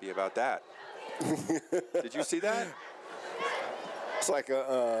more happy about that. Did you see that? It's like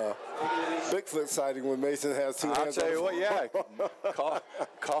a Bigfoot sighting when Mason has 2 hands. I'll tell you what, yeah.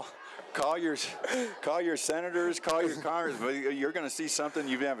 Call your senators, call your congressmen. You're going to see something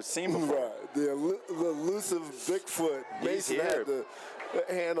you've never seen before. Right. The elusive Bigfoot. Mason had the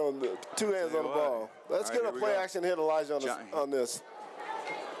hand on the 2 hands on the ball. Let's get a play action hit Elijah on this.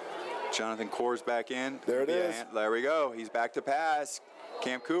 Jonathan Core's back in. There it is. There we go. He's back to pass.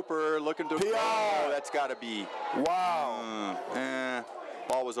 Cam Cooper looking to. Oh, that's got to be. Wow.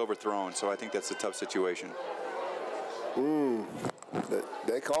 Ball was overthrown, so I think that's a tough situation.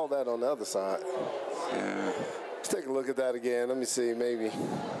 They called that on the other side. Yeah. Let's take a look at that again. Let me see, maybe.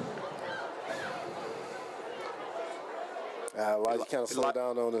 Elijah kind of slowed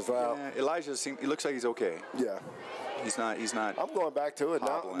down on his route. Yeah, Elijah he looks like he's okay. Yeah. He's not. I'm going back to it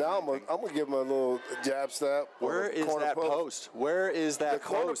now. I'm gonna give him a little jab step. Where is that post? Where is that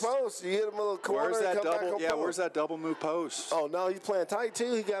post? The corner post. You hit him a little corner. Where's that double? double? Yeah, where's that double move post? Oh, now he's playing tight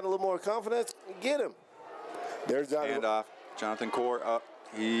too. He got a little more confidence. Get him. There's Jonathan. Handoff. Jonathan Core up.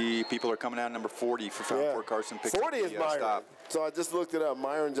 People are coming out number 40 for Fountain Fort Carson. 40 is Myron. Stop. So I just looked it up.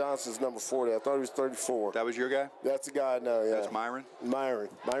 Myron Johnson's number 40. I thought he was 34. That was your guy? That's the guy I know, yeah. That's Myron?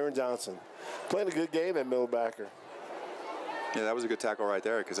 Myron Johnson. Playing a good game at Middlebacker. Yeah, that was a good tackle right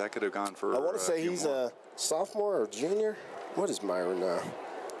there because that could have gone for I want to say he's a sophomore or junior. What is Myron now?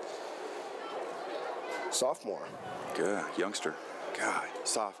 Sophomore. Good. Youngster. God,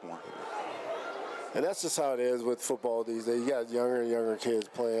 sophomore. And that's just how it is with football these days. You got younger and younger kids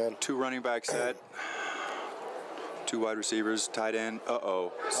playing. 2 running back set. 2 wide receivers, tight end.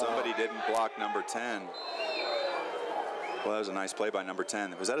 Somebody didn't block number 10. Well, that was a nice play by number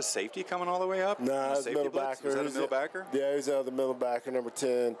 10. Was that a safety coming all the way up? No, it was middle backer. Was that a middle backer? Yeah, he's out of the middle backer, number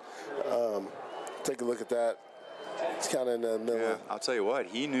 10. Take a look at that. It's kind of in the middle. Yeah, I'll tell you what.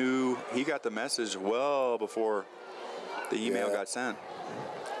 He knew. He got the message well before the email got sent.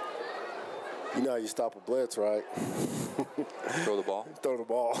 You know how you stop a blitz, right? Throw the ball? Throw the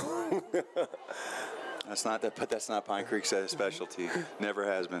ball. But that's not Pine Creek's specialty. Never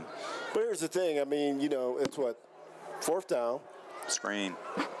has been. But here's the thing. I mean, it's what? 4th down. Screen.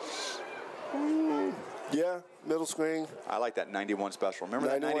 Yeah, middle screen. I like that 91 special. Remember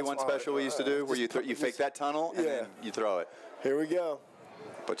that 91 special we used to do where you fake that tunnel and then you throw it? Here we go.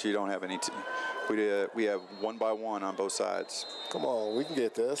 But you don't have any. We have 1 by 1 on both sides. Come on, we can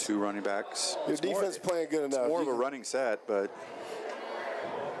get this. 2 running backs. Your defense playing good enough. It's more of a running set, but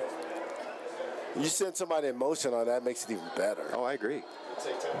you send somebody in motion on that, makes it even better. Oh, I agree.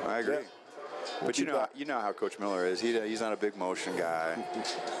 Yeah. But you know how Coach Miller is. He's not a big motion guy.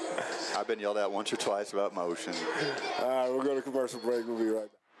 I've been yelled at once or twice about motion. All right, we'll go to commercial break. We'll be right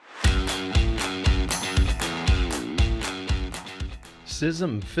back.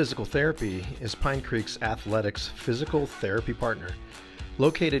 SISM Physical Therapy is Pine Creek's athletics physical therapy partner.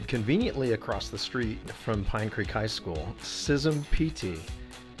 Located conveniently across the street from Pine Creek High School, SISM PT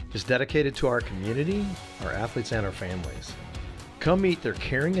is dedicated to our community, our athletes, and our families. Come meet their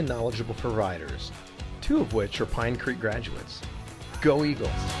caring and knowledgeable providers, 2 of which are Pine Creek graduates. Go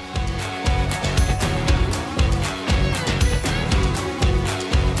Eagles!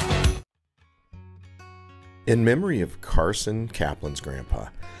 In memory of Carson Kaplan's grandpa,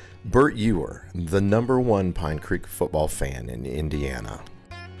 Bert Ewer, the #1 Pine Creek football fan in Indiana.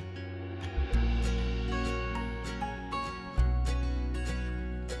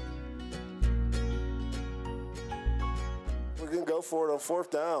 We're going to go for it on 4th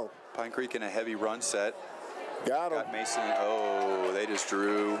down. Pine Creek in a heavy run set. Got him. Got Mason. Oh, they just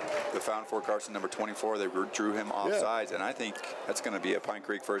drew the found for Carson, number 24. They drew him off sides, and I think that's going to be a Pine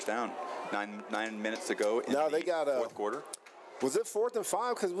Creek first down. 9 minutes to go in the fourth quarter. Was it 4th and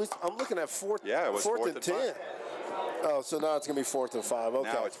 5? Because I'm looking at 4th. Yeah, it was 4th and 10. 5. Oh, so now it's going to be 4th and 5.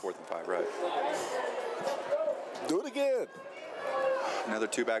 Okay. Now it's 4th and 5, right? Do it again. Another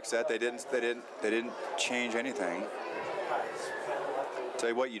 2-back set. They didn't change anything. Tell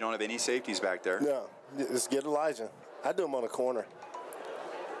you what, you don't have any safeties back there. No, just get Elijah. I do him on a corner.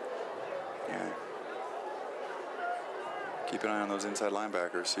 Yeah. Keep an eye on those inside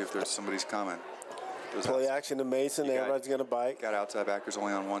linebackers. See if there's somebody's coming. Play action to Mason. Everybody's going to bite. Got outside backers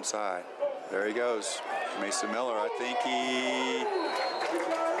only on one side. There he goes. Mason Miller. I think he.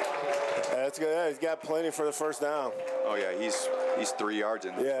 That's good. Yeah, he's got plenty for the first down. Oh yeah, he's 3 yards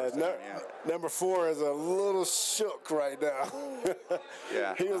in. Number 4 is a little shook right now.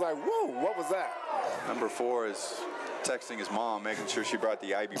 Yeah. He was like, "Whoa, what was that?" Number 4 is texting his mom, making sure she brought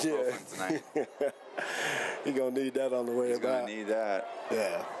the ibuprofen tonight. He's gonna need that on the way back. He's gonna need that.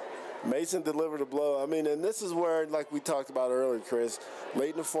 Yeah. Mason delivered a blow. I mean, and this is where, like we talked about earlier, Chris,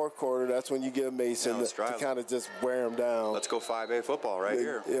 late in the 4th quarter, that's when you get Mason to kind of just wear him down. Let's go 5A football right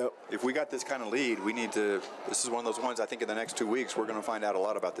here. Yep. If we got this kind of lead, we need to. This is one of those ones I think in the next 2 weeks we're going to find out a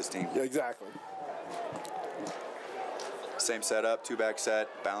lot about this team. Yeah, exactly. Same setup, 2-back set,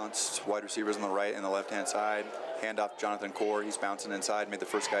 balanced wide receivers on the right and the left-hand side. Handoff Jonathan Core. He's bouncing inside, made the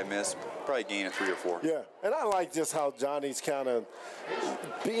first guy miss. Probably gain of 3 or 4. Yeah, and I like just how Johnny's kind of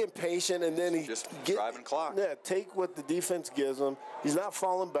being patient, and then he just driving clock. Yeah, take what the defense gives him. He's not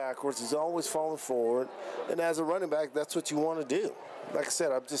falling backwards. He's always falling forward. And as a running back, that's what you want to do. Like I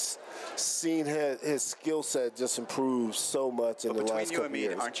said, I've just seen his skill set just improve so much in the last couple years. Between you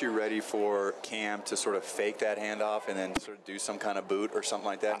and me, aren't you ready for Cam to sort of fake that handoff and then sort of do some kind of boot or something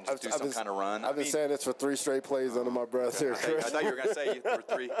like that and just do some kind of run? I've been saying this for 3 straight plays under my breath here, Chris. I thought you were going to say for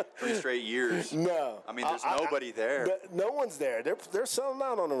three straight years. No. I mean, there's nobody there. No one's there. They're selling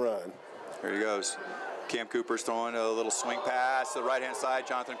out on the run. There he goes. Cam Cooper's throwing a little swing pass to the right-hand side.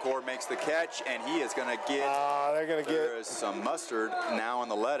 Jonathan Cord makes the catch, and he is going to get. There is some mustard now on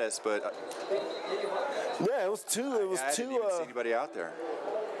the lettuce, but. Yeah, it was two. It was I two. Didn't even see anybody out there.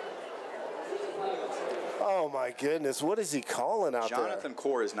 Oh my goodness! What is he calling out there? Jonathan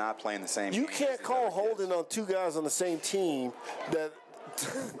Cord is not playing the same. You can't call holding on 2 guys on the same team. That.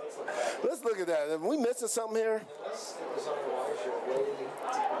 Let's look at that. Are we missing something here?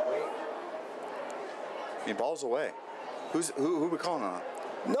 I mean, ball's away. Who we calling on?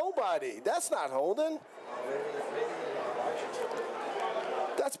 Nobody. That's not holding.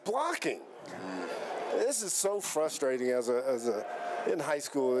 That's blocking. This is so frustrating as a in high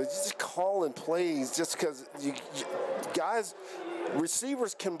school. It's just calling plays just because guys,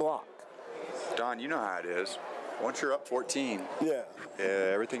 receivers can block. Don, you know how it is. Once you're up 14,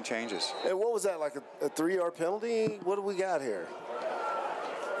 everything changes. And what was that, like a 3-yard penalty? What do we got here?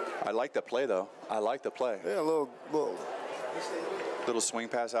 I like the play, though. I like the play. Yeah, a little swing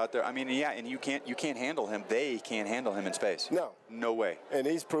pass out there. I mean, yeah, and you can't handle him. They can't handle him in space. No way. And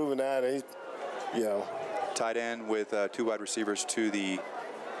he's proven that. He's, tight end with 2 wide receivers to the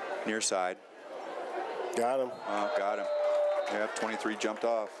near side. Got him. Oh, got him. Yep, 23 jumped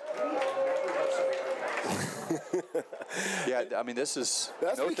off. Yeah, I mean, that's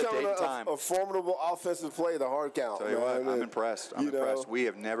becoming a formidable offensive play, the hard count. Tell you what, I'm impressed. I'm impressed. We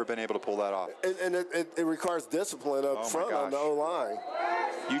have never been able to pull that off. And it requires discipline up front on the O-line.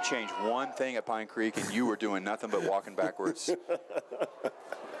 You changed one thing at Pine Creek, and you were doing nothing but walking backwards.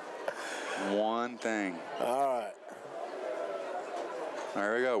 One thing. All right.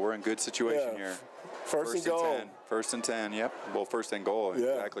 There we go. We're in good situation here. First and goal. 10. First and 10, yep. Well, first and goal,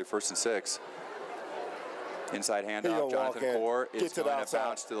 exactly. 1st and 6. Inside handoff. Jonathan Core is going to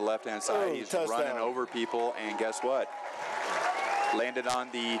bounce to the left-hand side. He's running over people, and guess what? Landed on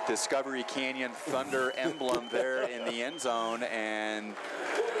the Discovery Canyon Thunder emblem there in the end zone, and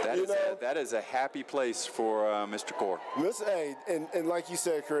that is a happy place for Mr. Core. Listen, hey, and like you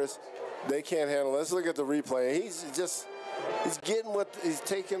said, Chris, they can't handle it. Let's look at the replay. He's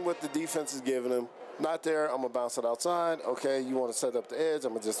taking what the defense is giving him. Not there, I'm going to bounce it outside. Okay, you want to set up the edge,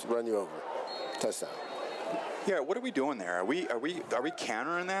 I'm going to just run you over. Touchdown. Yeah, what are we doing there? Are we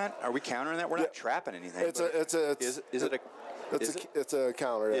countering that? Are we countering that? We're not trapping anything. It's a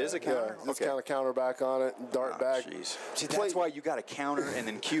counter. Yeah. It is a counter? Yeah, just Okay. kind of counter back on it and dart back. Jeez. See, that's why you got to counter and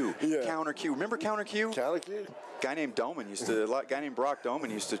then cue. Yeah. Counter cue. Remember counter cue? Counter cue. Guy named Brock Doman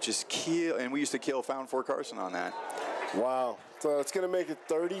used to just kill, and we used to kill Fountain Fort Carson on that. Wow. So it's going to make it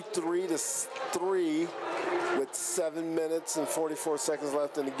 33-3 with 7 minutes and 44 seconds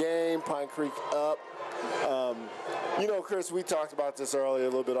left in the game. Pine Creek up. You know, Chris, we talked about this earlier a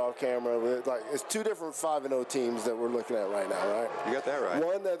little bit off camera. Like, it's two different 5-0 teams that we're looking at right now, right? You got that right.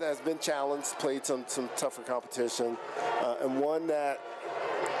 One that has been challenged, played some tougher competition, and one that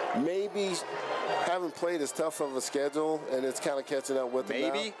maybe haven't played as tough of a schedule, and it's kind of catching up with them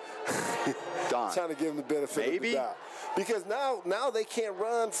Maybe? Don. Trying to give them the benefit of the doubt. Because now they can't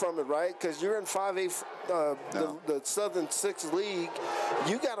run from it, right? Because you're in 5A, the Southern 6 League.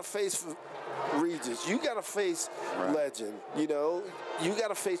 You got to face Regis. You got to face Legend. You know, you got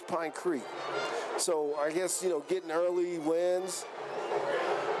to face Pine Creek. So I guess, you know, getting early wins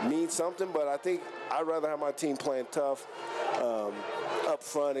means something, but I think I'd rather have my team playing tough up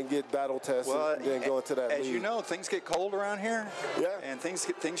front and get battle tested than go into that As league. you know, things get cold around here. Yeah. And things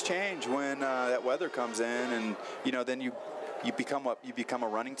change when that weather comes in, and you know, then you become a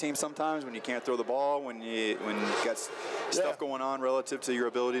running team sometimes when you can't throw the ball, when you got stuff going on relative to your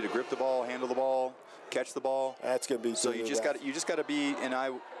ability to grip the ball, handle the ball, catch the ball. That's gonna be so you just got to be, and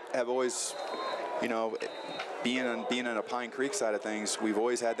I have always, you know, being on a Pine Creek side of things, we've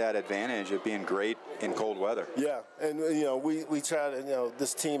always had that advantage of being great in cold weather. Yeah, and you know, we try to, you know,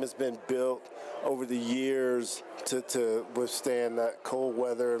 this team has been built over the years to withstand that cold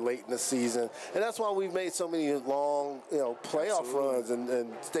weather late in the season, and that's why we've made so many long, you know, playoff runs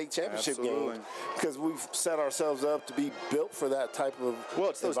and state championship games, because we've set ourselves up to be built for that type of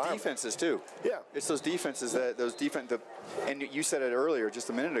it's those defenses too. Yeah, it's those defenses and you said it earlier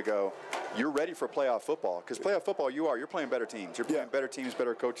just a minute ago. You're ready for playoff football, because playoff football you're playing better teams. You're playing better teams,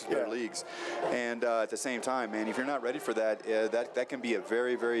 better coaches, better leagues, and at the same time, man, if you're not ready for that, that can be a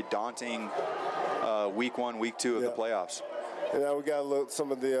very, very daunting week 1, week 2 of the playoffs. And now we got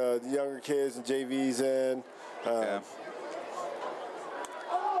some of the younger kids and JVs in.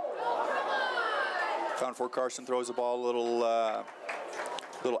 Fountain Fort Carson throws the ball a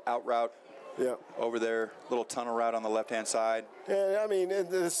little out route. Yeah. Over there, little tunnel route on the left-hand side. Yeah, I mean,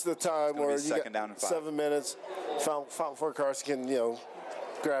 this is the time where you got down and 5. 7 minutes. Fountain Fort Carson can, you know,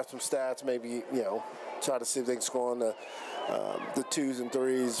 grab some stats, maybe, you know, try to see if they can score on the 2s and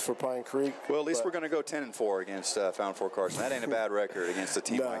 3s for Pine Creek. Well, at least we're going to go 10-4 against Fountain Fort Carson. That ain't a bad record against a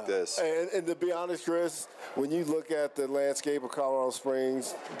team like this. And to be honest, Chris, when you look at the landscape of Colorado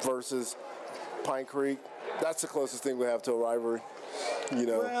Springs versus Pine Creek, that's the closest thing we have to a rivalry. You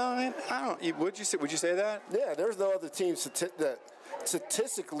know. Well, I don't. Would you say that? Yeah, there's no other team that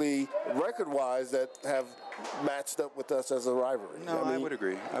statistically, record-wise, that have matched up with us as a rivalry. No, I would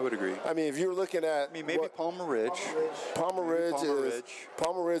agree. I mean, if you're looking at, maybe Palmer Ridge. Palmer Ridge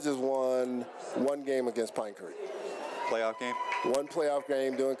has won 1 game against Pine Creek. Playoff game. 1 playoff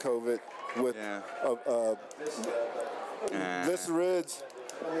game during COVID with Vista Ridge.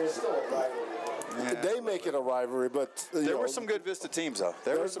 They make it a rivalry, but there were some good Vista teams, though.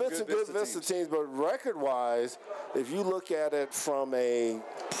 There's been some good Vista teams, but record-wise, if you look at it from a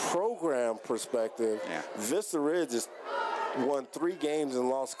program perspective, Vista Ridge has won 3 games and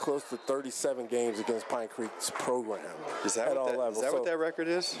lost close to 37 games against Pine Creek's program. Is that what that record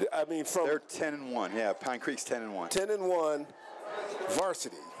is? I mean, they're 10-1. Yeah, Pine Creek's 10-1. 10-1,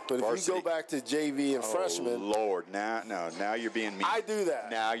 varsity. But if you go back to JV and freshman, Lord, now you're being mean. I do that.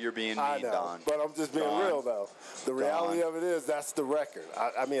 Now you're being mean, I know, Don. but I'm just being real, though. The reality of it is that's the record.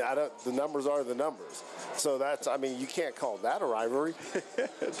 I mean, the numbers are the numbers. So that's, I mean, you can't call that a rivalry.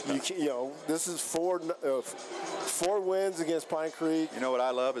 You know, this is 4 wins against Pine Creek. You know what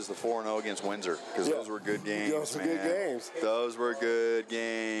I love is the 4-0 against Windsor, because those were good games. Those were good games. Those were good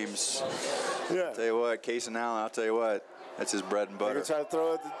games. Yeah. I'll tell you what, Carson Allen, I'll tell you what. That's his bread and butter. You're trying to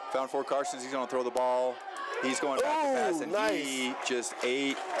throw it. Fountain Fort Carson, he's going to throw the ball. He's going back to pass, and he just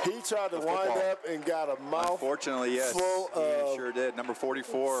ate. He tried to wind up and got a mouth. Unfortunately, yes, he sure did. Number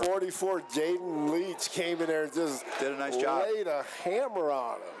 44. 44, Jaden Leach came in there and just did a nice job. Laid a hammer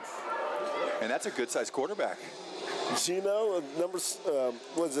on him. And that's a good-sized quarterback. You know,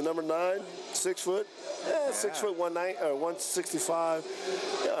 was it number 9? 6 foot? Yeah, 6 foot 165.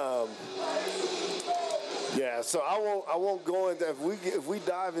 Yeah, so I won't go into if we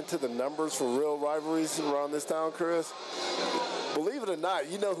dive into the numbers for real rivalries around this town, Chris. Believe it or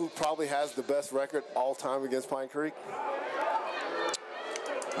not, you know who probably has the best record all time against Pine Creek?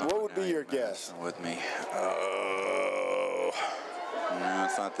 What would be your guess? With me? Oh, no,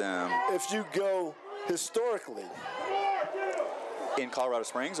 it's not them. If you go historically, In Colorado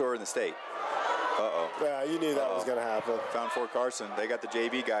Springs or in the state? Yeah, you knew that was going to happen. Found Fort Carson. They got the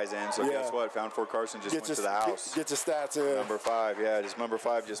JV guys in, so guess what? Found Fort Carson just went to the house. Get your stats in. Number 5, yeah. Just number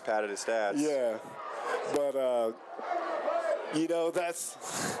 5 just padded his stats. Yeah. But, you know,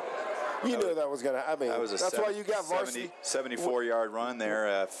 that's... You knew that was going to... I mean, that's why you got Varsity. 74-yard run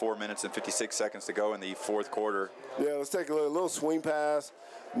there, 4 minutes and 56 seconds to go in the fourth quarter. Yeah, let's take a little swing pass,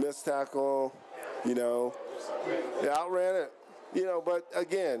 missed tackle, you know. Yeah, outran it. You know, but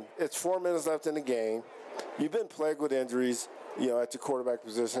again, it's 4 minutes left in the game. You've been plagued with injuries, you know, at your quarterback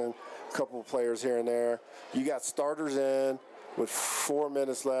position, a couple of players here and there. You got starters in with 4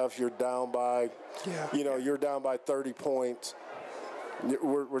 minutes left. You're down by, you know, you're down by 30 points.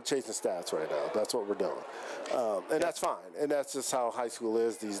 We're chasing stats right now. That's what we're doing. And that's fine. And that's just how high school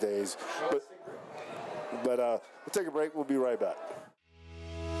is these days. But we'll take a break. We'll be right back.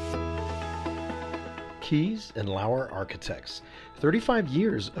 Keys and Lauer Architects, 35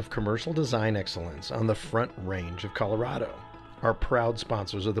 years of commercial design excellence on the Front Range of Colorado, are proud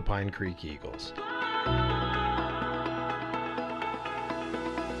sponsors of the Pine Creek Eagles.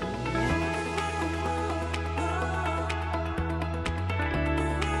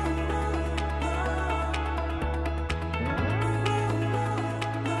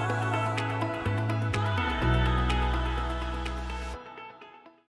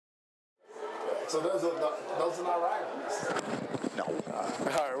 So those are not rivals. No.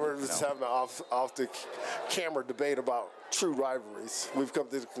 All right, we're just having an off the camera debate about true rivalries. We've come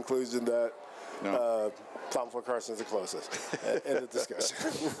to the conclusion that Fort Carson is the closest in the discussion.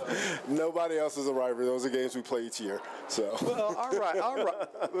 Nobody else is a rivalry. Those are games we play each year. So. Well, all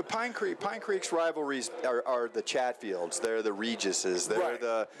right. Pine Creek's rivalries are the Chatfields. They're the Regises. They're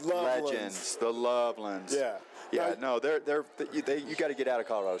the Legends. The Lovelands. Yeah. Yeah, no, you got to get out of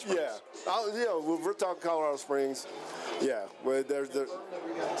Colorado Springs. Yeah, we're talking Colorado Springs. Yeah, where there's the.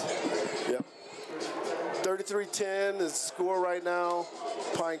 Yep. 33-10 is the score right now.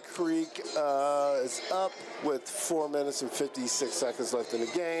 Pine Creek is up with 4 minutes and 56 seconds left in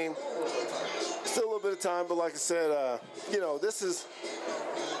the game. Still a little bit of time, but like I said, you know, this is.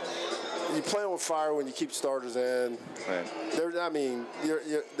 You're playing with fire when you keep starters in. Right. I mean,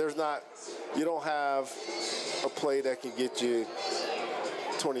 there's not. You don't have a play that can get you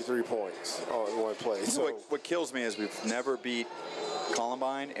 23 points on one play. So what kills me is we've never beat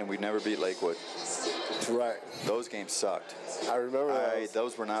Columbine and we've never beat Lakewood. Right. Those games sucked. I remember those.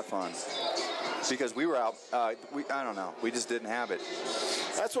 Those were not fun because we were out. I don't know. We just didn't have it.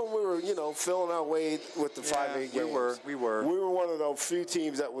 That's when we were, you know, filling our way with the 5A games. We were. We were one of those few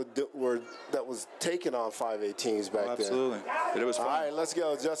teams that was taking on 5A teams back then. Absolutely. But it was fun. All right, let's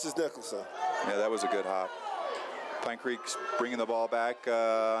go, Justice Nicholson. Yeah, that was a good hop. Pine Creek's bringing the ball back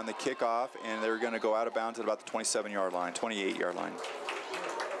on the kickoff, and they're going to go out of bounds at about the 27-yard line, 28-yard line.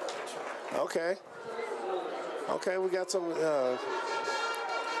 Okay. Okay, we got some.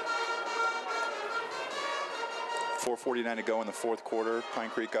 4:49 to go in the fourth quarter. Pine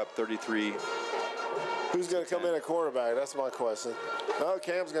Creek up 33. Who's going to come in at quarterback? That's my question. Oh,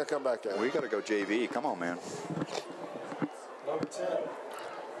 Cam's going to come back in. We got to go JV. Come on, man. Number 10.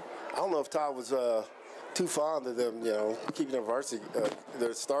 I don't know if Todd was too fond of them, you know, keeping their varsity,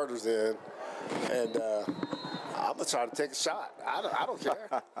 their starters in. And I'm going to try to take a shot. I don't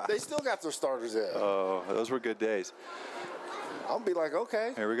care. They still got their starters in. Oh, those were good days. I'm going to be like,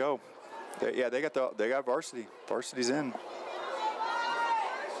 okay. Here we go. They got varsity. Varsity's in.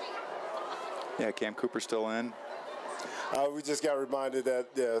 Yeah, Cam Cooper's still in. We just got reminded that,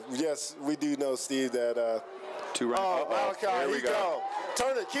 yes, we do know, Steve, that. Malachi, here we go.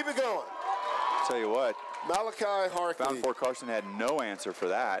 Turn it, keep it going. Tell you what. Malachi Harkley. Found Fort Carson had no answer for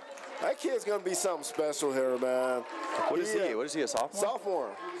that. That kid's going to be something special here, man. What is he? What is he, a sophomore? Sophomore.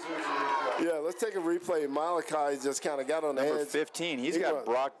 Yeah, let's take a replay. Malachi just kind of got on the Number edge. 15. He's got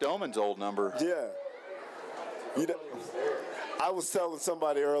Brock Doman's old number. Yeah. You know, I was telling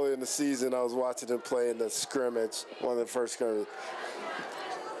somebody earlier in the season, I was watching him play in the scrimmage, one of the first scrimmages.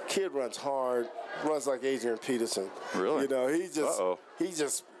 Kid runs hard, runs like Adrian Peterson. Really? You know, he's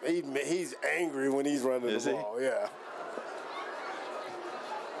angry when he's running the ball. Yeah.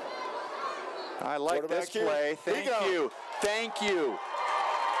 I like this play. Thank you. Thank you.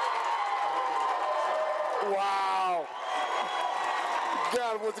 Wow.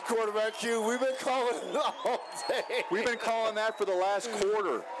 Got him with the quarterback cue. We've been calling it all day. We've been calling that for the last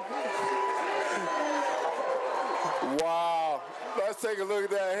quarter. Wow. Let's take a look at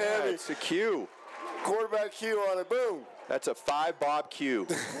that heavy. Yeah, it's a cue. Quarterback cue on it. Boom. That's a 5 Bob Q.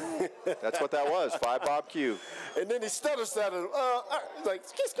 That's what that was, 5 Bob Q. And then he stutters at him. He's like,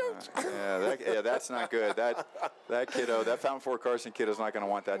 "Excuse coach." That's not good. That kiddo, that Fountain Fort Carson kid is not going to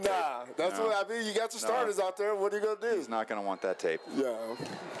want that tape. Nah, that's what I mean. You got your starters out there. What are you going to do? He's not going to want that tape. Yeah.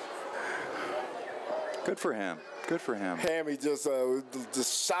 Good for him. Good for him. Hammy just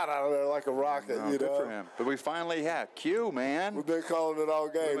shot out of there like a rocket. No, good for him. But we finally had Q, man. We've been calling it all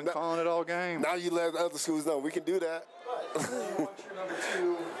game. We've been calling it all game. Now you let other schools know we can do that. But you want your number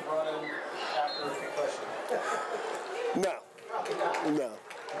 2 running after a concussion?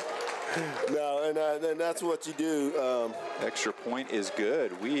 No, and that's what you do. Extra point is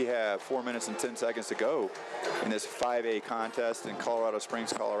good. We have 4 minutes and 10 seconds to go in this 5A contest in Colorado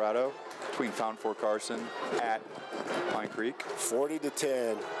Springs, Colorado, between Fountain Fort Carson at Pine Creek.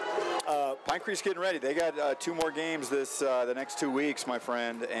 40-10. Pine Creek's getting ready. They got 2 more games the next 2 weeks, my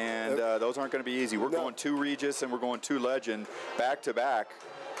friend, and those aren't going to be easy. We're going 2 Regis and we're going 2 Legend back to back,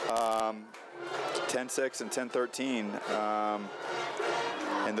 10-6 and 10-13.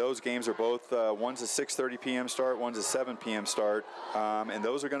 And those games are both, one's a 6:30 p.m. start, one's a 7 p.m. start, and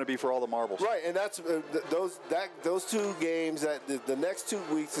those are going to be for all the marbles. Right, and that's those 2 games that the next 2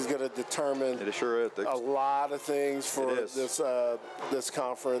 weeks is going to determine a lot of things for this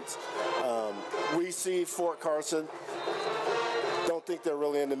conference. We see Fort Carson. Don't think they're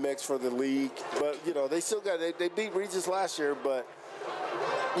really in the mix for the league, but they still they beat Regis last year, but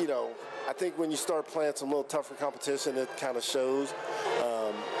I think when you start playing some little tougher competition, it kind of shows.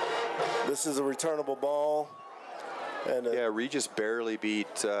 This is a returnable ball. And Regis barely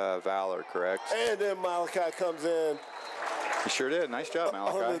beat Valor, correct? And then Malachi comes in. He sure did. Nice job,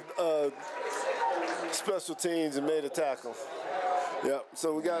 Malachi. On the special teams and made a tackle. Yep.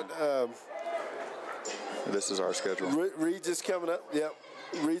 So we got. This is our schedule. Regis coming up. Yep.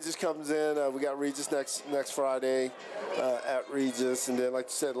 Regis comes in. We got Regis next Friday at Regis, and then like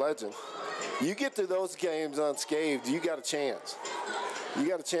you said, Legend. You get to those games unscathed, you got a chance. You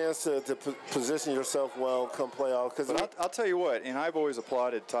got a chance to position yourself well come playoff. But I'll tell you what, and I've always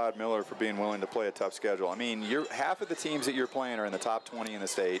applauded Todd Miller for being willing to play a tough schedule. I mean, half of the teams that you're playing are in the top 20 in the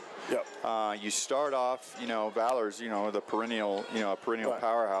state. Yep. You start off, Valor's, the perennial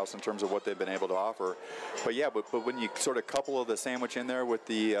powerhouse in terms of what they've been able to offer. But but when you sort of couple the sandwich in there with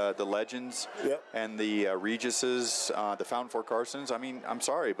the Legends and the Regises, the Fountain Fort Carsons, I mean, I'm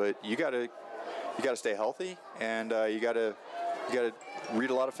sorry, but you got to stay healthy, and you got to read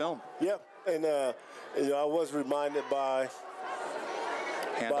a lot of film. Yeah, and I was reminded by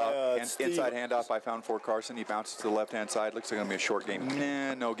inside handoff by Fountain Fort Carson. He bounces to the left-hand side. Looks like it's going to be a short game.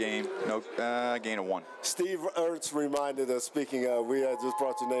 Nah, no game. No gain of 1. Steve Ertz reminded us, speaking of, we had just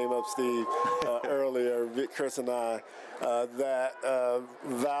brought your name up, Steve, earlier, Chris and I, that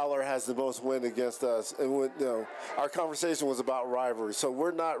Valor has the most win against us. And our conversation was about rivalry. So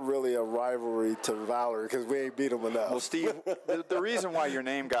we're not really a rivalry to Valor because we ain't beat them enough. Well, Steve, the reason why your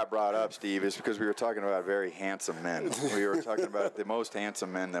name got brought up, Steve, is because we were talking about very handsome men. We were talking about the most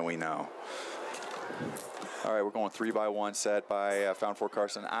handsome men that we know. All right, we're going 3-by-1 set by Fountain Fort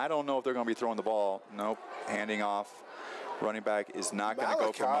Carson. I don't know if they're going to be throwing the ball. Nope, handing off. Running back is not going to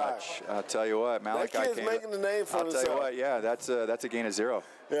go for much. I'll tell you what, Malachi. That kid's making the name for himself. I'll tell you what, yeah, that's a gain of 0.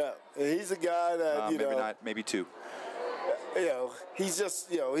 Yeah, and he's a guy that maybe 2.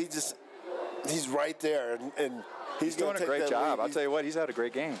 He's right there, and he's doing a great job. I'll tell you what, he's had a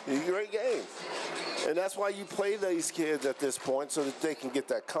great game. He's a great game. And that's why you play these kids at this point, so that they can get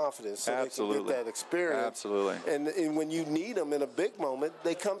that confidence, so Absolutely. they can get that experience. Absolutely. And when you need them in a big moment,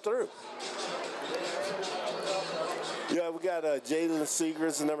 they come through. Yeah, we got Jalen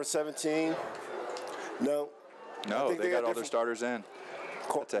Seegers, number 17. No, they got all their starters in.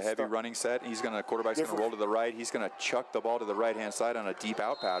 It's a heavy running set. Quarterback's going to roll to the right. He's going to chuck the ball to the right-hand side on a deep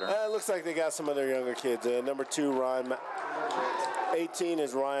out pattern. It looks like they got some of their younger kids. Number 2, Ryan. 18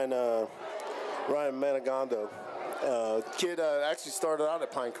 is Ryan Managondo. Kid actually started out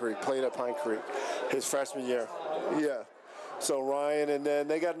at Pine Creek, played at Pine Creek his freshman year. Yeah. So Ryan, and then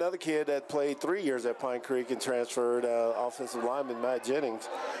they got another kid that played 3 years at Pine Creek and transferred, offensive lineman Matt Jennings.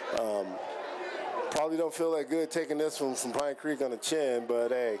 Probably don't feel that good taking this one from Pine Creek on the chin, but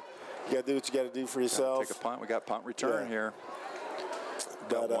hey, you got to do what you got to do for yourself. Take a punt. We got punt return here.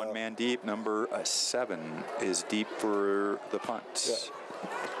 Got one man deep. Number 7 is deep for the punt.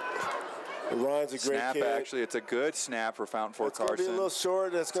 Ryan's a great snap, kid. Actually, it's a good snap for Fountain Fort Carson. It's going to be a little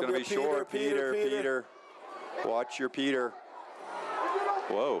short. It's going to be short. Peter. Watch your Peter.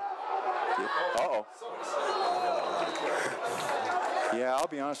 Whoa. Uh-oh. Yeah, I'll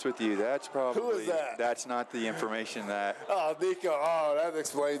be honest with you. That's probably. Who is that? That's not the information that. Oh, Nico. Oh, that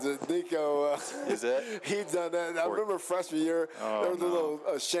explains it. Nico. Is it? He'd done that. I remember freshman year, there was a little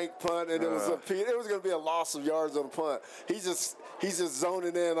shank punt, and it was going to be a loss of yards on the punt. He's just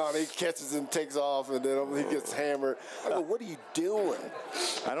zoning in on it. He catches and takes off, and then he gets hammered. I go, what are you doing?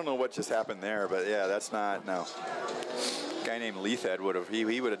 I don't know what just happened there, but yeah, that's not, no. A guy named Leithhead would have,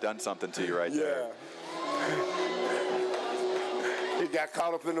 he would have done something to you right there. He got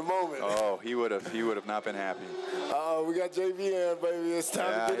caught up in the moment. Oh, he would have not been happy. We got JV in, baby. It's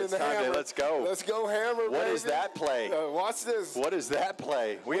time to get in the hammer. Let's go. Let's go hammer, What baby. is that play? Watch this. What is that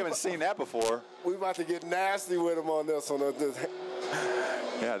play? We haven't seen that before. We about to get nasty with him on this one.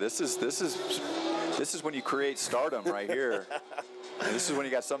 Yeah, this is when you create stardom right here. And this is when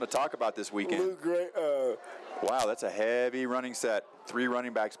you got something to talk about this weekend. Luke Gray, Wow, that's a heavy running set. 3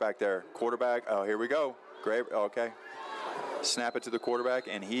 running backs back there. Quarterback. Oh, here we go. Great. Okay. Snap it to the quarterback,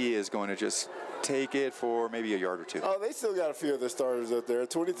 and he is going to just take it for maybe a yard or 2. Oh, they still got a few of their starters up there.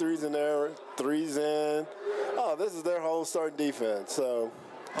 23's in there, 3's in. Oh, this is their whole starting defense. So,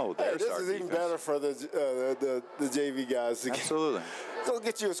 this is even better for the JV guys. Absolutely. Go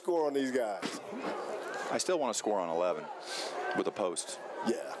get you a score on these guys. I still want to score on 11 with a post.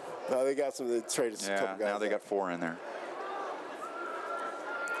 Yeah. No, they got some. They traded a couple guys. Now they got 4 in there.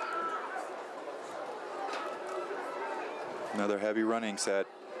 Another heavy running set.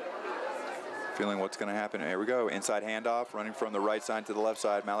 Feeling what's going to happen. Here we go. Inside handoff, running from the right side to the left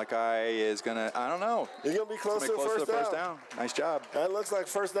side. Malachi is going to, I don't know. He's going to be close to the first down. Nice job. That looks like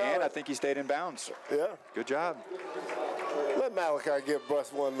first down. And I think he stayed in bounds. Yeah. Good job. Let Malachi get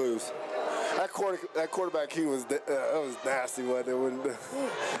bust one loose. That quarterback, that was nasty. Wasn't it? When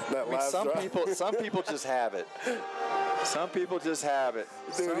that last drive. Some people just have it. Some people just have it.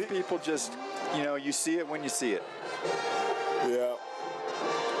 Dude, some people just, you see it when you see it. Yeah.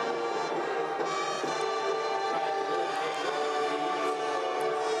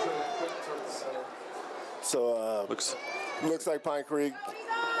 So looks like Pine Creek,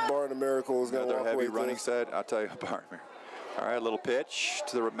 barring a miracle, is going to walk away. Another heavy running set. I'll tell you, partner. All right, little pitch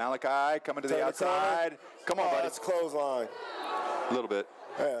to the Malachi, coming to the outside. Come on, buddy. That's clothesline. A little bit.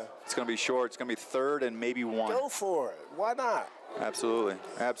 Yeah. It's going to be short. It's going to be 3rd and maybe 1. Go for it. Why not? Absolutely.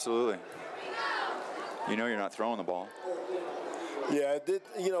 Absolutely. You're not throwing the ball. Yeah, it did.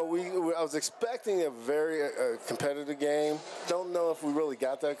 I was expecting a very competitive game. Don't know if we really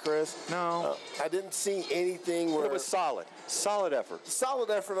got that, Chris. No. I didn't see anything where it was solid. Solid effort. Solid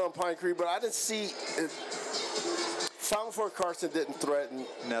effort on Pine Creek, but I didn't see it. Fountain Fort Carson didn't threaten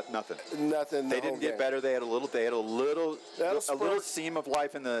nothing. Nothing. They didn't get better. They had a little seam of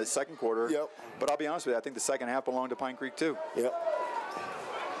life in the second quarter. Yep. But I'll be honest with you, I think the second half belonged to Pine Creek too. Yep.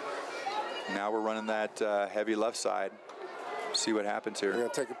 Now we're running that heavy left side. See what happens here. You're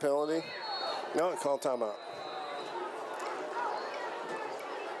going to take a penalty? No, call timeout.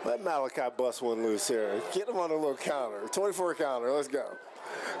 Let Malachi bust one loose here. Get him on a little counter. 24 counter. Let's go.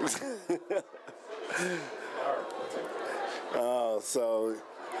 So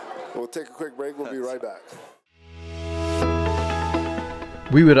we'll take a quick break. We'll be right back.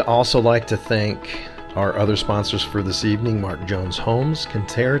 We would also like to thank our other sponsors for this evening: Mark Jones Homes,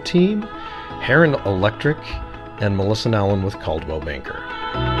 Kinterra Team, Heron Electric, and Melissa Nowlin with Caldwell Banker.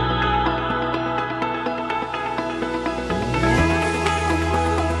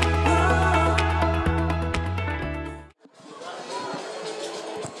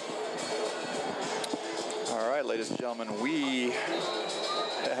 All right, ladies and gentlemen, we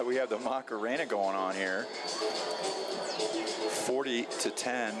have the Macarena going on here.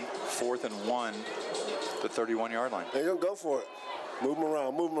 40-10, 4th and 1, the 31-yard line. They're going to go for it. Move them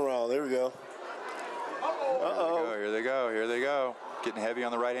around. There we go. Here they go. Getting heavy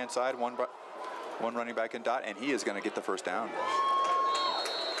on the right-hand side. One running back in dot, and he is going to get the first down.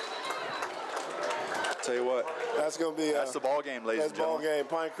 Tell you what. That's going to be. That's the ball game, ladies and gentlemen. That's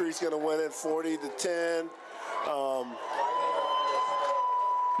the ball game. Pine Creek's going to win it 40-10.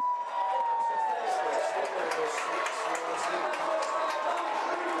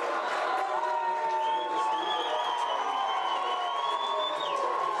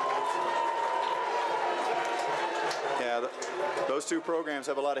 Those two programs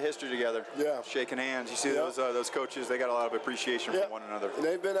have a lot of history together. Yeah. Shaking hands. You see those coaches, they got a lot of appreciation for one another. And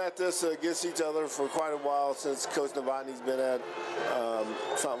they've been at this against each other for quite a while since Coach Novotny's been at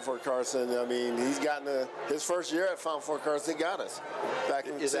Fountain Fort Carson. I mean, he's gotten his first year at Fountain Fort Carson, got us. Back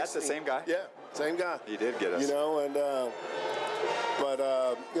in Is that the same guy? Yeah, same guy. He did get us. But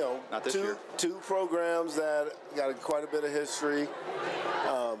two programs that got quite a bit of history.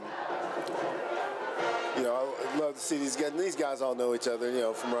 love to see these guys. And these guys all know each other, you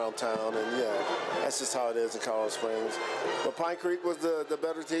know, from around town, and yeah, that's just how it is in Colorado Springs. But Pine Creek was the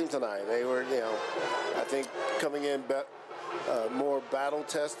better team tonight. They were, you know, I think coming in more battle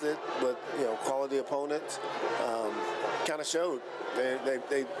tested, but you know, quality opponents. Kind of showed.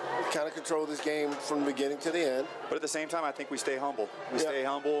 They kind of controlled this game from the beginning to the end. But at the same time, I think we stay humble. We stay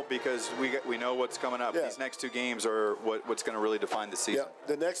humble because we know what's coming up. These next 2 games are what's going to really define the season.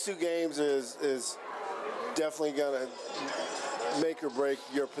 The next 2 games is definitely going to make or break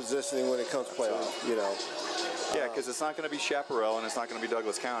your positioning when it comes to playoff, you know. Yeah, because it's not going to be Chaparral and it's not going to be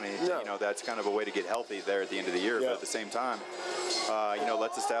Douglas County. No. You know, that's kind of a way to get healthy there at the end of the year. But at the same time, you know,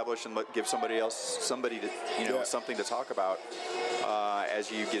 let's establish and give somebody to, you know, something to talk about as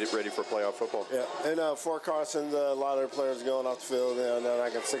you get it ready for playoff football. Yeah, and for Carson, a lot of their players are going off the field, you know, and they're not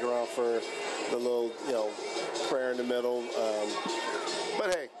going to stick around for the little, you know, prayer in the middle.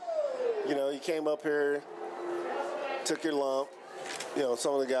 But hey, you know, you came up here, took your lump. You know,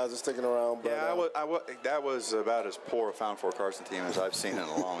 some of the guys are sticking around. But, that was about as poor a Found for Carson team as I've seen in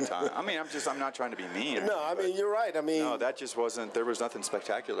a long time. I mean, I'm not trying to be mean. No, I mean, you're right. I mean, no, that just wasn't. There was nothing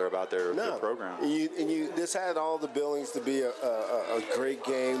spectacular about their program. This had all the billings to be a great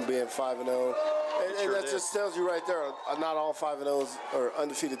game, being 5-0, and that just tells you right there. Not all 5-0s or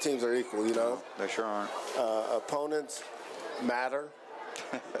undefeated teams are equal. You know, they sure aren't. Opponents matter.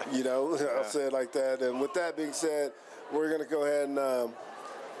 You know, I'll say it like that. And with that being said, we're going to go ahead and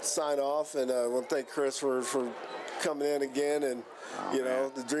sign off, and I want to thank Chris for coming in again, and you know,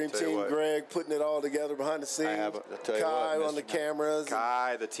 the dream team, Greg putting it all together behind the scenes, Kai on the cameras,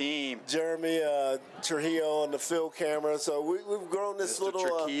 Kai, the team, Jeremy Trujillo on the field camera. So we've grown this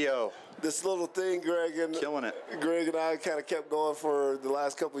this little thing, Greg, and killing it. Greg and I kind of kept going for the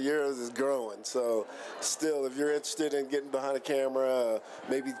last couple of years. Is growing. So still, if you're interested in getting behind a camera,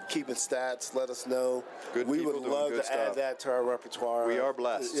 maybe keeping stats, let us know. We would love to add that to our repertoire. We are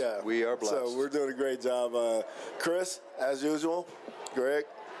blessed. Yeah, we are blessed. So we're doing a great job. Chris, as usual. Greg.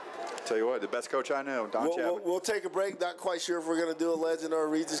 Tell you what, the best coach I know, Don Chapman. We'll take a break. Not quite sure if we're going to do a Legend or a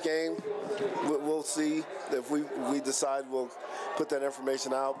Regis game. We'll see. If we decide, we'll put that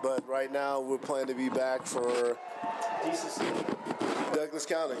information out. But right now, we're planning to be back for Douglas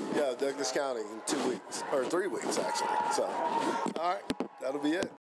County. Yeah, Douglas County in 2 weeks. Or 3 weeks, actually. So, all right. That'll be it.